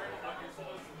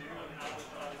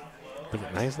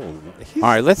 Nice little. All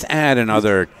right, let's add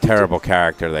another terrible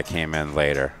character that came in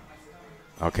later.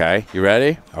 Okay, you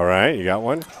ready? All right, you got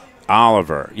one?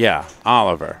 Oliver. Yeah,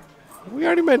 Oliver. We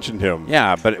already mentioned him.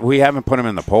 Yeah, but we haven't put him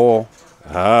in the poll.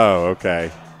 Oh,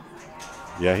 okay.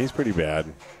 Yeah, he's pretty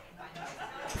bad.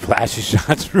 Flashy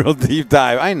shots, real deep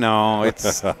dive. I know.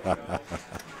 It's.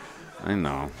 I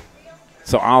know.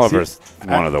 So Oliver's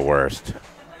one of the worst.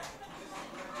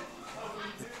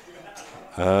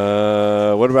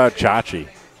 What about Chachi?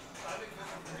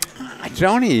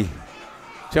 Joni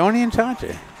and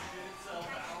Chachi.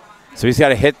 So he's got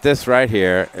to hit this right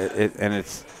here, and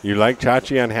it's. You like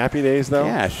Chachi on Happy Days, though?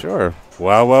 Yeah, sure.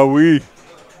 Wow, wee.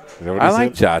 I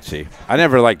like Chachi. I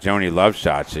never liked Joni Loves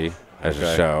Chachi as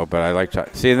a show, but I like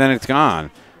Chachi. See, then it's gone.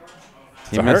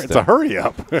 It's a hurry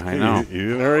up. I know. You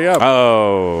didn't hurry up.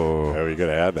 Oh. Oh, you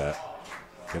gotta add that.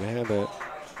 Gotta add that.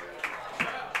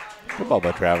 Good ball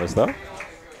by Travis, though.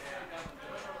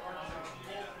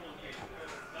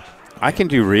 I can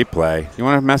do replay. You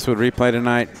want to mess with replay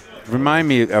tonight? Remind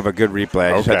me of a good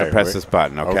replay. I just have to press this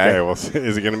button, okay? Okay, well,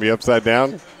 is it going to be upside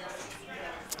down?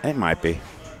 It might be.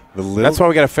 That's why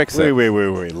we got to fix it. Wait.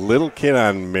 Little kid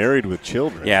on Married with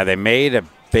Children. Yeah, they made a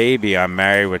baby on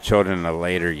Married with Children in the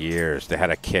later years. They had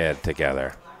a kid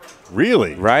together.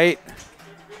 Really? Right?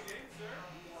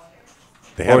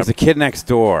 Or was the kid next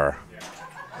door?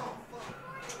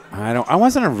 I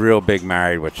wasn't a real big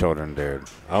Married with Children dude.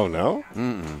 Oh, no?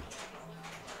 Mm-mm.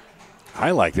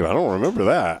 I liked him. I don't remember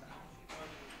that.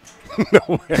 No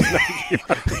way.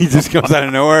 He just comes out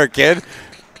of nowhere, a kid?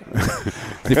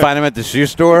 Did you find him at the shoe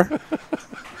store?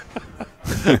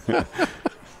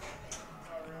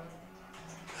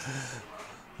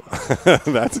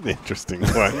 That's an interesting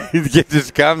one. He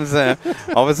just comes and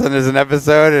all of a sudden there's an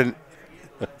episode and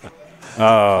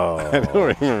I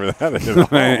don't remember that at all.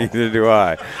 Neither do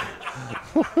I.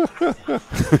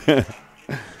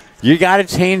 You got to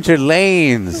change your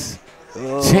lanes.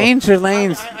 Change your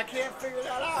lanes. I can't figure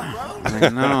that out, bro. I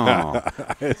know.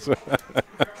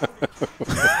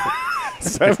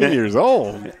 7 years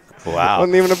old. Wow.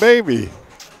 Wasn't even a baby.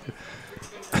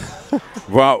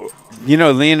 Well, you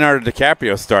know, Leonardo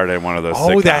DiCaprio started in one of those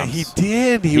sitcoms. Oh, that he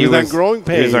did. He was on Growing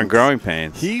Pains. He was on Growing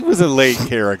Pains. He was a late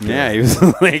character. Yeah, he was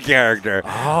a late character.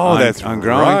 Oh, that's on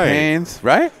Growing Pains,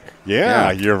 right?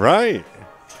 Yeah, you're right.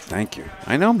 Thank you.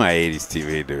 I know my 80s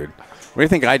TV, dude. What do you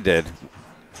think I did?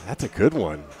 That's a good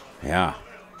one. Yeah.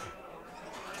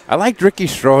 I liked Ricky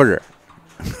Schroeder.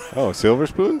 Oh, Silver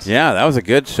Spoons? Yeah, that was a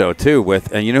good show, too.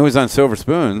 And you know who's on Silver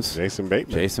Spoons? Jason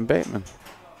Bateman. Jason Bateman.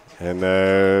 And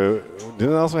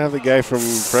didn't it also have the guy from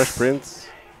Fresh Prince?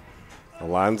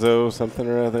 Alonzo something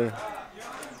or other?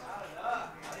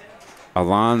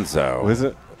 Alonzo.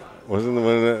 Wasn't the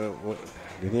one that,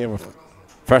 didn't he have a...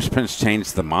 Fresh Prince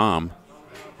changed the mom.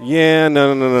 Yeah,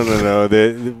 no.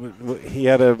 He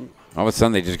had a... All of a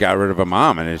sudden, they just got rid of a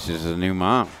mom, and it's just a new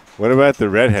mom. What about the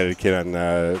redheaded kid on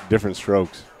Different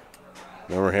Strokes?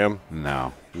 Remember him?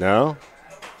 No. No?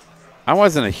 I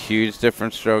wasn't a huge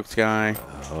Different Strokes guy.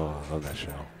 Oh, I love that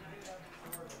show.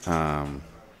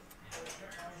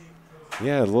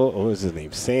 Yeah, what was his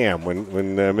name? Sam, when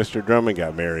Mr. Drummond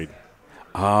got married.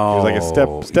 Oh. He was like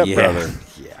a stepbrother.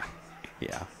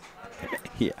 Yeah.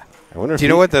 I wonder. Do you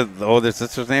know what the older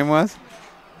sister's name was?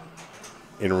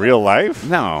 In real life?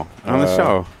 No, on the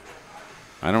show.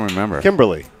 I don't remember.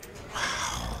 Kimberly.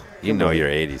 You know your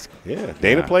 80s. Yeah,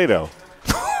 Dana Plato.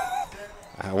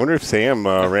 I wonder if Sam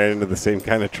ran into the same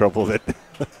kind of trouble that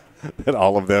that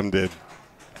all of them did.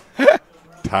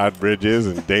 Todd Bridges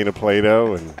and Dana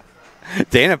Plato and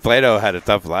Dana Plato had a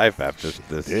tough life after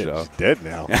this show. She's dead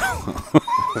now.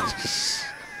 This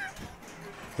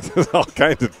is all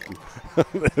kinds of.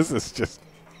 This is just.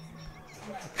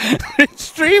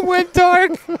 Stream went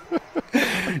dark.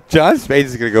 John Spade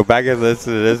is going to go back and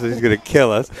listen to this, and he's going to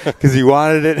kill us because he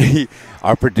wanted it.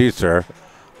 Our producer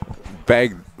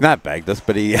not begged us,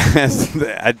 but he asked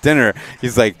at dinner.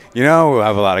 He's like, we'll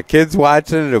have a lot of kids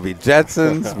watching. It'll be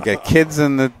Jetsons. We got kids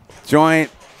in the joint.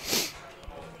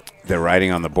 They're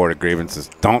writing on the board of grievances.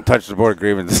 Don't touch the board of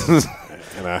grievances.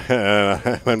 And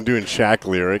I'm doing Shaq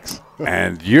lyrics.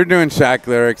 And you're doing Shaq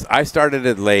lyrics. I started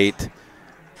it late.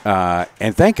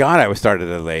 And thank God I was started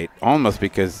it late, almost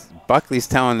because Buckley's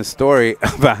telling the story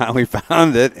about how we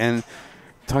found it and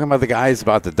talking about the guy's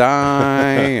about to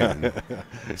die. And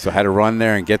so I had to run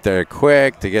there and get there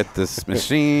quick to get this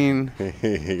machine.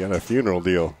 He got a funeral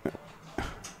deal.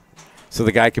 So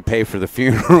the guy could pay for the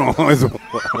funeral. Isn't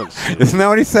that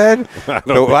what he said?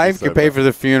 The wife could pay for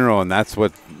the funeral, and that's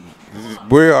what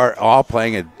we are all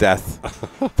playing a death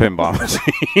pinball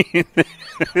machine.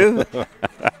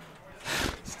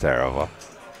 It's terrible.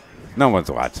 No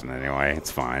one's watching anyway. It's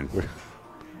fine.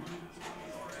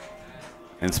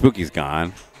 And Spooky's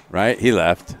gone, right? He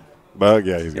left. Bug,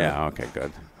 yeah, he's gone. Yeah, okay,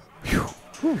 good.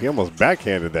 Whew, he almost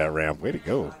backhanded that ramp. Way to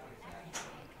go.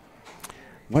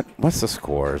 What's the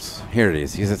scores? Here it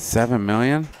is. He's at 7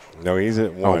 million? No, he's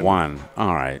at 1. Oh, 1.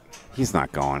 All right. He's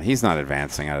not going. He's not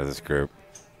advancing out of this group.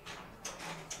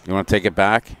 You want to take it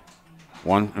back?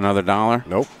 Another $1?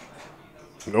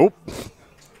 Nope.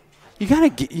 You gotta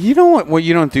get. You know what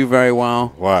you don't do very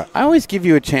well? What? I always give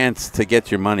you a chance to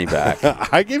get your money back.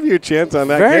 I give you a chance on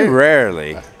that very game.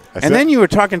 Rarely. And then you were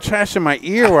talking trash in my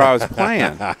ear where I was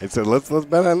playing. I said, let's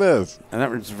bet on this. And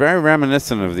that was very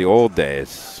reminiscent of the old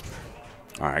days.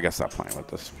 All right, I gotta stop playing with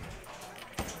this.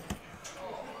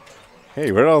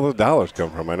 Hey, where did all those dollars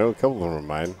come from? I know a couple of them are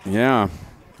mine. Yeah.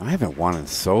 I haven't won in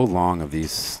so long of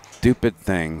these stupid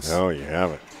things. Oh, you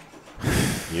haven't.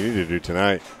 You need to do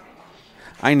tonight.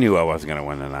 I knew I wasn't going to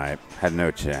win tonight. Had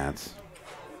no chance.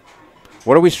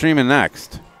 What are we streaming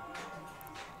next?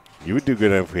 You would do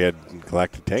good if we had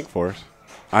Galactic Tank Force.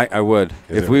 I would.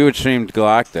 Is If it- we would stream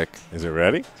Galactic. Is it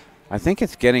ready? I think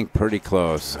it's getting pretty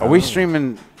close. Are we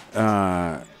streaming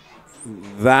that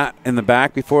in the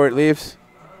back before it leaves?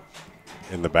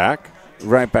 In the back?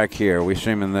 Right back here. Are we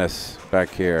streaming this back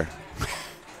here? What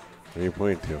are you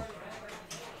pointing to?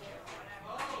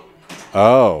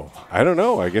 Oh, I don't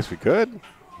know. I guess we could.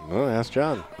 Well, ask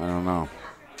John. I don't know.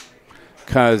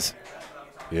 Because,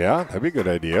 Yeah, that'd be a good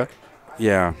idea.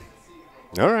 yeah.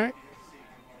 All right.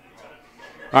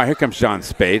 All right, here comes John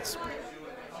Spates.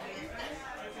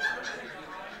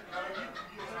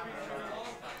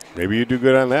 Maybe you do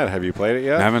good on that. Have you played it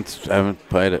yet? I haven't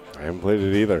played it. I haven't played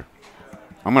it either.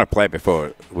 I'm going to play it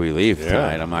before we leave Yeah.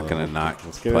 tonight. I'm not going to not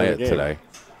Let's get play in it the game. today.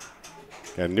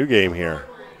 Got a new game here.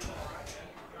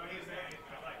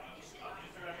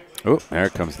 Oh, there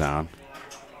it comes down.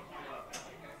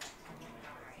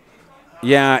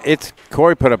 Yeah, it's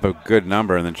Corey put up a good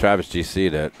number, and then Travis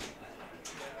GC'd it.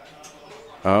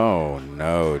 Oh,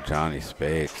 no, Johnny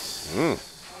Spates.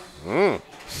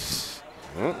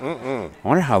 I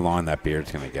wonder how long that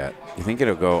beard's going to get. You think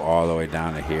it'll go all the way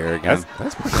down to here again?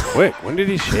 That's pretty quick. When did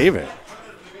he shave it?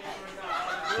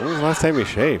 When was the last time he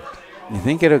shaved? You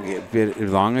think it'll get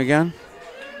long again?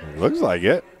 It looks like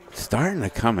it. It's starting to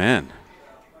come in.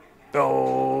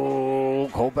 Oh,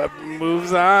 Cole Pepper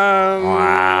moves on.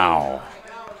 Wow.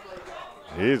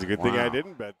 Geez, a good thing Wow. I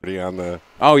didn't bet on the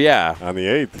Oh, yeah,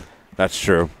 8th. that's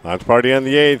true. Launch party on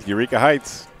the 8th. Eureka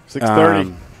Heights,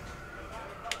 6:30.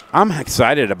 I'm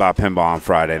excited about pinball on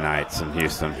Friday nights in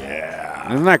Houston.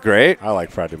 Yeah. Isn't that great? I like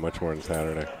Friday much more than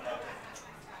Saturday.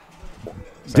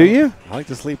 Do you? I like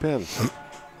to sleep in.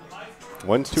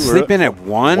 One's too Sleep early. in at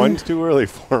 1? One's too early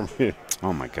for me.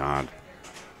 Oh, my God.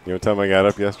 You know what time I got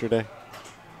up yesterday?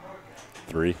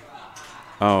 3.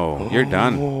 Oh, you're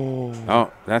done.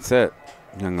 Oh, that's it,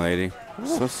 young lady.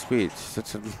 So sweet. She's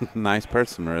such a nice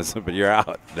person, Marissa, but you're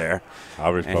out there.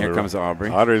 Aubrey's And here probably comes Aubrey.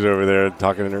 Audrey's over there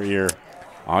talking in her ear.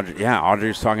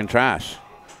 Audrey's talking trash.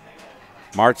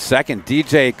 March 2nd,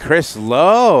 DJ Chris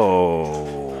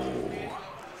Lowe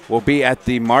will be at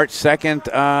the March 2nd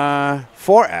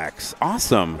 4X.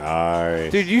 Awesome.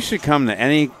 Nice. Dude, you should come to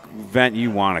any event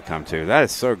you want to come to. That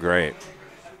is so great.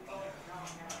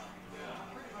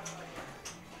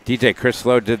 DJ Chris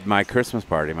Lowe did my Christmas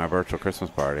party, my virtual Christmas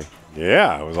party.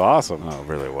 Yeah, it was awesome. Oh, it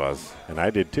really was. And I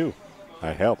did too.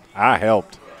 I helped.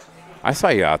 I saw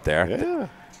you out there. Yeah.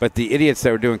 But the idiots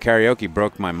that were doing karaoke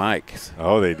broke my mics.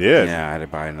 Oh, they did? Yeah, I had to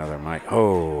buy another mic.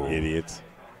 Oh. Idiots.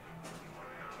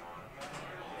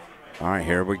 All right,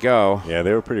 here we go. Yeah,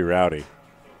 they were pretty rowdy.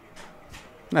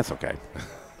 That's okay.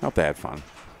 Hope they had fun.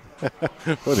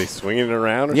 Were they swinging it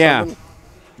around or Yeah. something?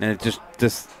 And it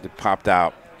it popped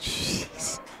out.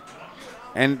 Jeez.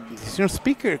 And,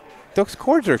 those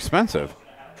cords are expensive.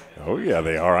 Oh, yeah,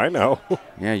 they are. I know.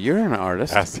 Yeah, you're an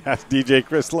artist. Ask DJ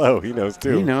Chris Lowe. He knows,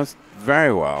 too. He knows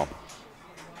very well.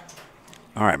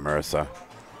 All right, Marissa.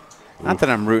 Not that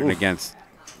I'm rooting against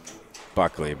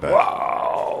Buckley, but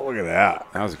Wow, look at that.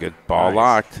 that was a good ball Nice.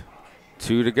 locked.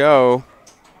 2 to go.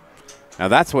 Now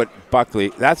that's what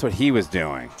he was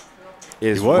doing.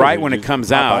 Is He was. right He when it just comes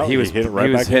pop out, out, he he was hit it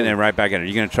right back hitting in. it right back in. Are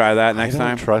you going to try that next I don't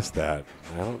time? trust that.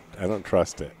 I don't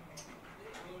trust it.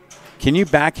 Can you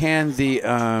backhand the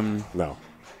No.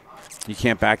 you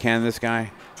can't backhand this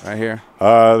guy right here?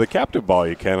 The captive ball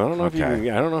you can. I don't know if you Okay.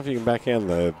 can. I don't know if you can backhand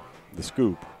the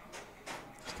scoop.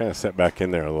 It's kind of set back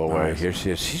in there a little All right, ways. here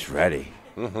she is. She's ready.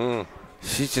 Mm-hmm.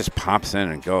 She just pops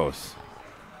in and goes.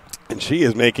 And she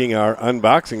is making our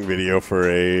unboxing video for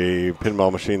a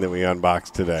pinball machine that we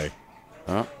unboxed today.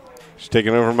 Oh. She's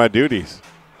taking over my duties.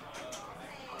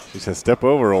 She says, "Step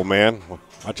over, old man.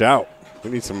 Watch out. We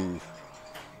need some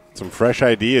fresh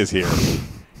ideas here.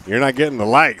 You're not getting the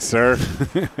likes, sir."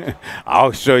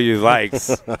 I'll show you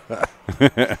likes.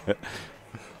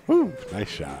 Woo, nice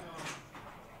shot.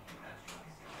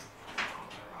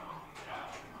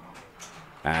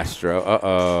 Astro.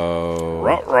 Uh-oh.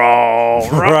 Ruh-roh,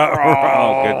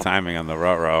 Oh, good timing on the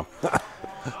rut-row.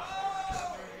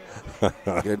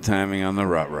 Good timing on the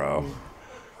rut-row.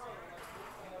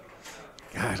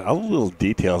 Gosh, all the little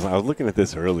details. I was looking at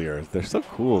this earlier. They're so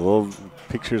cool. Little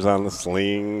pictures on the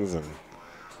slings and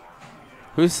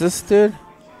Who's this dude?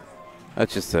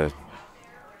 That's just a...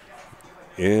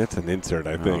 yeah, it's an insert,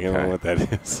 I think. I don't Okay. know what that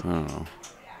is. I don't know.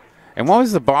 And what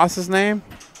was the boss's name?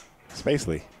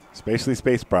 Spacely. Spacely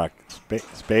space sprockets.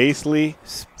 Spacely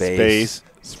space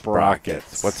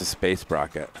sprockets. What's a space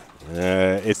sprocket?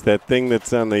 It's that thing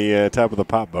that's on the top of the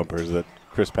pop bumpers that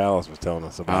Chris Pallas was telling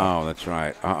us about. Oh, that's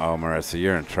right. Uh-oh, Marissa,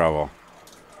 you're in trouble.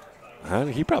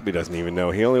 He probably doesn't even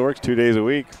know. He only works 2 days a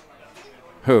week.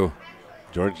 Who?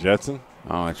 George Jetson.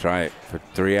 Oh, that's right. For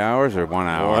 3 hours or 1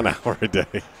 hour? 1 hour a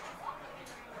day.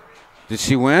 Did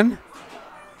she win?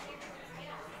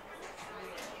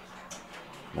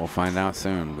 We'll find out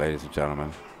soon, ladies and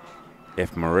gentlemen.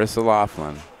 If Marissa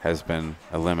Laughlin has been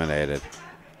eliminated,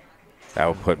 that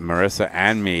will put Marissa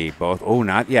and me both. Oh,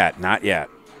 not yet. Not yet.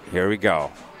 Here we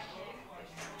go.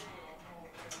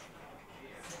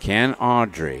 Can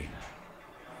Audrey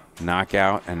knock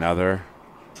out another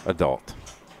adult?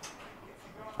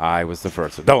 I was the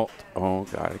first adult. Oh,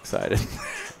 got excited.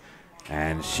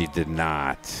 And she did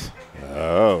not.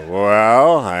 Oh,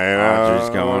 well, I know. Audrey's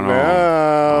going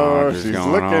no. home. She's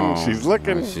going looking. home. She's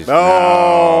looking. She's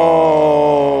no,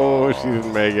 she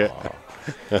didn't make it.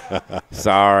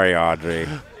 Sorry, Audrey.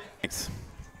 Thanks.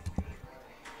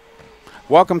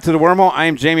 Welcome to the Wormhole. I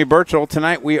am Jamie Burchell.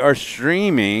 Tonight we are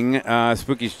streaming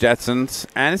Spooky's Jetsons,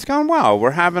 and it's going well.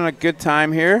 We're having a good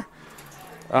time here.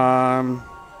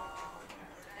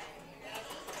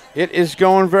 It is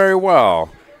going very well.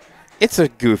 It's a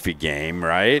goofy game,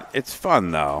 right? It's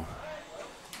fun, though.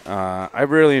 I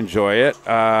really enjoy it.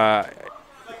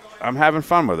 I'm having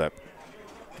fun with it.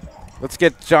 Let's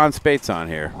get John Spates on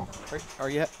here. Are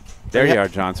you? There you are,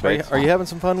 John Spates. Are you having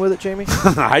some fun with it, Jamie?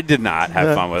 I did not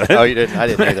have fun with it. Oh, you didn't? I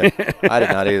didn't either. I did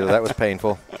not either. That was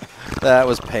painful. That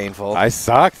was painful. I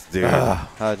sucked, dude. Yeah.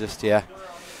 All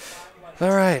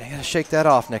right, I gotta shake that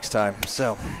off next time.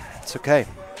 So it's okay.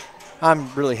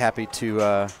 I'm really happy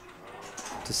to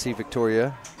see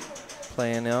Victoria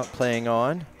playing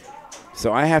on.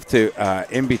 So I have to,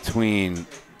 in between,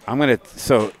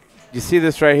 so you see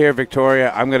this right here,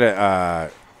 Victoria? I'm going to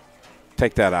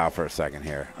take that out for a second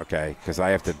here, okay? Because I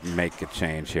have to make a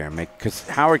change here. Because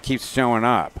Howard keeps showing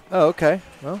up. Oh, okay.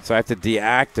 Well, So I have to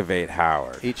deactivate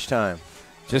Howard. each time.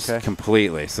 Just okay.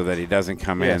 completely so that he doesn't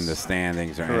come Yes. in the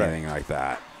standings or Correct. anything like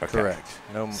that. Okay. Correct.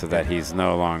 No. So that he's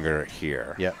no longer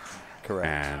here. Yep. Correct.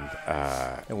 And,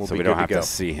 we'll so be we don't good have to to go.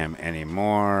 see him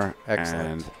anymore.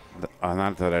 Excellent. And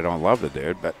not that I don't love the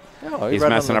dude, but No, he's right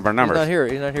messing up our numbers. He's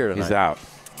not here tonight. He's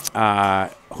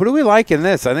out. Who do we like in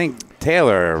this? I think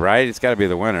Taylor, right? It's got to be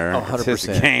the winner. Oh, 100%. It's his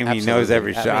game. Absolutely. He knows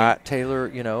every I mean, shot. Taylor,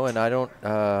 and I don't,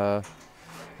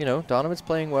 Donovan's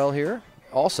playing well here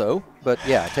also. But,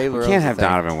 yeah, Taylor We owns can't the have thing.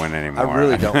 Donovan win anymore. I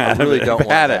really don't. I really don't I've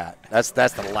want had that. That's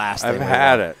the last thing. I've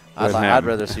had it. with I'd him.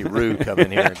 rather see Rue come in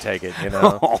here and take it,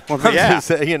 Oh, I'm yeah. just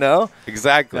saying,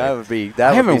 Exactly. that would be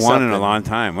I haven't be won in a something. long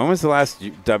time. When was the last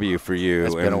W for you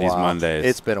It's in been a these while. Mondays?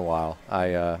 It's been a while. I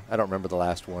don't remember the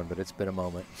last one, but it's been a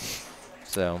moment.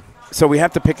 So we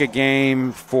have to pick a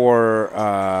game for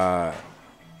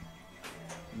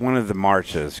one of the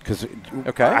marches because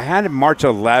Okay. I had March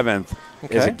 11th as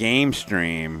a Okay. game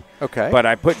stream. okay, But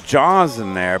I put Jaws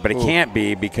in there, but it Ooh. can't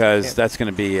be because Can't. that's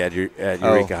going to be at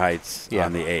Oh. Eureka Heights Yeah.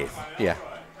 on the 8th. yeah.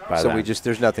 by So then.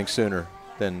 there's nothing sooner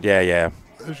than Yeah.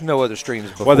 there's no other streams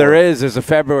before. Well, there's a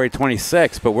February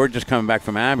 26th, but we're just coming back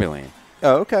from Abilene.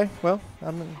 Oh, okay. Well,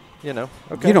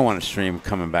 okay. You don't want to stream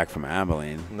coming back from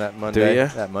Abilene. That Monday. ya?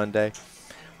 That Monday.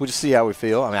 We'll just see how we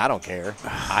feel. I mean, I don't care.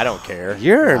 I don't care.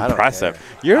 You're I don't impressive.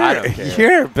 care. I don't care.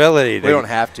 Your ability to. We don't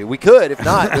have to. We could if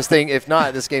not. This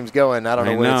game's going. I don't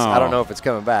know. I I don't know. know if it's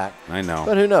coming back. I know.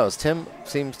 But who knows? Tim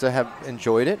seems to have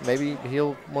enjoyed it. Maybe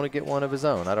he'll want to get one of his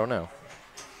own. I don't know.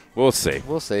 We'll see.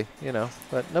 We'll see.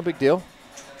 But no big deal.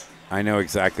 I know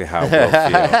exactly how we'll feel.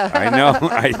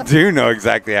 I do know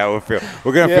exactly how we'll feel.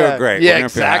 We're gonna feel great. Yeah, We're gonna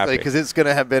feel exactly. happy. Because it's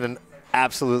gonna have been an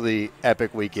absolutely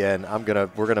epic weekend.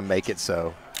 We're gonna make it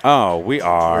so. Oh, we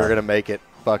are. We're gonna make it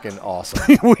fucking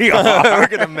awesome. we are. We're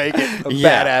gonna make it a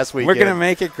Yeah, badass weekend. We're gonna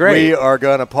make it great. We are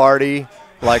gonna party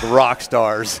like rock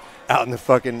stars out in the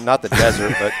fucking not the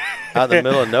desert, but out in the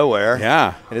middle of nowhere.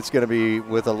 Yeah. And it's gonna be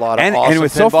with a lot of And awesome it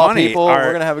was so pinball funny, people.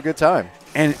 We're gonna have a good time.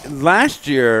 And last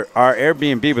year, our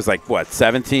Airbnb was like, what,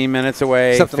 17 minutes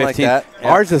away? Something like 15? that, yeah.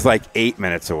 Ours is like 8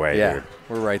 minutes away, Yeah, dude.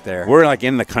 we're right there. We're like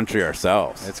in the country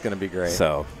ourselves. It's gonna be great.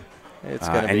 So, It's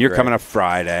gonna be and you're great. coming up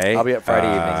Friday. I'll be up Friday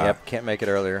evening. Yep, can't make it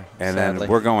earlier. And sadly. then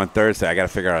we're going Thursday. I got to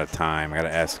figure out a time. I got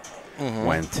to ask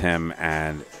when Tim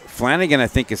and Flanagan, I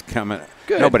think, is coming.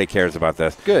 Good. Nobody cares about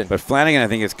this. Good. But Flanagan, I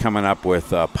think, is coming up with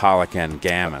Pollock and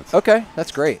Gammons. Okay,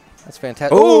 that's great. That's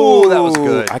fantastic. Oh, that was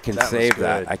good. I can That was save good.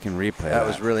 that. I can replay that. That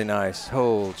was really nice.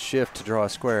 Hold shift to draw a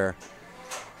square.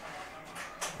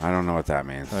 I don't know what that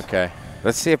means. Okay.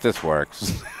 Let's see if this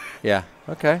works. Yeah.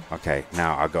 Okay. Okay,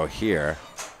 now I'll go here.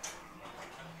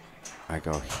 I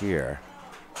go here.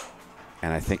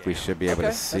 And I think we should be able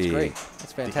to see. That's great.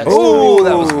 That's fantastic. Oh,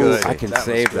 that was good. I can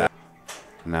save that.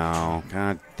 No,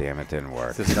 god damn it, didn't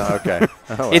work. Okay.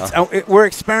 Oh, well. We're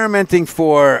experimenting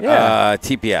for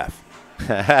TPF.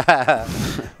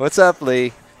 What's up,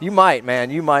 Lee? You might,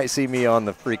 man. You might see me on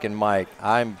the freaking mic.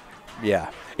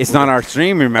 It's not our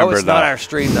stream, remember, it's not our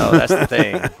stream, though. That's the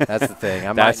thing. That's the thing.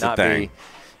 I That's might not the thing. be.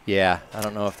 Yeah, I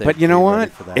don't know if they. But you know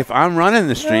what? For that. If I'm running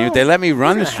the stream, if they let me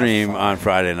run the stream on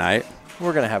Friday night.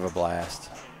 We're going to have a blast.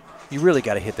 You really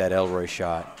got to hit that Elroy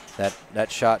shot.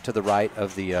 That shot to the right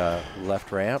of the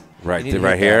left ramp. Right, You need to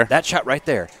right hit here? That shot right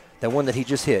there. That one that he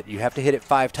just hit. You have to hit it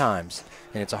 5 times,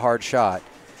 and it's a hard shot.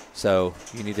 So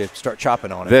you need to start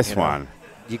chopping on it. This one.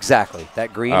 Exactly.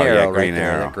 That green Oh, arrow yeah, right green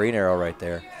there. arrow. That green arrow right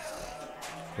there.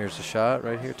 Here's the shot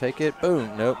right here. Take it.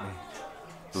 Boom. Nope.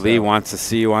 Lee wants to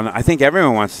see you on. I think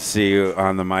everyone wants to see you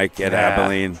on the mic at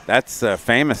Abilene. That's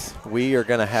famous. We are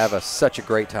going to have such a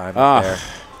great time there.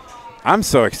 I'm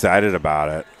so excited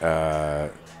about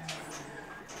it.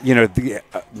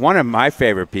 One of my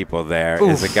favorite people there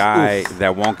is a guy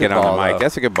that won't get on the mic.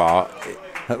 That's a good ball.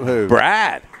 Who?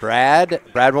 Brad. Brad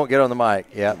won't get on the mic.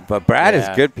 Yeah. But Brad is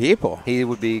good people. He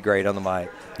would be great on the mic.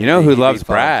 You know who He'd be loves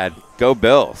fun. Brad? Go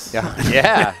Bills.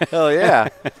 Yeah. Hell yeah.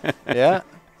 Yeah.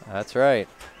 That's right.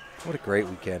 What a great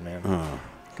weekend, man.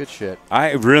 Good shit.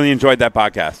 I really enjoyed that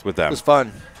podcast with them. It was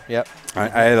fun. Yep. I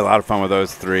had a lot of fun with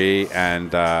those 3,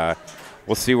 and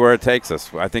we'll see where it takes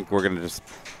us. I think we're going to have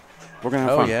fun.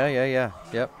 Oh, yeah.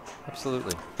 Yep.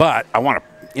 Absolutely. But I want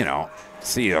to,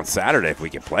 see you on Saturday if we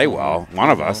can play well.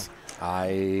 One of us.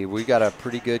 We got a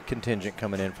pretty good contingent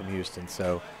coming in from Houston,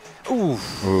 so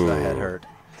that hurt.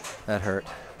 That hurt.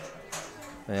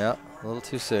 Yeah, a little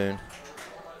too soon.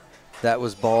 That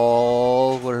was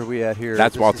ball. What are we at here?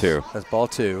 That's ball 2. That's ball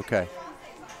 2. Okay.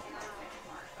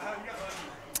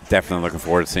 Definitely looking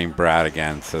forward to seeing Brad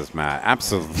again, says Matt.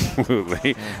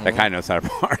 Absolutely. That guy knows how to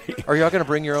party. Are y'all going to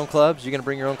bring your own clubs? You going to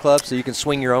bring your own clubs so you can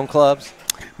swing your own clubs?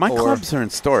 My clubs are in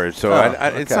storage, so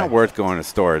it's not worth going to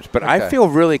storage. But I Okay. feel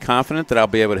really confident that I'll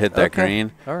be able to hit that Okay.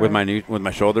 green All with right.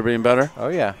 my shoulder being better. Oh,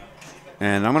 yeah.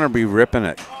 And I'm going to be ripping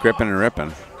it, gripping and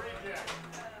ripping.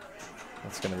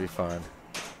 That's going to be fun.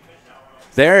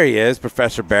 There he is,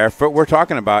 Professor Barefoot. We're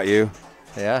talking about you.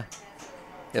 Yeah.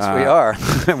 Yes, we are.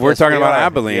 We're Yes, talking we about are.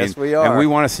 Abilene. Yes, we are. And we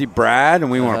want to see Brad, and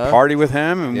we want to party with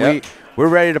him, and Yep. we're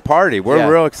ready to party. We're Yeah.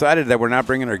 real excited that we're not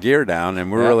bringing our gear down,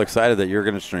 and we're Yep. real excited that you're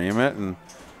going to stream it. And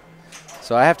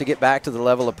So I have to get back to the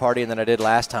level of partying that I did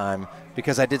last time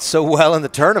because I did so well in the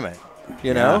tournament.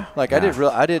 You know, like I did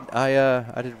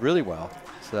really well.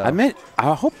 So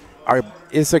I hope.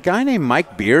 Is a guy named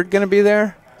Mike Beard going to be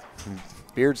there?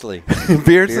 Beardsley.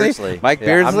 Beardsley? Mike Yeah,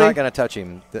 Beardsley? I'm not going to touch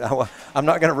him. I'm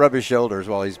not going to rub his shoulders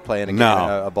while he's playing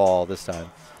a ball this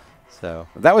time. So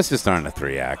That was just on the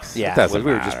 3X. yeah, It doesn't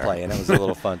we were just matter. playing. It was a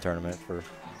little fun tournament for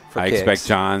I kicks. expect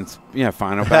John's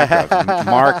final backup.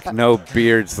 Mark No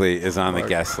Beardsley is on the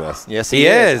guest list. Yes, he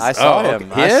is. I saw him.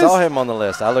 Okay. He I is? saw him on the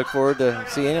list. I look forward to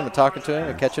seeing him and talking to him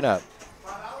and catching up.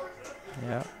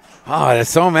 Yeah. Oh, there's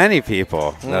so many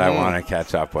people that I want to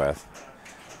catch up with.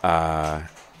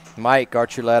 Mike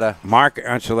Archuleta. Mark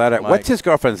Archuleta. What's his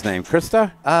girlfriend's name?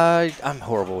 Krista? I'm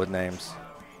horrible with names.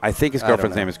 I think his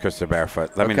girlfriend's name is Krista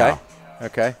Barefoot. Let me know.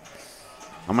 Okay.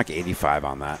 I'm like 85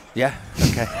 on that. Yeah.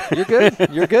 Okay. You're good.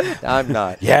 You're good. I'm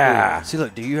not. Yeah. See,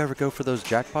 look, do you ever go for those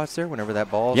jackpots there whenever that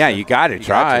ball's Yeah, you got to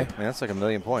try. Man, that's like a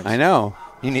million points. I know.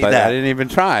 You need but that. I didn't even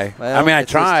try. Well, I mean, I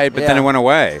it's tried, just- but then it yeah. went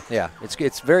away. Yeah.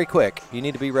 It's very quick. You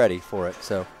need to be ready for it.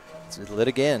 So it's lit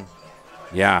again.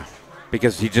 Yeah.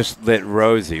 Because he just lit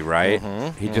Rosie, right?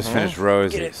 He just finished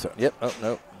Rosie. Get it. So Yep. Oh,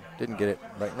 no. Didn't get it.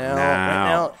 Right now.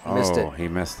 now, Right now. Missed it. he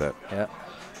missed it. Yeah.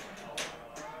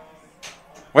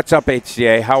 What's up,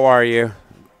 HCA? How are you?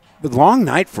 Long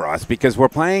night for us because we're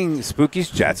playing Spooky's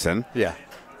Jetson. Yeah.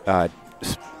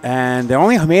 And they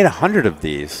only made 100 of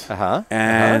these.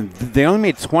 And they only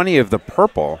made 20 of the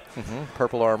purple.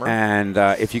 Purple armor. And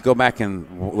if you go back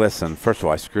and listen, first of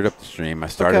all, I screwed up the stream. I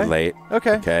started late.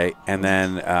 Okay. And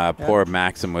then poor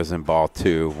Maxim was in ball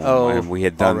 2. And we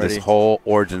had done this whole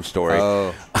origin story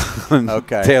on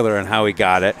Taylor and how he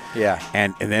got it. Yeah.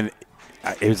 And then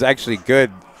it was actually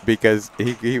good because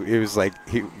he was like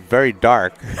very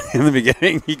dark in the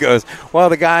beginning. He goes, well,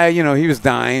 the guy, he was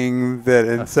dying,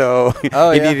 and so he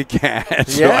needed cash.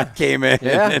 So I came in.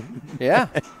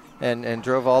 And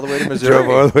drove all the way to Missouri.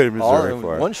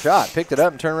 For it. One shot, picked it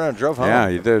up and turned around and drove home. Yeah,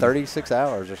 you did. 36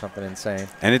 hours or something insane.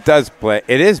 And it does play.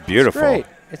 It is beautiful. It's great.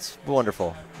 It's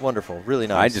wonderful. Wonderful. Really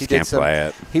nice. I just can't play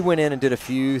it. He went in and did a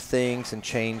few things and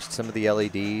changed some of the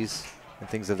LEDs and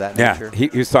things of that Yeah, nature. he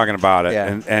was talking about it,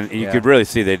 Yeah. and you Yeah. could really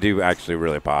see they do actually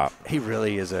really pop. He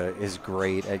really is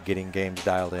great at getting games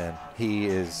dialed in. He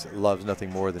loves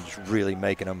nothing more than just really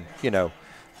making them,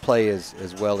 play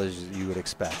as well as you would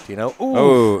expect. Ooh,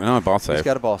 Oh, no, ball he's save.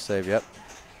 got a ball save. Yep.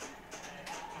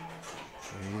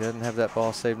 He doesn't have that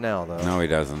ball save now, though. No, he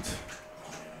doesn't.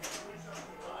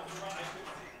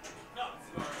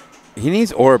 He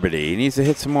needs Orbity. He needs to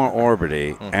hit some more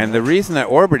Orbity. And the reason that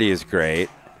Orbity is great,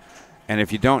 and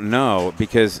if you don't know,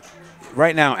 because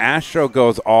right now Astro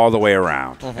goes all the way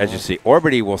around, as you see.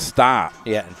 Orbity will stop.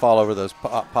 Yeah, and fall over those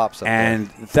pops up And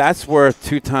that's worth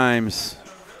 2 times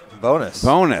there.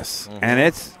 Bonus. And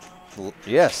it's,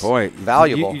 Yes. boy,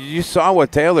 Valuable. You saw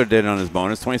what Taylor did on his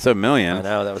bonus, 27 million. I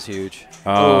know, that was huge.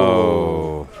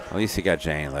 Oh, at least he got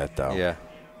Jane lit, though. Yeah.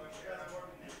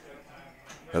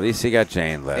 At least he got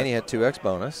Jane lit. And he had 2x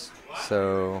bonus,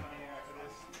 so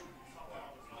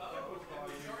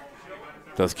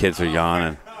Those kids are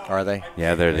yawning. are they?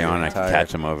 Yeah, they're They're yawning. I can tired.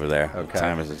 catch them over there. Okay. What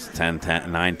time is it? It's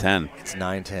 9:10. It's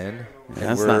 9:10.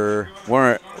 That's we're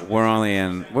not, we're only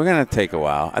in. We're gonna take a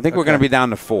while. I think we're gonna Okay. be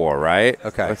down to 4, right?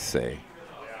 Okay. Let's see.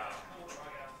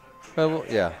 well,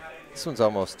 yeah. This one's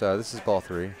almost. This is ball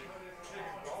 3.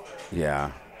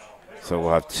 Yeah. So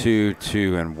we'll have 2,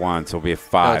 2, and 1. So it'll be a No,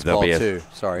 5. it's There'll ball be 2.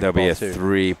 Sorry. There'll be ball a 2.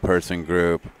 3-person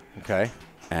group Okay.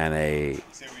 and a And a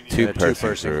 2-person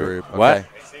two-person group. group. What? Okay.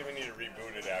 They say we need to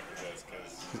reboot it after this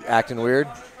Acting weird.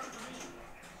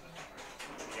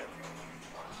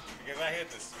 because I hit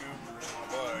the scoop a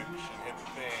bunch and hit the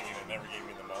thing and it never gave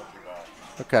me the multi-ball.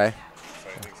 Okay. So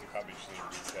I think we probably should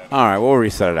reset. All right, we'll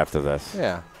reset it after this.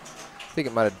 Yeah. I think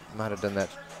it might have done that.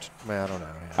 I don't know.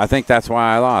 I think that's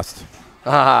why I lost.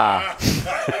 Ah.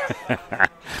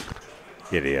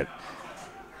 Idiot.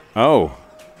 Oh.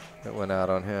 It went out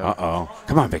on him. Uh-oh.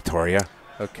 Come on, Victoria.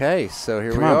 Okay, so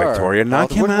here Come we on, are. Victoria,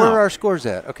 knock him Where out. are our scores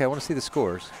at? Okay, I want to see the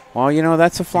scores. Well,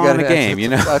 that's a flaw in the game,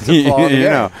 That's a flaw in the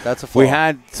game. That's a flaw. We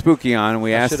had Spooky on, and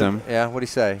we asked him, Yeah, what'd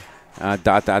he say?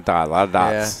 dot, a lot of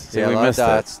dots. Yeah, we a lot of missed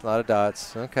dots. A lot of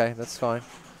dots. Okay, that's fine.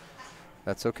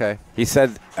 That's okay. it. He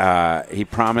said he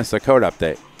promised a code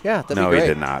update. Yeah, that'd No, be great. he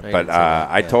did not. No, he But didn't say that.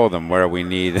 I Yeah. told him where we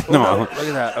need. Oh, no, look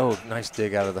at that. Oh, nice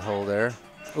dig out of the hole there.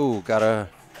 Ooh, got a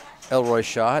Elroy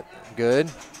shot.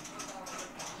 Good.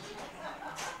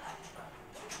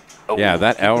 Oh, Yeah,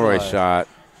 that keep it Elroy alive. shot.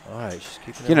 All right, she's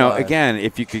keeping it alive. Again,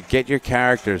 if you could get your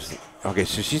characters. Okay,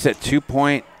 so she's at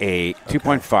 2.8,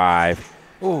 2.5.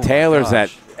 Ooh, my Taylor's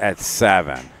gosh. at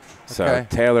 7. So Okay.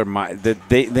 Taylor might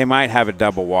they might have a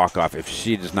double walk off if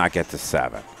she does not get to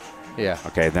 7. Yeah.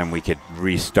 Okay, then we could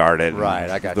restart it. Right,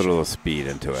 and I got put a you. little speed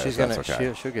into it. She's That's gonna.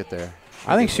 okay. She'll get there.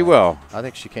 I think she will. I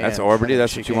think she can. That's I Orbity. think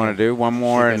That's she what you want to can. do. One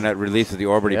more, She and can. that releases the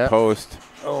Orbity Yep. post.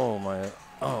 Oh my.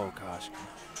 Oh gosh.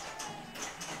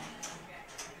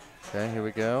 Okay, here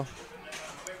we go.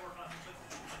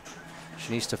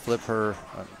 She needs to flip her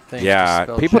thing. Yeah,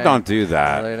 people don't do No,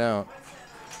 that. they don't.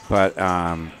 But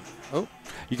Oh.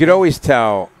 you could always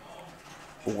tell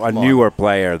a on. newer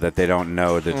player that they don't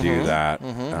know to do that.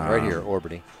 Right here,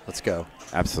 Orbity. Let's go.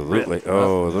 Absolutely.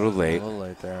 Oh, a little A late. little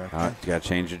late there. You got to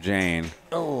change your Jane.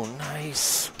 Oh,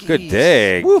 nice. Good skis.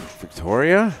 dig. Woo.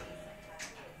 Victoria.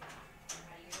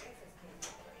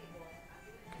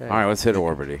 Okay. All right, let's hit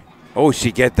Orbity. Oh,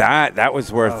 she get that? That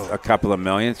was worth a couple of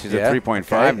million. She's at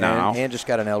 3.5 now. And just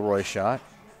got an Elroy shot.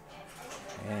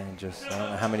 And just, I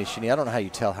don't know how many she needs. I don't know how you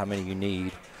tell how many you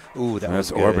need. Ooh, that was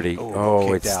That's good. Orbity. Ooh,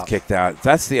 Oh, it's kicked out.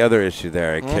 That's the other issue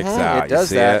there. It kicks out. It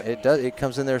does you see that. It? It does. It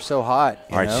comes in there so hot.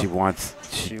 All right, know?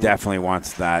 she definitely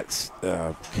wants that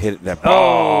hit that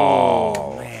ball.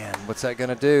 Oh man, what's that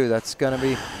gonna do? That's gonna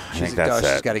be. think that's she's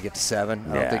it. got to get to 7. I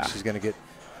don't think Yeah. she's gonna get.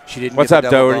 She didn't. What's get the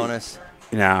up, double Doty? bonus.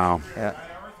 No. Yeah.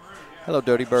 Hello,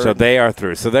 Doty Bird. So they are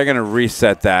through. So they're going to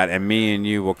reset that, and me and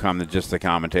you will come to just the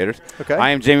commentators. Okay. I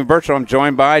am Jamie Birchall. I'm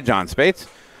joined by John Spates,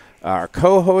 our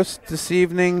co-host this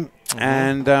evening.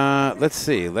 And let's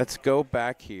see. Let's go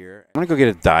back here. I'm going to go get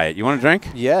a diet. You want a drink?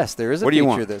 Yes, there is a What do you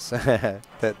feature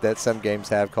want? that some games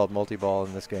have called multi-ball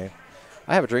in this game.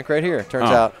 I have a drink right here.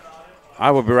 Turns Oh. out. I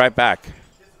will be right back.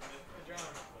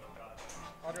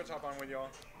 I'll go top on with y'all.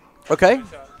 Okay.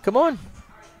 Come on.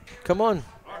 Come on.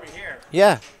 Are we here?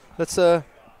 Yeah. Let's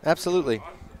absolutely. You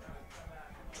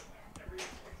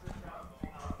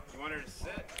want her to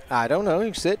sit? I don't know. You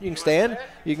can sit. You can stand.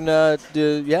 You can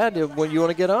do when you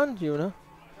want to get on. You know.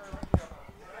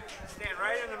 Stand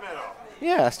right in the middle.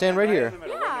 Yeah. Stand right here.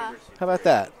 Yeah. How about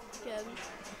that? Good.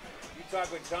 You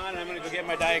talk with John. I'm going to go get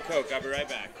my Diet Coke. I'll be right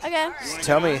back. Okay.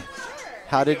 Tell me,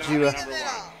 how did you?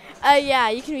 Yeah,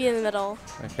 you can be in the middle.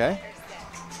 Okay.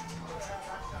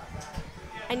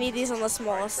 I need these on the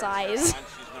smallest size.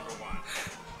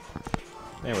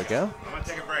 There we go. I'm going to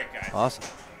take a break, guys. Awesome.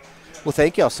 Well,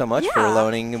 thank y'all so much for Yeah.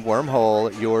 loaning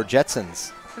Wormhole your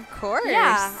Jetsons. Of course.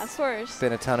 Yeah, of course. It's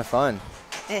been a ton of fun.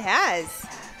 It has.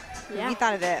 What Yeah. have you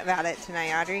thought about it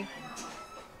tonight, Audrey?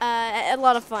 A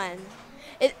lot of fun.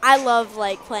 I love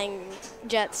like playing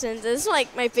Jetsons. This is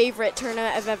like my favorite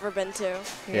tournament I've ever been to.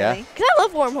 Yeah. Really? Cause I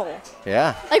love Wormhole.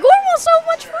 Yeah, Like Wormhole's so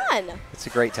much fun. it's a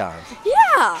great time.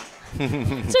 Yeah.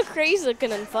 It's so crazy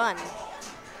looking and fun.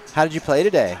 How did you play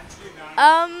today?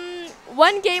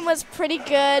 One game was pretty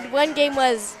good. One game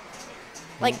was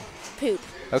like poop.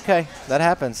 Okay, that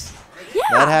happens. Yeah.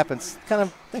 That happens. Kind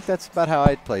of think that's about how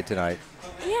I played tonight.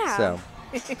 Yeah. So,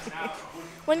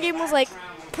 One game was like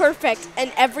perfect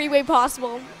in every way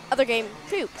possible. Other game,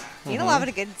 poop. You had a lot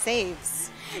of good saves.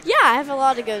 Yeah, I have a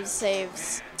lot of good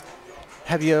saves.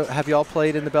 have y'all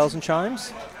played in the Bells and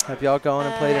Chimes? Have y'all gone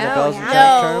and played in a No, Bells and yeah.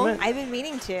 Chimes No. tournament? I've been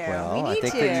meaning to. Well, we need I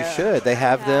think to. that you should. They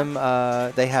have them.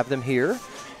 They have them here.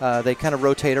 They kind of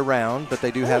rotate around, but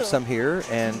they do have Ooh. some here,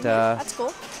 and That's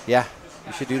cool. yeah,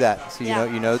 you should do that. So Yeah.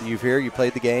 you know you've here. You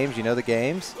played the games. You know the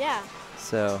games. Yeah.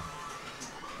 So,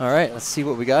 all right, let's see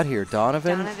what we got here.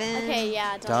 Donovan, Okay,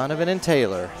 yeah. Donovan, and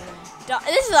Taylor.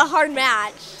 This is a hard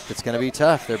match. It's going to be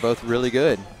tough. They're both really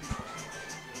good.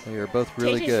 They are both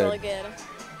really Tay-Tay's good. really good.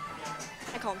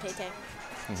 I call him Tay-Tay.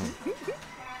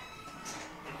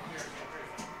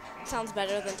 Sounds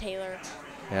better than Taylor.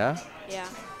 Yeah. Yeah.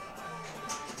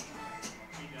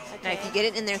 Now, if you get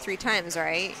it in there 3 times,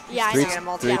 right? Yeah, I Three, know. Get a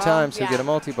multi- three ball. times he'll Yeah. get a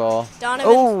multi-ball. Donovan.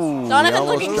 Oh, Donovan he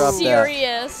almost looking dropped that.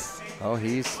 serious. Oh,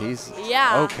 he's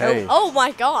Yeah. okay. Oh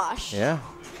my gosh. Yeah.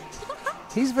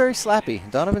 He's very slappy.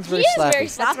 Donovan's very He is slappy. very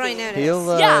That's what I slappy. noticed.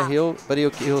 He'll Yeah.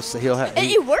 he'll have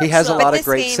It works, he has a though. lot But of this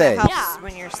great game saves. helps Yeah.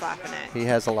 when you're slapping it. He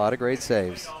has a lot of great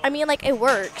saves. I mean, like, it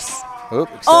works. Oop,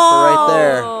 except for right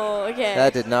there. Oh, okay.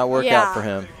 That did not work Yeah. out for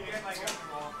him.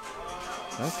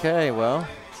 Okay, well,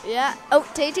 Yeah. Oh,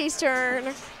 Tay-Tay's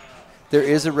turn. there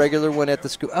is a regular one at the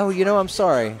school. Oh, you know, I'm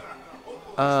sorry.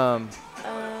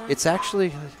 It's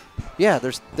actually, yeah,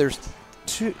 there's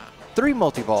 3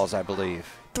 multi-balls, I believe.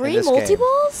 in 3 this game.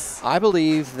 multi-balls? I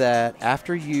believe that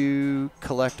after you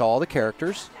collect all the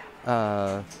characters,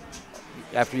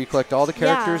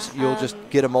 you'll just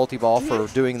get a multi-ball for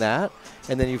doing that.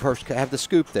 And then you first have the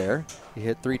scoop there. You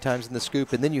hit 3 times in the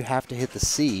scoop, and then you have to hit the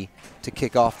C to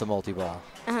kick off the multi-ball.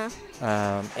 Uh-huh.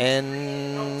 And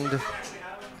maybe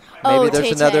Oh, there's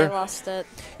Tay-Tay another. lost it.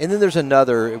 And then there's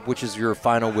another, which is your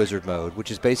final wizard mode, which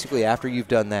is basically after you've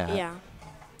done that. Yeah.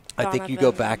 I think you go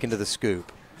Donovan. back into the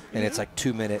scoop, and it's like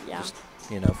 2 minute, Yeah. just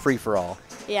free for all.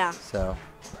 Yeah. So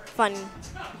Fun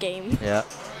game. yeah.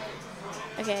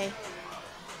 Okay.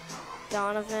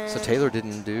 Donovan. So Taylor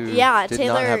didn't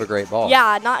Taylor. not have a great ball.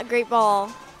 Yeah, not a great ball.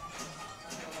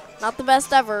 Not the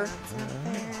best ever.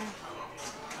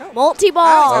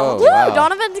 Multi-ball. Oh, Woo! wow.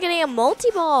 Donovan's getting a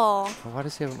multi-ball. Well, why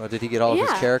does he have? Did he get all of his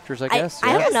Yeah. characters? I guess. I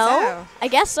yeah? don't know. so. I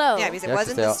guess so. Yeah, because it Yeah, 'cause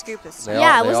wasn't they the all- scoop this they time.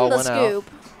 Yeah, all- it wasn't the went out. scoop.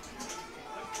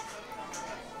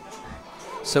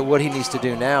 So what he needs to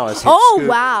do now is hit Oh, scoop.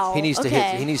 wow. He needs to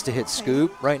Okay. hit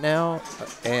scoop right now,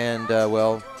 and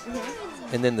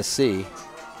and then the C.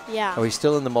 Yeah. Oh, he's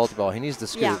still in the multi-ball. He needs the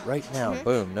scoop Yeah. right now.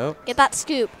 Boom. Nope. Get that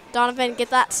scoop. Donovan, get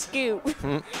that scoop.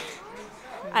 Hmm.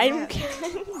 I don't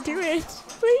do it,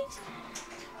 please.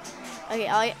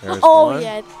 Okay, There's oh, one.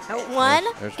 yeah. Oh. One.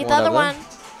 There's Get one the other of one. them.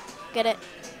 Get it.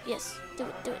 Yes. Do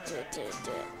it, do it, do it, do it,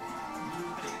 do it.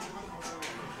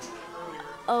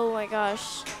 Oh my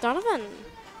gosh. Donovan.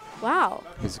 Wow.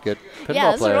 He's a good pinball Yeah,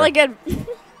 this is player. really good. All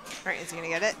right, is he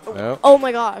going to get it? Oh. Nope. Oh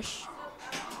my gosh.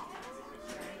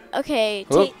 Okay,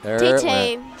 Oop, there it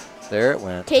Tay-Tay. There it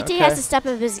went. Tay-Tay Okay. has to step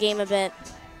up his game a bit.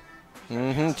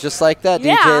 Just like that,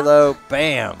 Yeah. DJ Low.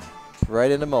 Bam.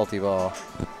 Right into multi-ball.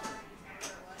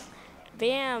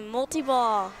 Bam,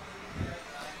 multi-ball.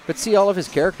 But see, all of his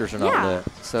characters are not Yeah. lit.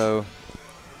 So,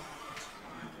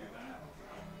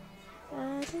 Uh,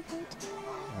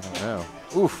 I don't know.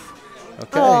 Oof.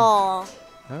 Okay. Oh,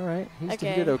 All right. He's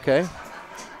Okay. did okay.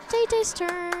 Tay-Tay's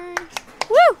turn.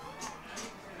 Woo!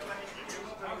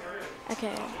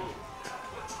 Okay.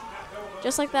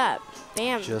 Just like that.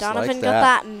 Bam, Just Donovan like got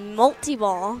that. that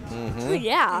multi-ball.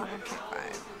 Yeah.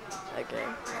 Fine. Okay.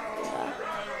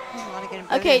 A lot of good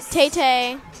Okay, bonus.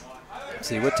 Tay-Tay.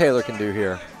 See what Taylor can do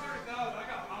here.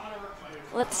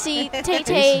 Let's see,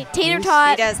 Tay-Tay. Tater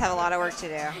Tot. He does have a lot of work to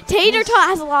do. Tater Tot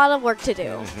has a lot of work to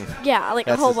do. Yeah, like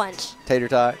That's a whole his- bunch. Tater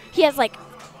tot. He has like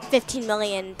 15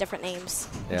 million different names.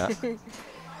 Yeah.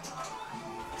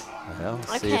 Well,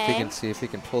 see Okay. if he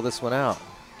can pull this one out.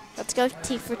 Let's go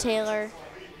T for Taylor.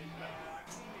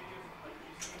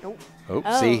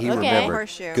 Oh, see, he okay. remembered.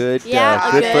 Horseshoe. Good,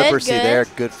 Yeah, good good, flipper. See good. there,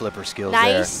 good flipper skills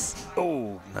Nice. there.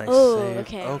 Oh, nice Oh, save.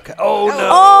 okay. Okay. Oh no!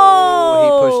 Oh, He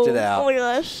pushed it out. Oh my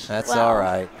gosh. That's Wow. all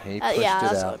right. He pushed yeah, it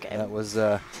that's out. okay. That was.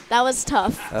 That was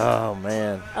tough. Oh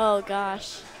man. Oh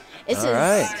gosh. This All is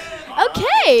right.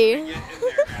 okay.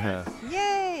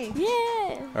 Yay.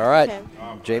 Yeah. All right. Okay.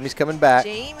 Jamie's coming back.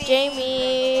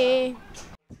 Jamie.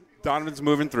 Donovan's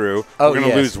moving through. Oh, We're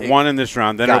going to yes. lose one in this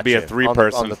round. Then it'll be a Gotcha.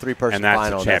 three-person. On the three-person and that's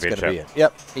final, the that's championship. going to be it.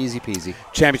 Yep. Easy peasy.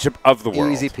 Championship of the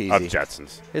world. Easy peasy. Of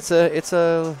Jetsons. It's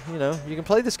a you know, you can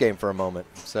play this game for a moment.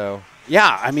 So.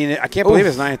 Yeah, I mean, I can't believe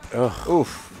it's ninth. Ugh.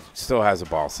 Oof. Still has a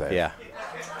ball save. Yeah.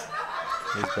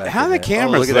 He's back How in the there.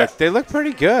 cameras look? At look? that. They look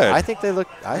pretty good. I think they look.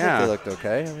 I think they looked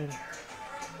okay. I mean,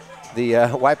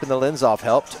 the wiping the lens off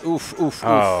helped. Oof, oof,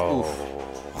 Oh.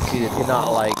 oof. He did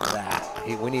not like that.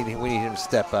 We need him to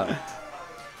step up.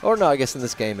 Or no, I guess in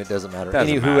this game it doesn't matter.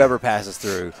 Doesn't matter. Whoever passes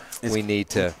through, we need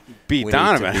to beat we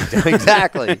Donovan. need to beat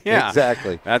exactly. Yeah.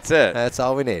 Exactly. That's it. That's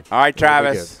all we need. All right, It'll be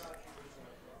Travis.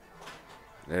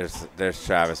 There's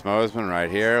Travis Mosman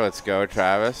right here. Let's go,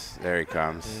 Travis. There he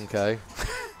comes. Okay.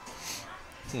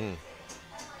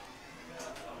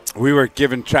 We were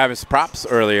giving Travis props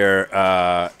earlier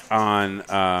on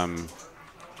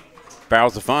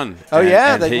Barrels of Fun. Oh,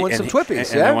 yeah, and they won some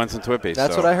Twippies, And yeah. they won some Twippies.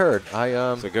 That's so, what I heard.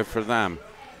 So good for them.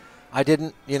 I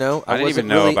didn't, I didn't wasn't even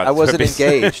know really, about I wasn't Twippies.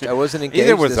 engaged. I wasn't engaged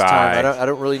Neither was this time. I. I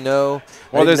don't really know.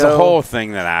 Well, I there's didn't a know. whole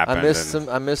thing that happened. I missed some.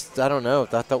 I missed. I don't know.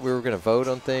 I thought we were going to vote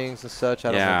on things and such.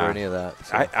 I don't remember any of that.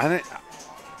 So. I didn't.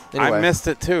 Anyway. I missed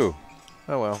it too.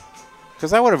 Oh well.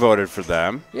 Because I would have voted for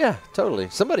them. Yeah, totally.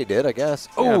 Somebody did, I guess.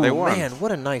 Yeah, Oh they won. man,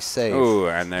 what a nice save! Ooh,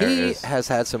 and there he is. has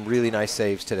had some really nice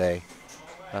saves today.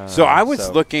 So I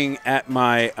was looking at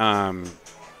my.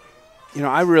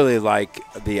 I really like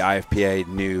the IFPA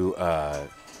new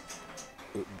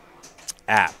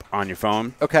app on your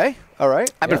phone. Okay. All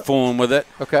right. I've been fooling with it.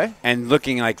 Okay. And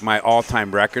looking like my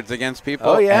all-time records against people.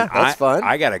 Oh, yeah, and that's fun.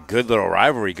 I got a good little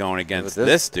rivalry going against With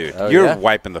this dude. Oh, You're yeah?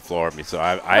 wiping the floor with me, so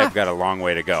I've got a long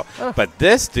way to go. But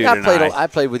this dude Yeah, and I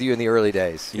played with you in the early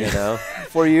days. You know,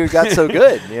 before you got so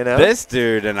good. You know. This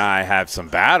dude and I have some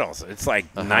battles. It's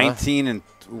like 19 and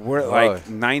we're like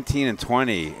 19 and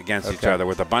 20 against each other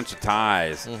with a bunch of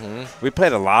ties. We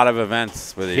played a lot of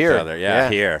events with each other. Yeah,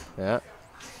 here. Yeah.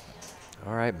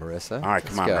 All right, Marissa. All right,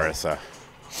 come on, Marissa.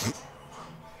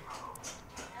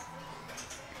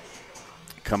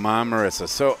 Come on, Marissa.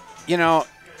 So,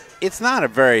 it's not a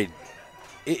very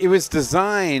 – it was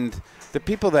designed – the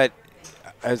people that,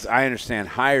 as I understand,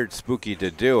 hired Spooky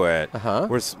to do it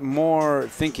was more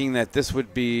thinking that this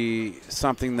would be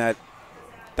something that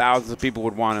thousands of people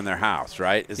would want in their house,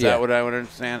 right? Is that what I would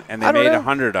understand? And they made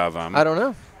 100 of them. I don't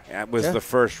know. It was the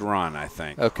first run, I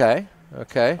think. Okay.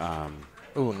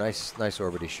 Ooh, nice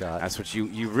orbity shot. That's what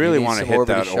you really want to hit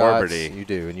that orbity. You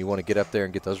do, and you want to get up there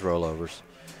and get those rollovers.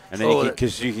 And then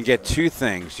because you can get two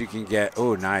things. You can get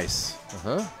nice.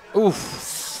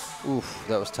 Oof,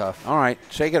 that was tough. All right,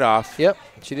 shake it off. Yep,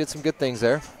 she did some good things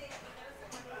there.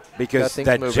 Because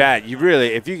that jet, you really,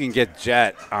 if you can get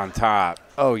jet on top.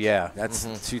 Oh yeah,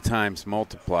 that's 2 times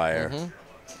multiplier.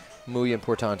 Muy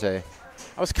importante.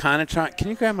 I was kind of trying. Can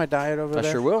you grab my diet over there?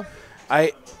 I sure will.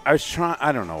 I was trying.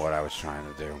 I don't know what I was trying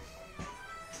to do.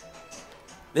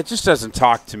 It just doesn't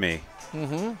talk to me.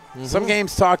 Some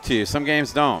games talk to you. Some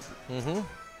games don't.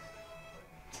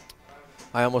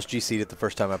 I almost GC'd it the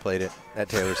first time I played it at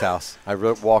Taylor's house. I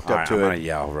walked up to I'm it. I'm going to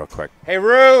yell real quick. Hey,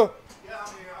 Rue!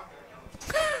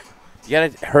 You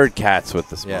got to herd cats with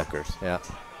the smokers. Yeah.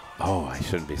 Oh, I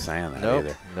shouldn't be saying that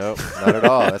either. Nope, not at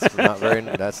all. That's not very.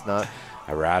 That's not.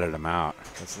 I ratted him out.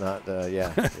 That's not.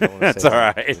 Yeah. You don't wanna That's say all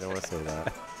that. right. You don't want to say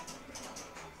that.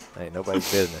 Ain't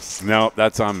nobody's business. Nope,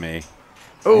 that's on me.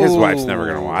 Ooh. His wife's never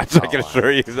going to watch. I can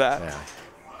assure you that. Yeah.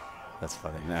 That's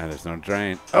funny. Nah, there's no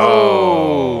drain.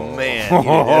 Oh,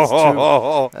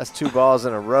 man. That's 2 balls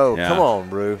in a row. Yeah. Come on,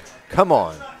 Rue. Come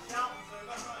on.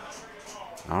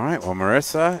 All right. Well,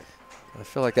 Marissa. I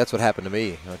feel like that's what happened to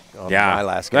me on my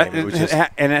last game. It was just,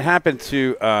 and it happened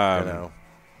to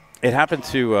it happened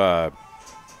to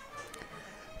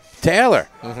Taylor.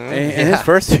 And his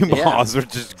first 2 balls were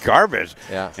just garbage.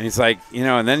 Yeah. And he's like,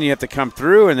 and then you have to come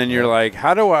through, and then you're like,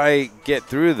 how do I get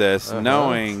through this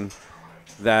knowing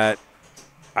that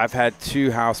I've had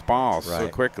 2 house balls so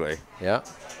quickly? Yeah.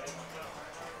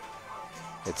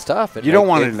 It's tough. You don't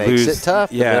want to lose. lose it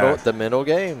tough. Yeah. The middle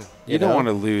game. You don't want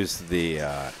to lose the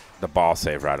ball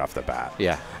save right off the bat.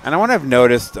 Yeah. And I want to have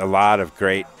noticed a lot of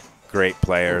great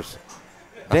players.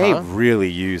 They really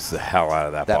use the hell out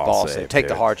of that ball save. Take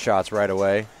the hard shots right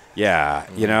away. Yeah,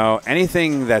 you know,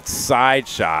 anything that's side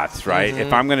shots, right?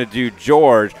 If I'm going to do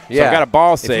George, so I've got a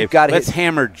ball save, let's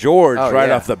hammer George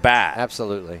off the bat.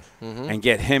 Absolutely. And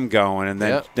get him going and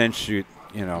then shoot,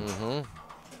 you know.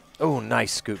 Oh,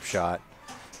 nice scoop shot.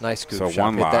 Nice scoop shot.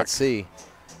 One hit lock. That C.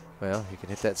 Well, you can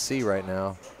hit that C right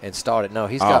now and start it. No,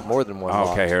 he's got more than one lock.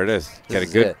 Okay, here it is. Get a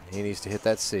good. It. He needs to hit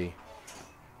that C.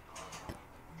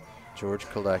 George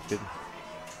collected.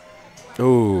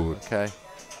 Ooh. Okay.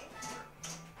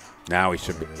 Now he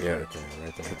should be right there.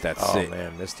 hit that Oh, C.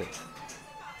 man, missed it.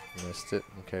 Missed it.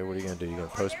 Okay, what are you going to do? You going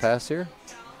to post pass here?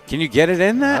 Can you get it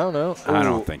in that? I don't know. I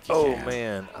don't think you can. Oh,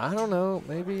 man. I don't know.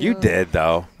 Maybe. You did,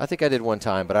 though. I think I did one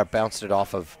time, but I bounced it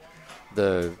off of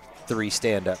the 3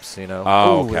 stand-ups, you know.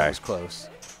 Oh, Ooh, okay. That was close.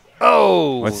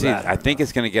 Oh. Let's see. I think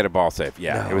it's going to get a ball safe.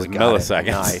 Yeah, No, it was got milliseconds.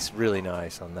 Nice. Really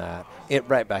nice on that. It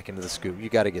right back into the scoop. You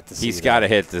got to get the C. He's got to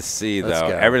hit the C, Let's though.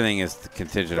 go. Everything is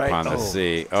contingent upon the Oh.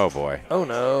 C. Oh, boy. Oh,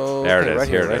 no. There it Okay, is. Right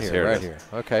Here here, it is. Here it is. here.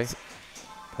 Okay.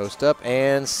 Post up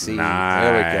and C. Nice.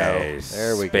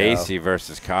 There we go. There we Spacey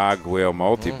versus Cogwheel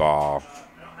multi-ball.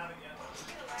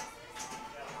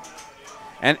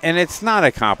 And it's not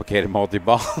a complicated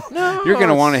multi-ball. No. You're going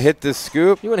to want to hit this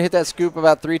scoop. You want to hit that scoop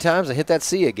about 3 times and hit that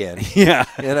C again. Yeah.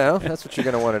 You know, that's what you're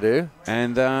going to want to do.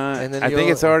 And then I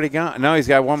think it's already gone. No, he's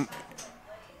got one.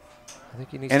 I think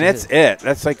he needs And to that's hit. it.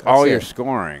 That's like all your it.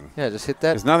 scoring. Yeah, just hit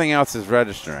that. Because nothing else is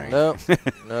registering. Nope.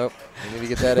 Nope. You need to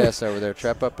get that S over there.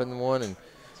 Trap up in the one and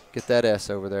get that S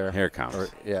over there. Here it comes.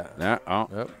 Yeah. Yeah. Oh.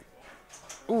 Nope.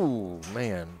 Ooh,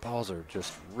 man. Balls are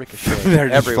just ricocheting They're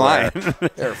just everywhere. flying. They're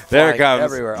There it flying comes.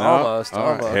 everywhere. No. Almost. All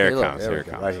right. Almost. Here Hey, it look, comes. there Here we it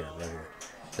go. comes. Right here. Right here.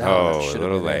 That Oh, should a have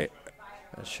little been late. it.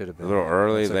 That should have been A little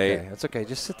early, That's late. Okay. That's okay.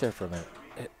 Just sit there for a minute.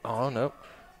 Oh, nope.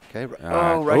 Okay. right.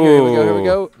 Oh, right here. Here we go. Here we Ooh.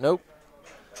 go. Nope.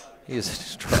 He is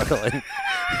struggling.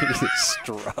 He is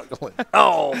struggling.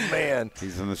 Oh, man.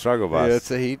 He's in the struggle bus.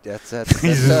 Yeah, that's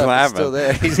He's just tough. laughing. It's still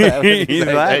there. He's laughing. He's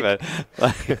like,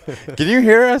 laughing. Can you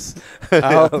hear us?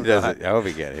 I hope he not. doesn't. I hope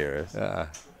he can't hear us.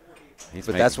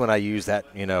 But that's when I use that,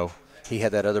 you know, he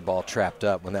had that other ball trapped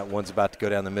up. When that one's about to go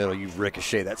down the middle, you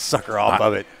ricochet that sucker off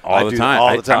of it. all the time.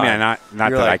 All the time. I mean, not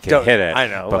You're that I like, can don't- hit it. I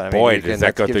know. But I mean, boy, you does can-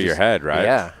 that go gives through you your head, right?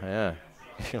 Yeah, yeah.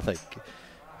 You're like,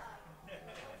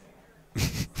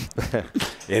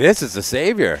 It is. It's a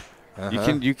savior.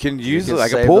 You can use it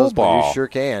like a pool ball. You sure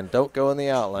can. Don't go in the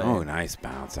outlane. Oh, nice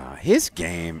bounce out. His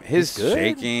game, his He's good.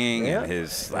 shaking Yeah. and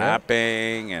his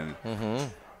slapping and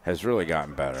has really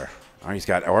gotten better. Oh, he's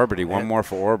got Orbity. One more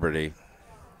for Orbity.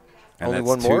 And Only that's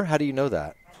one 2. more? How do you know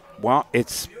that? Well,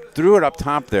 it's threw it up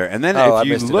top there, and then Oh, I if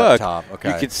you missed it up look, top.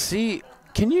 Okay. you could see.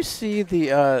 Can you see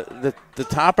the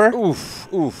topper?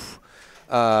 Oof, oof.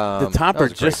 The topper that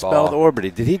was a great just spelled ball.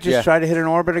 Orbity. Did he just Yeah. try to hit an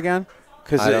orbit again?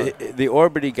 Because I don't- the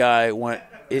Orbity guy went.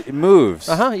 It moves.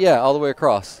 Yeah, all the way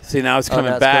across. See, now it's Oh, coming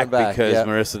now it's back coming back, because yeah.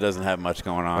 Marissa doesn't have much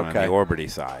going on Okay. the Orbity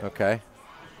side. Okay.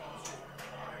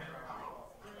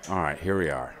 All right, here we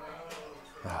are.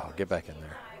 Oh, get back in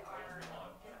there.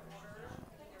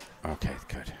 Okay,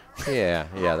 good. Yeah,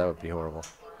 that would be horrible.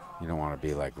 You don't want to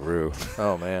be like Rue.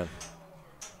 Oh, man.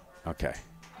 Okay.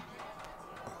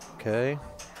 Okay.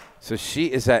 So she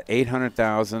is at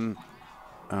 800,000.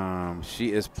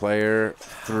 She is player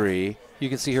 3. You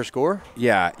can see her score?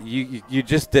 Yeah, you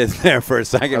just did there for a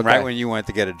second, Okay. right when you went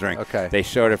to get a drink. Okay. They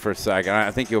showed it for a second. I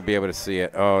think you'll be able to see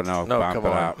it. Oh, no, No, bump come it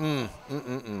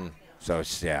on. out. So,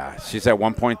 yeah, she's at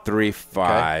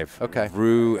 1.35. Okay.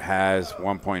 Rue has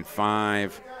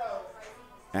 1.5.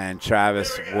 And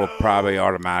Travis will probably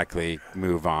automatically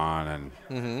move on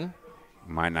and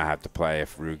might not have to play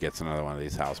if Rue gets another one of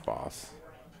these house balls.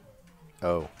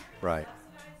 Oh, right.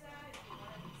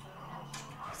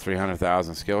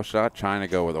 300,000 skill shot, trying to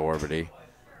go with Orbity.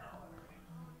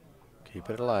 Keep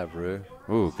it alive, Rue.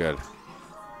 Ooh, good.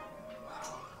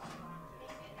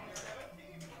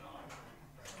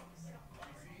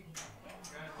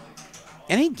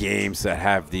 Any games that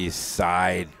have these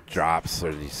side drops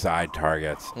or these side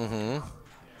targets, you know,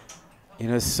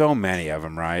 there's so many of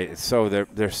them, right? It's so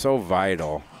they're so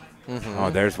vital. Oh,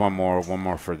 there's one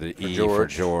more for the E for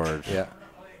George. Yeah.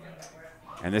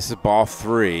 And this is ball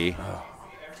 3.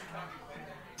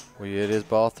 Well, it is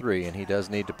ball 3, and he does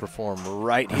need to perform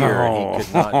right here. Oh. He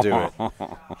could not do it.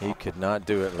 He could not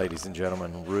do it, ladies and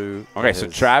gentlemen. Rue. Okay, so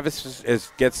Travis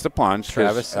gets the plunge.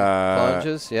 Travis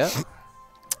plunges, yeah.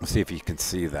 Let's see if you can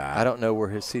see that. I don't know where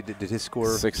his did his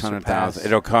score 600,000. surpass?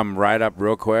 It'll come right up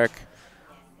real quick.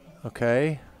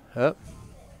 Okay. Up.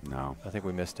 No. I think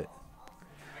we missed it.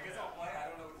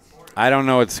 I don't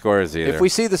know what the score is either. If we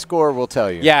see the score, we'll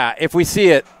tell you. Yeah, if we see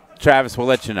it, Travis, we'll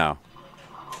let you know.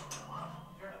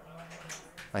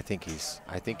 I think he's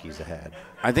ahead.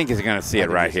 I think he's going to see I it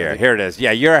think right he's here. ahead. Here it is.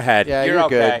 Yeah, you're ahead. Yeah, you're you're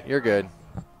okay. good. You're good.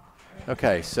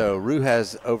 Okay, so Rue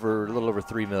has a little over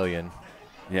 3 million.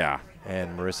 Yeah.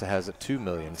 And Marissa has a 2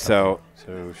 million. So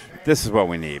this is what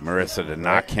we need, Marissa, to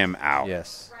knock him out.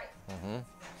 Yes. Mm-hmm.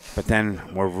 But then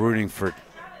we're rooting for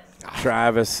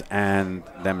Travis and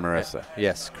then Marissa.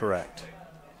 Yes, correct.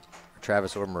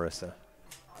 Travis or Marissa.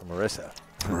 Marissa.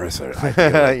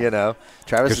 Marissa. You know,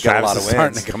 Travis has got a lot of wins.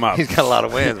 Starting to come up. He's got a lot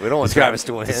of wins. We don't want Travis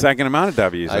to win. The second amount of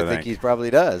W's, I think he probably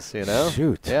does, you know.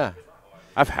 Shoot. Yeah.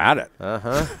 I've had it.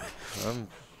 Uh-huh.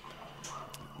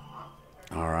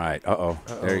 All right. Uh-oh.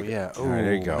 There you yeah. go. All right,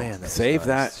 there you go. Man, Save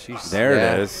nice. that. There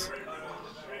it is.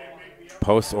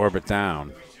 Post orbit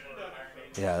down.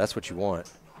 Yeah, that's what you want.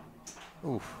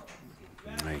 Oof.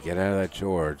 All right, get out of that,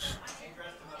 George.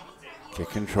 Get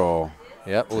control.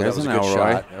 Yep. Ooh, that was a good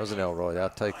shot. That was an Elroy. I'll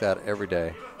take that every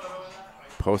day.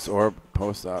 Post orb,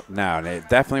 post up. Now,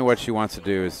 definitely what she wants to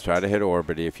do is try to hit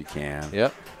orbity if you can.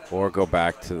 Yep. Or go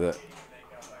back to the.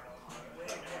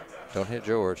 Don't hit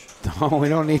George. No, we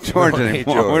don't need George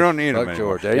anymore. We don't need him anymore.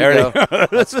 George. There you go.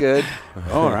 That's good.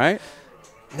 All right.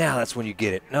 Now that's when you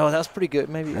get it. No, that was pretty good.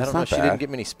 Maybe That's I don't know. not She bad. didn't get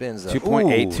many spins though.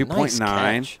 2.8, Ooh, 2.9. Nice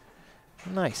catch.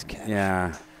 Nice catch.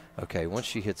 Yeah. Okay, once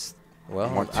she hits, well,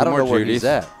 Two I don't more know where Judys. he's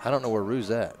at. I don't know where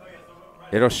Rue's at.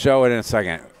 It'll show it in a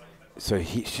second. So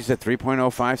she's at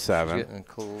 3.057. Getting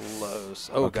close.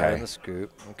 Oh, got in the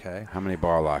scoop. Okay. How many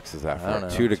bar locks is that I don't for?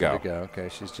 know. 2 to go. Okay,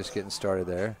 she's just getting started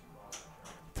there.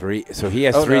 3. So he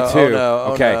has Oh, 3-2. no, oh,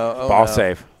 no, okay. oh, no, oh, ball no.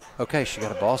 save. Okay, she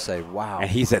got a ball save. Wow. And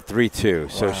he's at 3-2.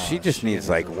 So Wow, she just she needs needs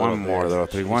like a one little more bit. little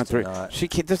 3. She 1, needs to 3. not- She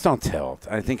can't, just don't tilt.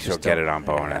 I think she'll Just get don't- it on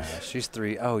bonus. Yeah, she's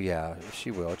 3. Oh, yeah,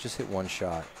 she will. Just hit one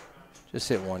shot. Just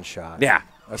hit one shot. Yeah.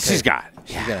 Okay. She's got it.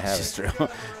 She's going to have She's it. through.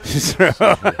 She's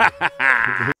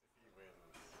through.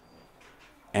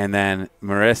 And then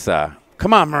Marissa.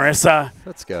 Come on, Marissa.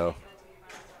 Let's go.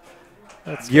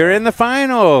 You're in the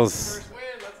finals.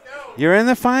 You're in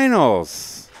the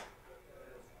finals.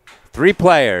 3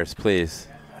 players, please.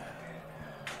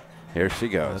 Here she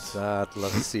goes. I'd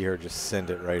love to see her just send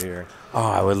it right here. Oh,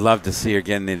 I would love to see her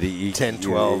getting into 10,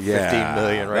 12, 15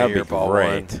 million right That'd here, be ball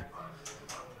great. one.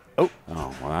 Oh,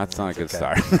 well, that's not a good okay.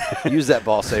 start. Use that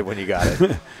ball save when you got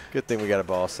it. Good thing we got a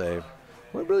ball save.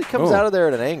 Well, it really comes out of there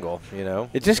at an angle, you know.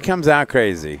 It just comes out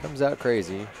crazy. Comes out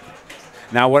crazy.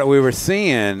 Now, what we were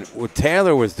seeing, what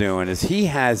Taylor was doing, is he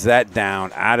has that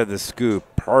down out of the scoop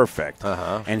perfect.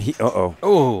 Uh-huh. And he,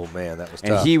 Oh, man, that was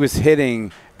tough. And he was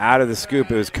hitting out of the scoop.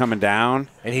 It was coming down.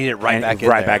 And he hit it right back in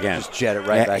Right there. back in. Just jet it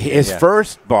right back in. His yeah.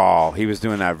 first ball, he was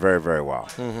doing that very, very well.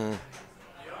 Mm-hmm.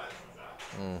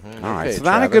 Mm-hmm. All right, Okay, so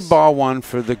not a Travis. good ball one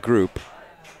for the group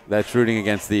that's rooting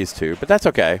against these two, but that's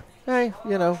okay. Hey,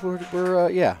 you know, we're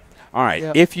yeah. All right,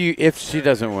 Yeah. if she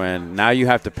doesn't win, now you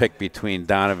have to pick between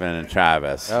Donovan and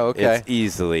Travis. Oh, okay. It's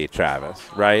easily Travis,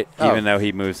 right? Oh. Even though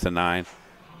he moves to 9.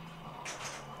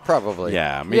 Probably.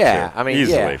 Yeah, me yeah, too. I mean,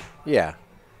 Easily. yeah.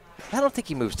 I don't think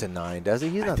he moves to 9, does he?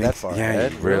 He's not that far Yeah,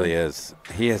 ahead. he really is.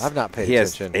 He has. I've not paid he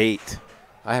attention. Has 8.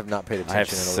 I have not paid I have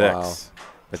attention in a while. 6.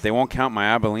 But they won't count my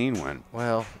Abilene win.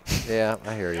 Well, yeah,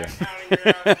 I hear you.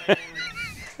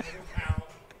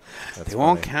 They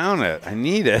won't count it. I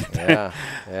need it. Yeah,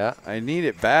 yeah. I need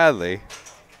it badly.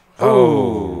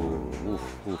 Oh.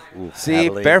 See,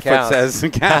 Abilene Barefoot counts. says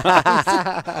it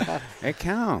counts. It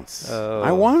counts. Oh.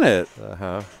 I want it.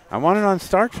 Uh-huh. I want it on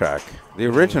Star Trek, the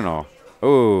original.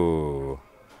 Ooh.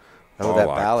 Oh, that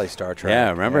Bally Star Trek. Yeah,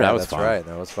 remember? That was that's fun. right.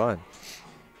 That was fun.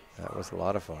 That was a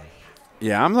lot of fun.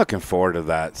 Yeah, I'm looking forward to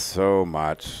that so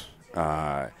much.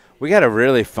 We got a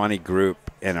really funny group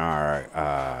in our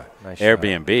Nice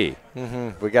Airbnb.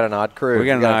 Mm-hmm. We got an odd crew. We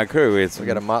got an odd crew. We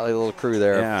got a motley little crew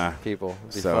there. Yeah. Of people.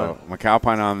 It'd be So fun.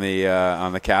 McAlpine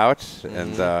on the couch,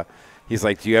 and he's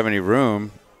like, "Do you have any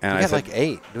room?" And We I have said, like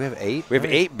 8. Do we have 8? "We have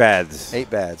 8 beds, 8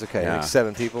 beds. Okay, Yeah. like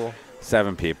 7 people.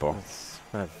 7 people."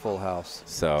 I have full house.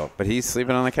 So, but he's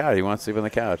sleeping on the couch. He wants to sleep on the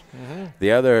couch. Mm-hmm.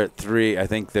 The other 3, I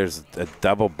think there's a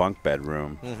double bunk bed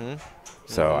room. Mm-hmm.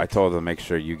 So I told him to make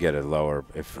sure you get it lower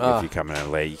if you come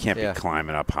in late. You can't Yeah. be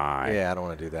climbing up high. Yeah, I don't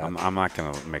want to do that. I'm not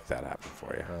going to make that happen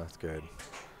for you. Oh, that's good.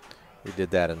 We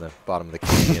did that in the bottom of the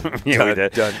canyon. Yeah, we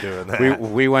did. Done doing that.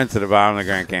 We went to the bottom of the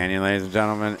Grand Canyon, ladies and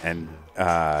gentlemen, and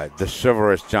the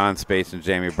chivalrous John Space and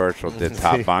Jamie Burchell did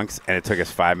top bunks, and it took us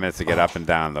 5 minutes to get up and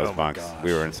down those bunks. gosh.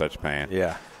 We were in such pain.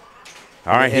 Yeah.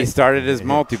 All right, he started his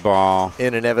multi-ball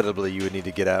And inevitably, you would need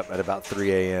to get up at about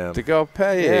 3 a.m. to go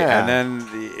pay. Yeah. And then,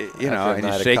 you know, After a and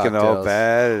night he's of shaking the whole cocktails.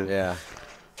 bed. Yeah.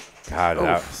 God,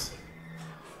 that was.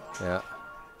 Yeah.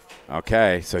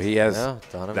 Okay, so he has. Yeah,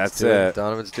 Donovan's that's doing, it.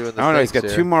 Donovan's doing the Oh no, he's got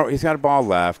things 2 here. more. He's got a ball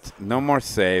left. No more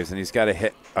saves, and he's got to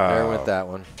hit. There went that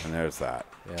one. And there's that.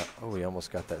 Yeah. Oh, he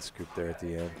almost got that scoop there at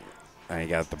the end. And he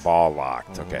got the ball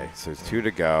locked. Okay, so it's 2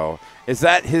 to go. Is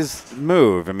that his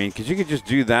move? I mean, because you could just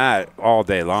do that all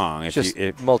day long. If Just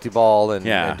you, multi-ball and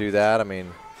Yeah. do that. I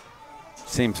mean,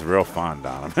 seems real fun,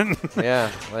 Donovan. yeah.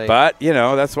 Like, But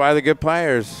that's why the good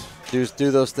players. do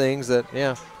those things that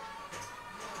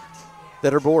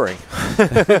that are boring.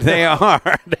 They are.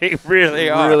 They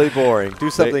really are. Really boring. Do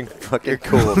something fucking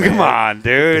cool. Man. Come on,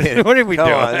 dude. What are we Come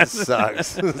doing? on, this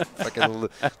sucks. Fucking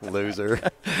loser.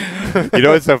 You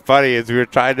know what's so funny is we were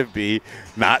trying to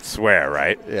not swear,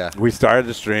 right? Yeah. We started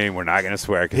the stream. We're not going to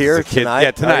swear. Here, it's a kid, tonight?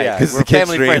 Yeah, tonight. Oh, yeah. Because We're it's a kid's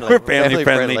family stream. friendly. We're family Family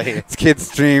friendly. friendly. It's kids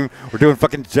stream. We're doing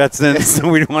fucking Jetsons, so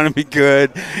we want to be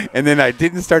good. And then I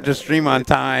didn't start the stream on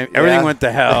time. Everything went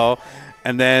to hell.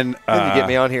 And then Then you get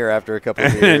me on here after a couple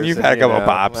of years. and you've had a couple of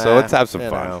pops, so let's have some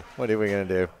fun. What are we going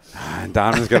to do? And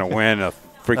Donovan's going to win a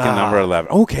freaking number 11.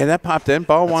 Okay, that popped in.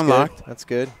 Ball That's 1 good. locked. That's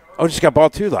good. Oh, just got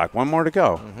ball 2 locked. 1 more to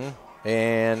go.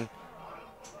 And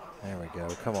there we go.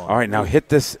 Come on. All right, now hit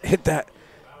this. Hit that.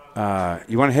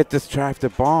 You want to hit this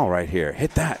traffic ball right here.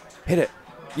 Hit that. Hit it.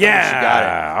 Yeah. She got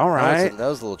it. All right. That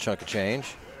was a little chunk of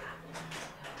change.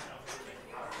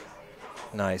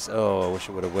 Nice. Oh, I wish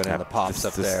it would have went in the pops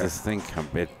up there. This thing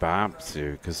it bops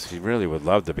you because she really would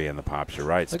love to be in the pops. You're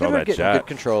right. Look at Spell her that getting jet. good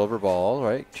control over ball,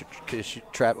 right? She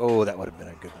trap. Oh, that would have been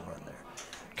a good run there.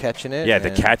 Catching it. Yeah,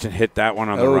 the catch and hit that one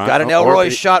on the Oh, run. got an Oh, Elroy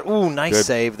or- shot. Ooh, nice Good.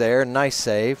 save there. Nice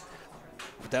save.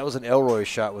 That was an Elroy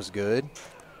shot. Was good.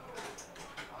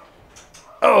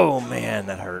 Oh man,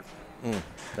 that hurt.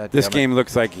 This game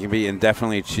looks like it can be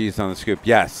indefinitely cheesed on the scoop.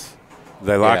 Yes.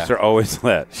 The locks are always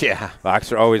lit. Yeah.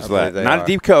 Locks are always lit. they Not are. a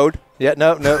deep code. Yeah,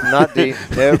 no, not deep.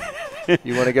 Nope.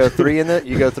 You want to go 3 in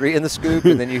the scoop,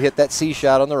 and then you hit that C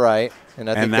shot on the right. And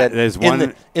I think that is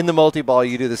one in the multi-ball,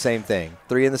 you do the same thing.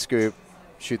 3 in the scoop,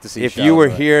 shoot the C If shot. you on were the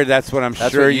right. here, that's what I'm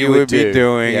That's sure what you you would would be do.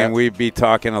 doing, Yeah. and we'd be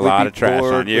talking a lot of trash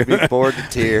on you. We'd be bored to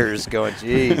tears, going,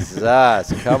 Jesus,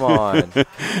 come on.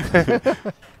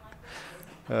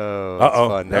 Oh, that's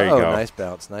fun. There you go. Nice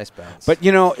bounce, nice bounce. But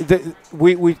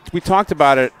we talked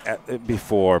about it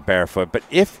before, barefoot. But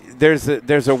if there's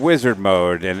a wizard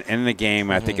mode in the game,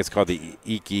 I think it's called the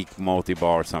Eek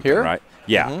multi-ball or something, Here? right?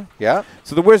 Yeah. Yeah.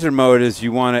 So the wizard mode is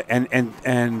you want to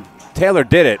and Taylor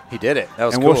did it. He did it. That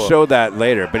was and cool. we'll show that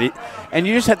later. But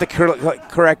you just have to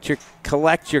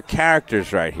collect your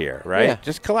characters right here, right? Yeah.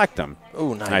 Just collect them.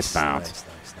 Oh, nice. Nice bounce. Nice.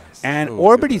 And Ooh,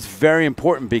 Orbity's very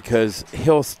important because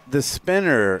the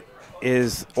spinner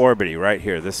is Orbity right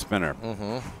here, this spinner.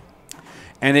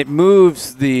 And it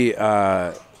moves the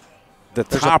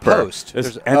topper. A post.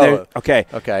 Okay.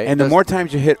 Okay. And the more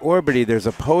times you hit Orbity, there's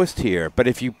a post here. But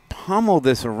if you pummel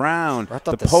this around,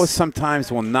 the post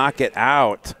sometimes will knock it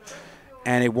out,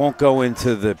 and it won't go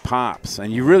into the pops.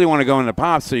 And you really want to go into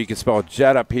pops so you can spell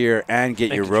jet up here and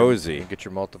get your Rosie. Get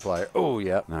your multiplier. Oh,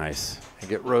 yeah. Nice. And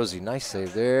get Rosie. Nice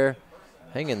save there.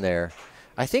 Hang in there.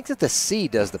 I think that the C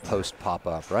does the post pop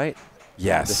up, right?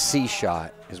 Yes. The C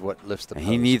shot is what lifts the post.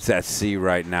 He needs that C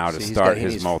right now to See, start he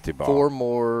his needs multi-ball. 4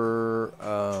 more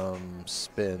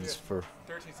spins for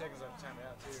 13 seconds on the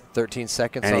timeout, too. 13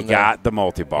 seconds and on he got the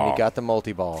multi-ball. And he got the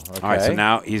multi-ball. Okay. All right, so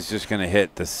now he's just going to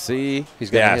hit the C.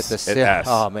 He's going to hit the C. S.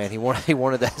 Oh, man, he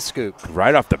wanted that scoop.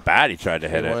 Right off the bat, he tried to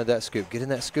hit He it. wanted that scoop. Get in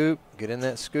that scoop. Get in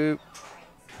that scoop.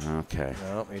 Okay.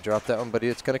 No, he dropped that one, but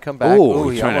it's going to come back. Ooh,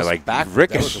 he he's trying to, almost backed.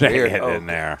 ricochet it in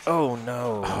there. Oh,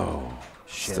 no. Oh.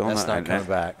 Shit, Still that's not coming that-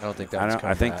 back. I don't think that's coming back.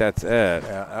 I think that's it.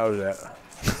 Yeah, that was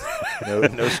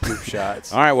it. no scoop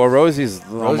shots. All right, well, Rosie's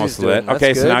almost lit. that's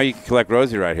Okay, so good. now you can collect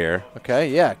Rosie right here. Okay,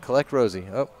 yeah, collect Rosie.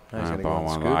 Oh, now he's All going right, to go ball on the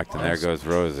one scoop. locked, and there Nice. goes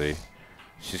Rosie.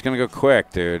 She's going to go quick,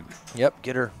 dude. Yep,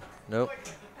 get her. Nope.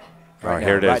 Oh,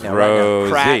 here it is, Right now.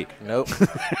 Rosie. Crack. Nope.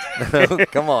 No,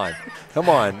 come on. Come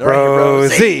on. All right,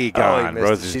 Rosie Oh, he gone. missed it.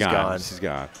 Rosie's She's gone. She's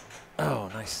gone. Oh,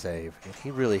 nice save. He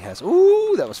really has.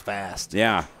 Ooh, that was fast.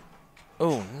 Yeah.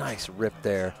 Oh, nice rip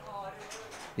there.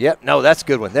 Yep, no, that's a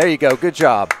good one. There you go. Good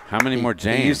job. How many more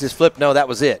Janes? He used his flip. No, that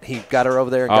was it. He got her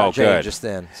over there and got Jane good. just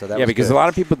then. So that Yeah, was because good. a lot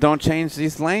of people don't change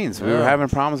these lanes. We were Yeah. having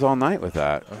problems all night with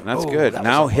that. And that's Oh, good. that was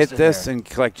Now almost hit in this there. and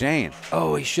collect Jane.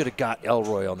 Oh, he should have got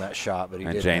Elroy on that shot, but he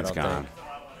And didn't. Jane's I don't gone.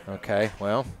 think. Okay,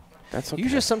 well, That's okay. you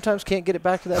just sometimes can't get it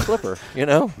back to that flipper, you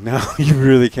know? No, you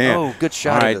really can't. Oh, good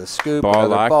shot All right, into the scoop. ball Another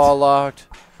locked. ball locked.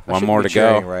 I One shouldn't more be to go.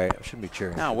 cheering, right? I shouldn't be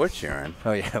cheering. No, we're cheering.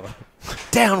 Oh, yeah.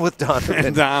 Down with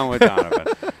Donovan. Down with Donovan.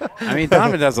 I mean,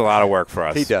 Donovan does a lot of work for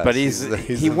us. He does. But He's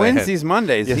he the wins man. these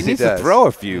Mondays. Yes, he he needs to does. throw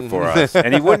a few for us.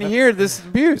 And he wouldn't hear this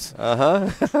abuse.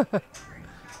 Uh-huh.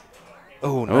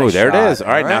 Oh, nice Oh, there it shot. is. All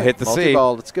right, now hit the C.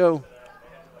 Multi-ball, let's go.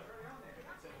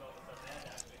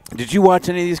 Did you watch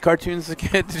any of these cartoons as a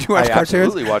kid? Did you watch I cartoons?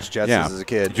 absolutely watched Jetsons Yeah. as a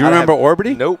kid. Do you remember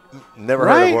Orbity? Nope. Never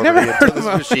Right, heard of never Orbity heard until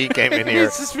of this machine came in here.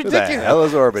 This is Who ridiculous. the hell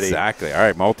is Orbity? Exactly. All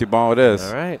right, multi-ball it is.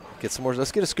 All right. Get some more.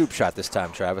 Let's get a scoop shot this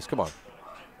time, Travis. Come on.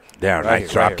 Yeah, Right nice here,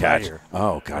 drop right catch. here.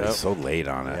 Oh, God, Yep. he's so late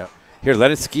on it. Yep. Here,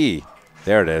 let it ski.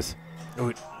 There it is.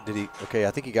 Oh, did he? Okay,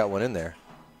 I think he got one in there.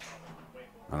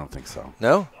 I don't think so.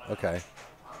 No? Okay.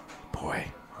 Boy,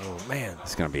 Oh, man.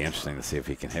 it's going to be interesting to see if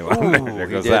he can hit one. Ooh, There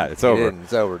he goes didn't. that. It's He over. didn't.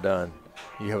 It's over. Done.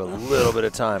 You have a little bit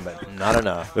of time, but not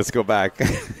enough. Let's go back.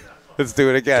 Let's do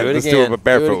it again. Do it Let's again. do what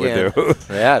Barefoot Do it would again.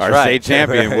 do. Yeah, that's Our right. state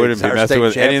champion wouldn't be Our messing state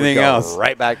with champ would anything go else.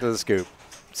 Right back to the scoop.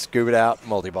 Scoop it out,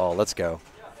 multi-ball. Let's go.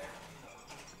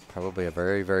 Probably a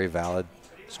very, very valid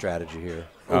strategy here.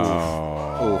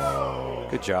 Oh.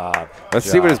 Oof. Good job. Let's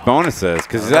see what his bonus is,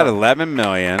 because he's at 11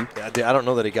 million. I don't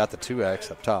know that he got the 2X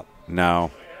up top,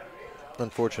 No.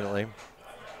 unfortunately.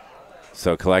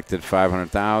 So collected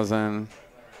 500,000.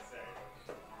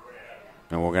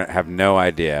 And we're going to have no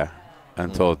idea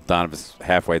until Donovan's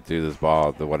halfway through this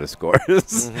ball what his score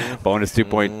is. Bonus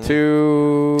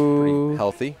 2.2. Pretty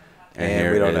healthy. And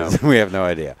here we don't it know. is. We have no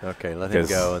idea. Okay, let him 'Cause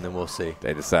go, and then we'll see.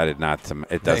 They decided not to.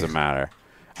 It doesn't matter.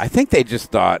 I think they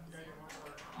just thought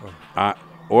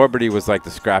Orbity was like the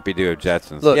Scrappy Doo of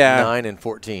Jetsons. Look, yeah. 9 and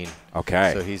 14.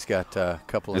 Okay. So he's got a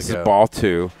couple This to go. is ball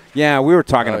 2. Yeah, we were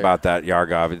talking Oh, about that,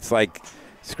 Yargov. It's like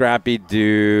Scrappy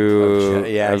Doo.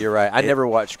 Yeah, you're right. I never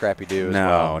watched Scrappy Doo as No,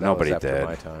 well. That nobody was after did.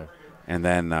 my time. And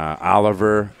then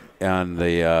Oliver on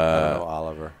the. I don't know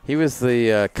Oliver. He was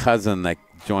the cousin that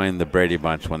joined the Brady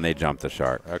Bunch when they jumped the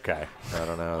shark. Okay. I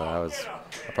don't know.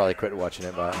 I probably quit watching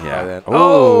it by then.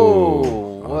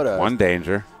 Oh, What a one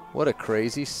danger. What a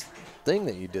crazy thing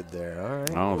that you did there. All right.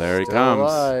 Oh, there he Still comes.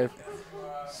 alive.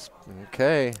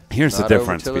 Okay. Here's the Not over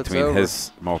difference till it's between over.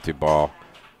 his multi-ball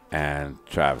and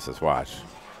Travis's watch.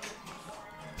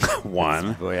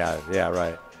 1. Oh, yeah,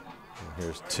 right.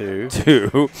 Here's 2.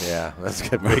 2. Yeah, that's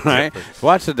a big Right? difference.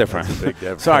 Watch the difference. That's a big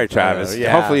difference. Sorry, Travis.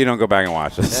 Yeah. Hopefully you don't go back and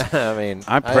watch this. I mean,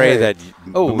 I pray that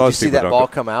Oh, most did you see people that don't ball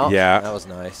go- come out? Yeah. That was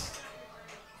nice.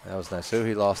 That was nice. Oh,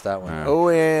 he lost that one. Yeah. Oh,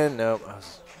 and nope.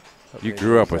 You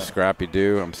grew up with Scrappy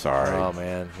Doo. I'm sorry. Oh,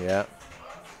 man. Yeah.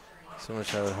 So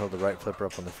much I would hold the right flipper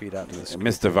up on the feet out to the scoop.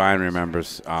 Miss Divine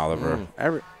remembers Oliver.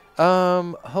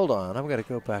 Hold on. I'm going to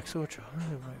go back. So much.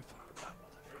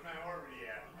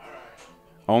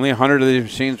 Only 100 of these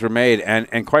machines were made,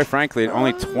 and quite frankly,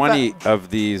 only 20 of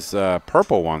these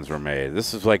purple ones were made.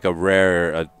 This is like a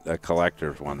rare a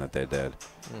collector's one that they did.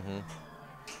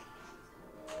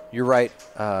 You're right,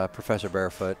 Professor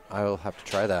Barefoot. I will have to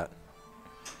try that.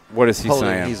 What is he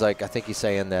saying? He's like, I think he's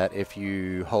saying that if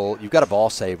you hold, you've got a ball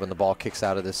save when the ball kicks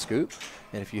out of this scoop,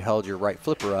 and if you held your right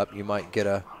flipper up, you might get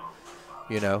a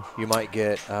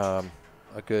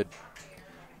good.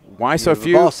 Why so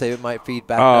few? Ball save, it might feed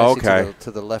back nicely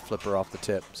to the left flipper off the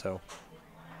tip. So.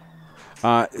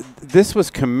 This was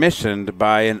commissioned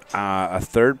by a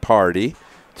third party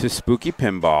to Spooky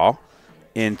Pinball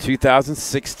in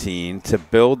 2016 to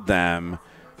build them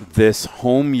this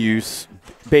home use,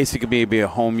 basically be a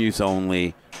home use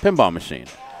only pinball machine.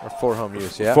 Or for home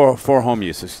use, yeah. For home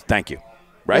uses. Thank you.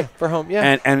 Right? Yeah, for home,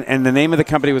 yeah. And the name of the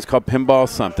company was called Pinball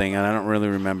something, and I don't really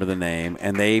remember the name.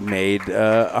 And they made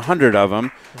 100 of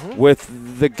them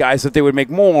with the guys that they would make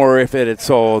more if it had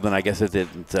sold, and I guess it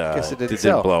didn't. It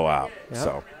didn't blow out. Yeah.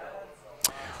 So.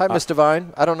 Hi, Miss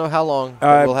Divine. I don't know how long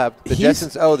we'll have the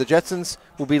Jetsons. Oh, the Jetsons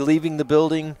will be leaving the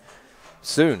building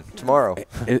soon, tomorrow.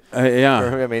 Yeah.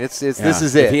 I mean, this is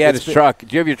it. If he had his truck, do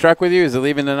you have your truck with you? Is it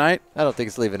leaving tonight? I don't think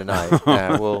it's leaving tonight.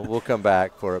 We'll come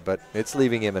back for it, but it's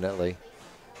leaving imminently.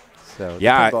 So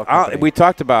yeah, we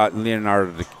talked about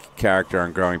Leonardo the character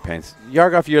on Growing Pains.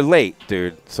 Yargov, you're late,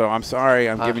 dude. So I'm sorry.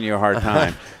 I'm giving you a hard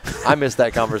time. I missed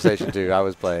that conversation too. I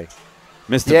was playing.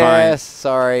 Miss Divine. Yes,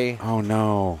 sorry. Oh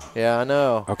no. Yeah, I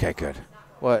know. Okay, good.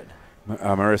 What?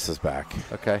 Marissa's back.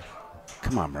 Okay.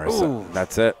 Come on, Marissa. Ooh.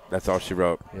 That's it. That's all she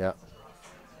wrote. Yeah.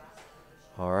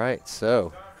 All right.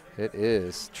 So it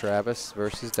is Travis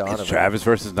versus Donovan. It's Travis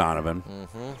versus Donovan.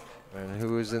 And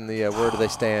who is in the where do they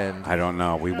stand? I don't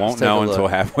know. We won't know until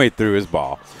halfway through his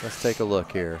ball. Let's take a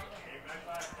look here.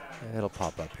 It'll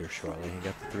pop up here shortly. He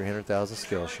got the 300,000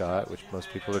 skill shot, which most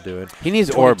people are doing. He needs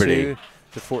Orbity.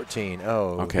 To 14.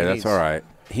 Oh. Okay, that's all right.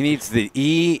 He needs the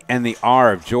E and the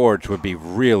R of George would be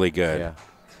really good. Yeah.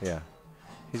 Yeah.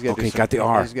 He's got got the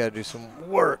R. He's got to do some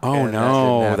work. Oh,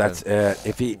 no. That's it.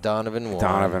 If he Donovan won.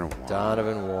 Donovan won.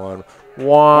 Donovan won.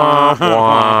 Wah,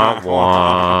 wah,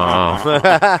 wah.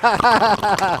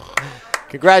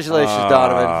 Congratulations,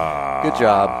 Donovan. Good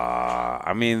job.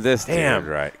 I mean, this Damn.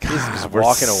 dude, right? He's just we're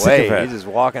walking sick away. of it. He's just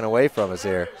walking away from us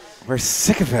here. We're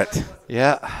sick of it.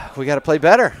 Yeah, we got to play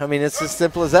better. I mean, it's as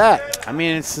simple as that. I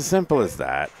mean, it's as simple as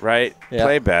that, right? Yeah.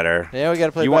 Play better. Yeah, we got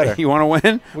to play you better. Want, you want to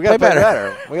win? We got to play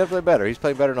better. We got to play better. He's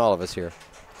playing better than all of us here.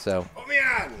 So. Put me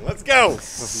on. Let's go.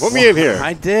 Put me in here.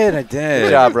 I did. Good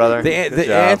job, brother. The Good job.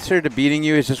 answer to beating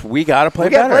you is just we got to play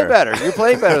We got better. to play better. You're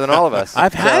playing better than all of us.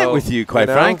 I've had it So, with you, quite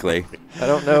frankly. I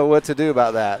don't know what to do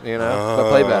about that, but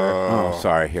play better. Oh,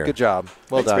 sorry. Here. Good job.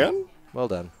 Well Thanks, done. man. Well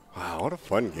done. Wow, what a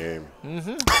fun game.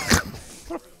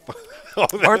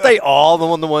 Aren't they all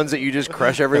the ones that you just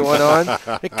crush everyone on?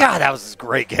 God, that was a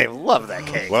great game. Love that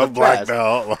game. Love black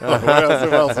belt. What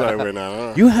else did I win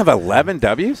on? You have 11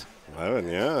 W's? 11,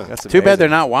 yeah. That's Too bad they're amazing.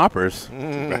 not Whoppers.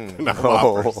 Not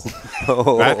Whoppers.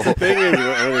 That's the thing is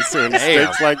when it's in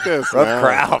stakes like this. Rough man.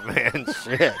 crowd, man.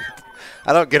 Shit.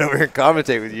 I don't get over here and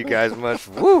commentate with you guys much.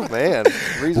 Woo, man.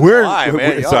 Reason We're why,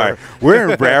 man. Y'all sorry. are- We're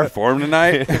in rare form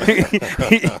tonight.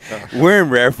 We're in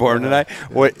rare form tonight.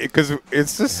 Because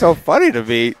it's just so funny to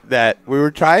me that we were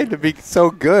trying to be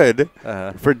so good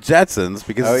for Jetsons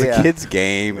because Oh, it's yeah. a kids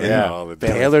game. And Yeah, all the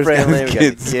time. Taylor's got Friendly, his we got the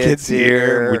kids kids here.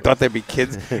 here. We thought they'd be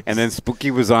kids, and then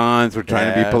Spooky was on, so we're trying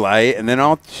to be Yeah. polite, and then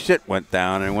all shit went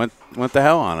down and went the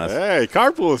hell on us. Hey,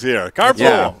 Carpool's here.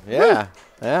 Carpool. Yeah.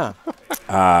 Yeah.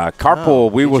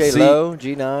 Carpool, we will DJ see. Low,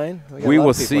 G9. got We a lot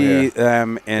will of people see here.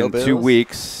 them Go in Bills. 2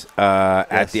 weeks at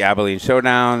Yes. the Abilene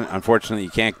Showdown. Unfortunately, you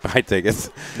can't buy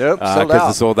tickets. Nope, sold Because out.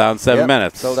 it's sold out in 7 Yep,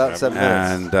 minutes. sold out in 7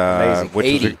 minutes. And Amazing. which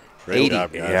 80. was Great 80.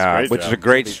 job, guys. yeah, Great which job. is a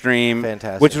great stream.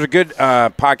 Fantastic. Which is a good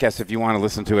podcast if you want to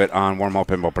listen to it on Wormhole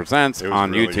Pinball Presents It was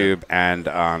on really YouTube and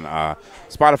on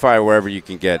Spotify or wherever you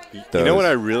can get those. You know what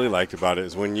I really liked about it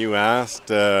is when you asked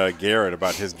Garrett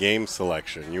about his game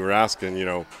selection, you were asking,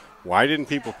 why didn't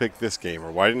people pick this game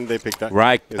or why didn't they pick that?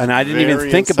 Right, It's and I didn't even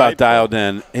very think about insightful. Dialed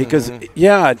In because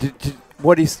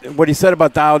what he said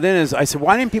about Dialed In is I said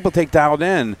why didn't people take Dialed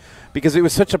In because it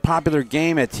was such a popular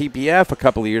game at TPF a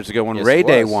couple of years ago when Yes, Ray it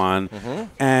Day was. won,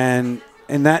 and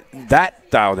that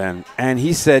Dialed In, and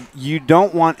he said you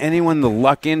don't want anyone to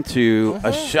luck into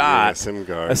a shot, Yeah, SIM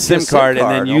card. a SIM SIM card, and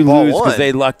then card you on ball lose because one.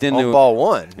 they lucked into On ball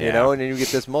one, Yeah. and then you get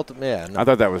this multiple. Yeah. No. I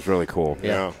thought that was really cool.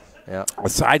 Yeah. Yeah.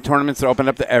 Side tournaments that opened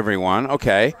up to everyone.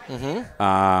 Okay.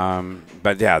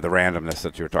 But, yeah, the randomness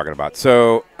that you were talking about.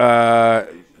 So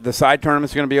the side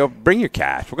tournaments are going to be open. Bring your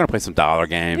cash. We're going to play some dollar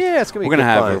games. Yeah, it's going to be We're gonna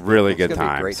good have fun. a really It's good gonna be a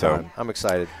time. great So, time. I'm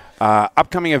excited.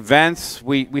 upcoming events,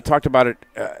 we talked about it.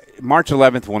 March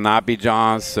 11th will not be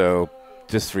Jaws, so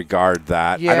disregard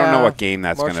that. I don't know Yeah, what game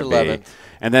that's March going to be. 11th.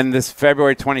 And then this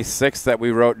February 26th that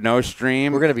we wrote no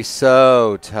stream. We're going to be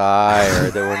so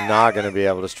tired that we're not going to be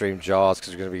able to stream Jaws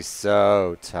because we're going to be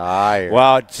so tired.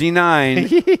 Well,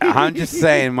 G9, I'm just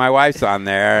saying, my wife's on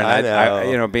there, and I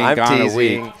know. being I'm gone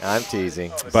teasing. a week. I'm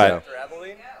teasing. But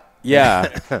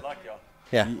yeah,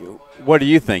 yeah. what do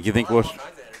you think? You think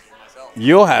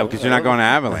you'll have because you're not going to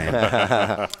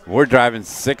Abilene. We're driving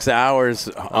 6 hours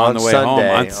on the way home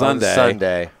on Sunday. On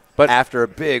Sunday. But after a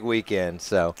big weekend,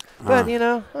 so. But,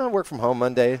 I'll work from home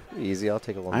Monday. Easy. I'll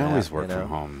take a little nap. I always work you know. from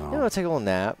home, though. I'll take a little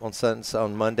nap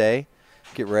on Monday.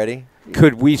 Get ready.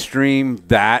 Could we stream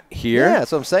that here? Yeah,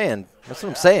 that's what I'm saying. That's what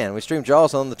I'm saying. We stream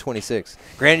Jaws on the 26th.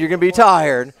 Granted, you're going to be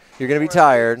tired. You're going to be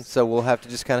tired, so we'll have to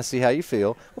just kind of see how you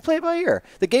feel. We'll play it by ear.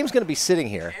 The game's going to be sitting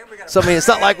here. So, I mean, it's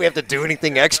not like we have to do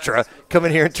anything extra. Come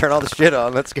in here and turn all the shit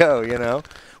on. Let's go,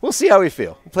 We'll see how we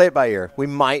feel. We'll play it by ear. We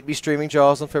might be streaming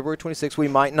Jaws on February 26th. We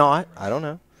might not. I don't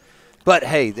know. But,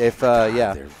 hey, if,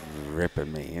 They're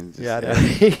ripping me. And Yeah, I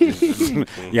know.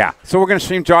 yeah. So we're going to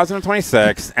stream Jaws on the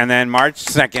 26th, and then March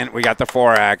 2nd, we got the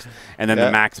 4X, and then Yeah.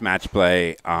 the Max Match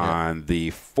Play on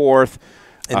the 4th.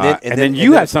 And then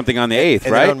you have something on the 8th,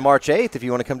 and right? then on March 8th, if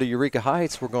you want to come to Eureka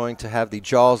Heights, we're going to have the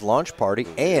Jaws launch party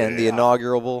and the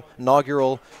inaugural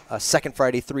Second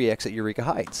Friday 3X at Eureka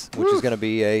Heights, which is going to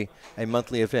be a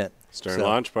monthly event. Stern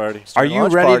launch party. Are you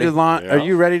launch ready party. to launch? Yeah. Are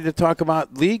you ready to talk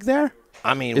about League there?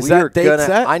 I mean, Is we that are date gonna.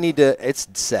 set? I need to. It's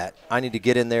set. I need to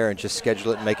get in there and just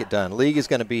schedule it and make it done. League is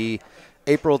going to be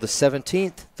April the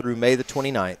 17th through May the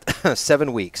 29th.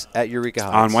 7 weeks at Eureka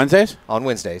Heights. On Wednesdays? On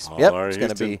Wednesdays. All Yep. our It's going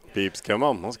to Houston be. peeps, come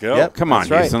on, let's go. Yep, Come on,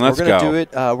 that's right. Houston, let's we're gonna go. do it.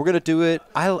 We're going to do it.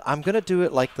 I'm going to do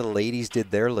it like the ladies did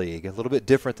their league, a little bit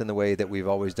different than the way that we've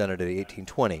always done it at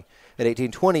 1820. At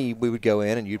 1820, we would go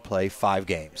in and you'd play 5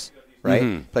 games,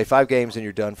 right? Play 5 games and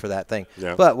you're done for that thing.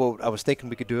 Yeah. But what I was thinking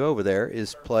we could do over there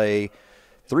is play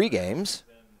 3 games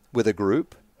with a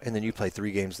group and then you play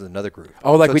 3 games with another group.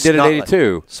 Oh, like So we it's did at not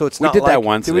 82. So it's we not did that like-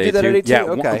 once. Did we do that at 82? Yeah,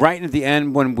 Okay. right at the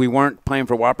end when we weren't playing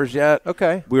for Whoppers yet.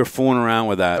 Okay. We were fooling around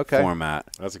with that Okay. format.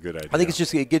 That's a good idea. I think it's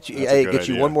just it gets you. That's a It good gets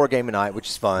you idea. one more game a night, which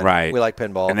is fun. Right. We like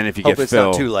pinball. And then if you Hopefully get Phil-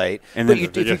 it's not too late. and But then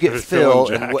if you if get Phil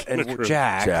Phil and and, Jack in the and group.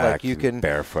 Jack, Jack like you can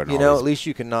barefoot and you all know, this. at least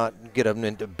you cannot get them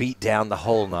into beat down the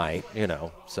whole night. You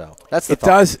know, so that's the It thought.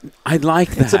 does. I like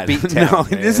that. It's a beat down, No,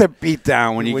 it man. is a beat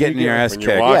down when you When get you in your get- ass when you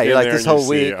kicked. walk Yeah, in you're like there this and you whole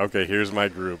see, week. okay, here's my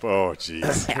group. Oh,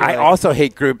 jeez. I also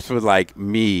hate groups with like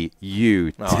me,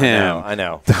 you, Oh, Tim, I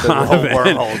know. The whole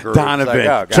Wormhole group. Donovan, It's like,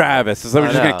 oh, God. Travis. So we're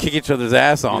I just know. gonna kick each other's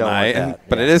ass all You don't want night. that,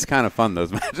 But yeah. it is kind of fun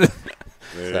those matches.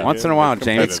 Yeah, Once in a while, they're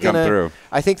James come competitive. through.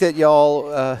 I think that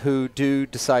y'all who do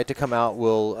decide to come out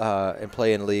will and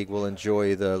play in league will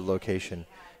enjoy the location.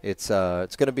 It's going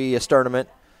to be a tournament,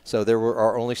 so there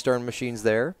are only Stern machines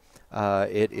there.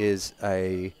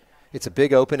 It's a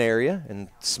big open area, and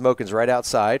smoking's right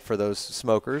outside for those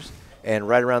smokers, and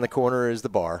right around the corner is the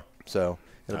bar. So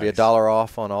it'll be Nice. $1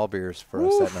 off on all beers for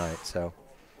us that night. So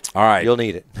All right. you'll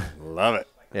need it. Love it.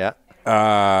 Yeah.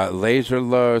 Laser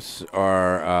Los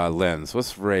or Lens.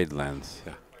 Let's raid Lens.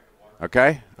 Yeah.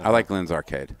 Okay? I like Lens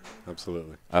Arcade.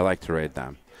 Absolutely. I like to raid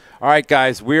them. All right,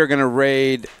 guys, we are going to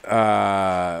raid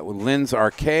Lynn's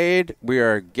Arcade. We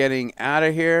are getting out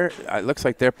of here. It looks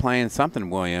like they're playing something,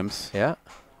 Williams. Yeah.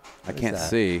 I can't that?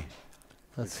 see.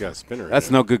 It's got a spinner. That's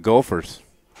in no good golfers,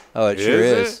 Oh, it sure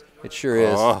Is is. It sure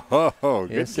is. Oh, good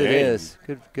Yes, game. it is.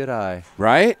 Good eye.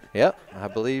 right? Yep, I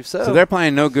believe so. So they're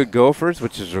playing no good golfers,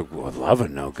 which is I love a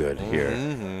no good here.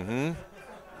 Mm-hmm.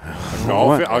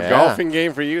 A Yeah. golfing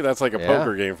game for you? That's like a Yeah.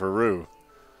 poker game for Rue.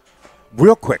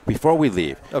 Real quick, before we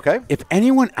leave, Okay. if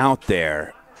anyone out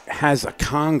there has a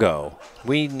Congo,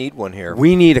 We need one here.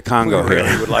 we need a Congo really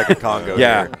here. would like a Congo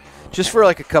Yeah. here. Just for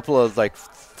like a couple of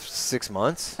 6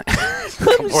 months.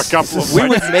 We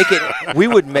We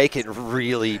would make it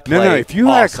really play No, if you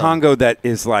had a awesome. Congo that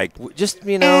is like, Just,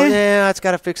 yeah, it's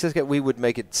got to fix this. We would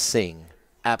make it sing.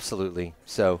 Absolutely.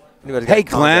 So, anybody's got hey, a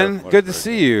Congo? Glenn, good to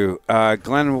see you.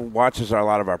 Glenn watches a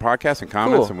lot of our podcasts and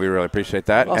comments, Cool. and we really appreciate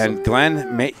that. Awesome. And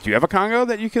Glenn, do you have a Congo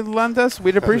that you could lend us?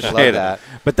 We'd appreciate it. that.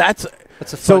 But that's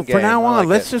That's a so. fun For game. now I on, like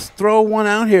let's it. just throw one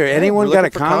out here. Anyone we're got a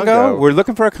looking for Congo? Congo. We're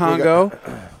looking for a Congo.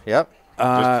 Yep.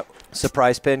 Uh,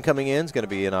 Surprise pin coming in is going to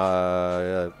be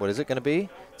what is it going to be?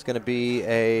 It's going to be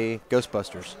a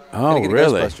Ghostbusters. Oh, Gonna get a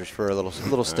really? Ghostbusters for a little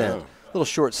stint, little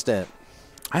short stint.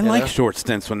 I You like know? short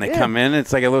stints when they Yeah. come in.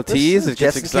 It's like a little tease. It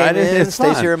gets Jetson excited. Came in, It's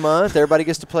stays fun. here a month. Everybody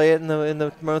gets to play it in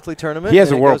the monthly tournament. He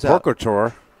has a and it World goes out. Poker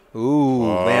Tour. Ooh,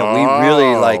 man, we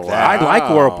really like that. I like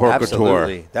World Poker Tour.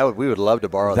 Absolutely. We would love to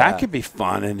borrow that. That could be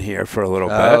fun in here for a little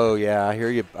Oh yeah, I hear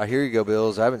you go,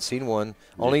 Bills. I haven't seen one.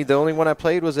 The only one I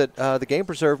played was at the Game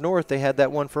Preserve North. They had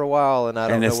that one for a while, and I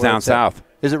don't And know it's where down at. south.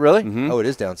 Is it really? Mhm. Oh, it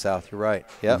is down south. You're right.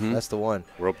 Yep, that's the one.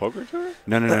 World Poker Tour? bit.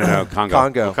 No. Congo.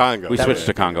 Congo. Oh, Congo. We That switched was-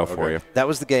 to Congo for okay. you. That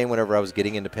was the game. Whenever I was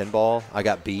getting into pinball, I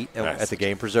got beat That's at the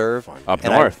Game Preserve Up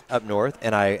and north. Up north,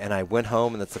 and I went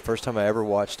home, and that's the first time I ever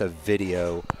watched a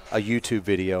YouTube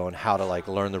video on how to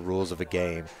learn the rules of a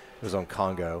game. It was on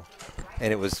Congo,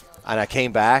 and I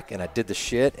came back and I did the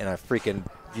shit, and I freaking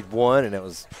won, and it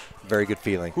was a very good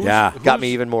feeling. Yeah. It got me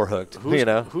even more hooked.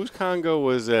 Whose Congo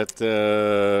was at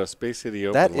Space City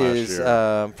Open That last is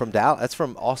year? from Dallas. That's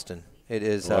from Austin. It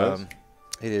is. Was?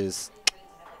 It is.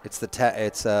 It's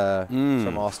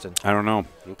from Austin. I don't know.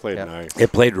 Who played Yeah. nice?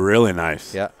 It played really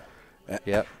nice. Yeah.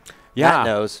 Yep. Yeah. Matt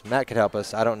knows. Matt could help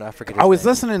us. I don't know. I forget his I was name.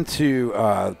 listening to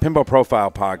Pinball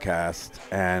Profile podcast,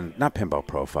 and not Pinball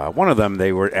Profile. One of them,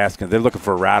 they were asking, they're looking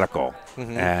for a radical,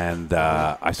 and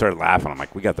I started laughing. I'm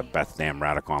like, we got the best damn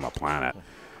radical on the planet.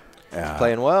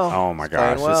 Playing well. Oh my It's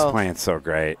playing gosh, well. it's playing so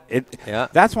great. Yeah.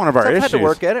 That's one of our We've issues. had to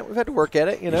work at it. We've had to work at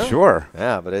it. Sure,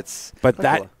 Yeah, but it's. but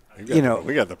that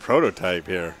we got the prototype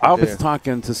here. I was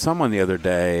talking to someone the other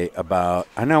day about.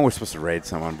 I know we're supposed to raid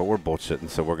someone, but we're bullshitting,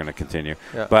 so we're going to continue.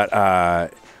 Yeah.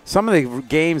 But some of the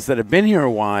games that have been here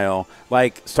a while,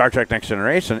 like Star Trek Next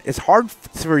Generation, it's hard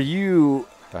for you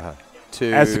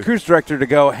as the cruise director to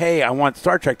go, "Hey, I want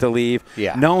Star Trek to leave,"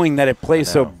 knowing that it plays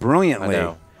so brilliantly.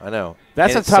 I know.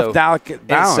 That's And a tough, delicate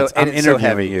balance. And I'm it's so interviewing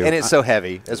heavy. you. And it's so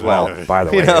heavy as well. By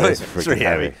the way, it's it is freaking pretty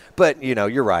heavy. But,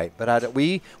 you're right. But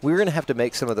we're going to have to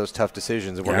make some of those tough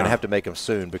decisions, and we're going to have to make them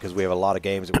soon because we have a lot of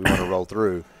games that we want to roll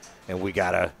through. And we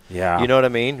got to, you know what I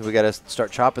mean? We got to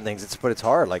start chopping things. But it's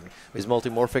hard. Like, is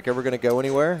Multimorphic ever going to go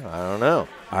anywhere? I don't know.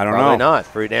 Probably not.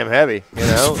 Pretty damn heavy,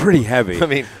 It's pretty heavy. I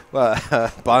mean,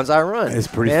 Bonsai Run. It's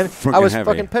pretty man. freaking I was heavy.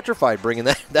 fucking petrified bringing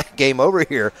that game over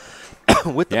here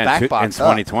with the back box in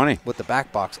 2020. up. With the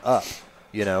back box up.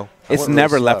 You know, It's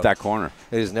never left that corner.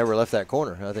 It has never left that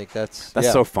corner. I think that's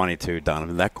so funny too,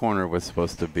 Donovan. That corner was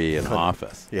supposed to be an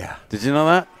office. Yeah. Did you know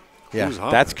that? Yeah.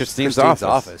 That's Christine's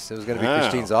office. It was going to be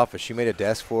Christine's office. She made a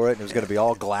desk for it, and it was going to be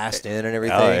all glassed in and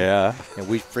everything. Oh, yeah. And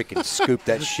we freaking scooped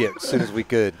that shit as soon as we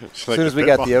could. As soon as we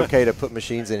got the okay to put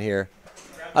machines in here.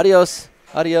 Adios.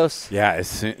 Adios. Yeah,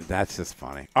 that's just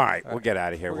funny. All right, we'll get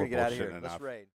out of here. We're going to get out of here. bullshitting Let's enough. raid.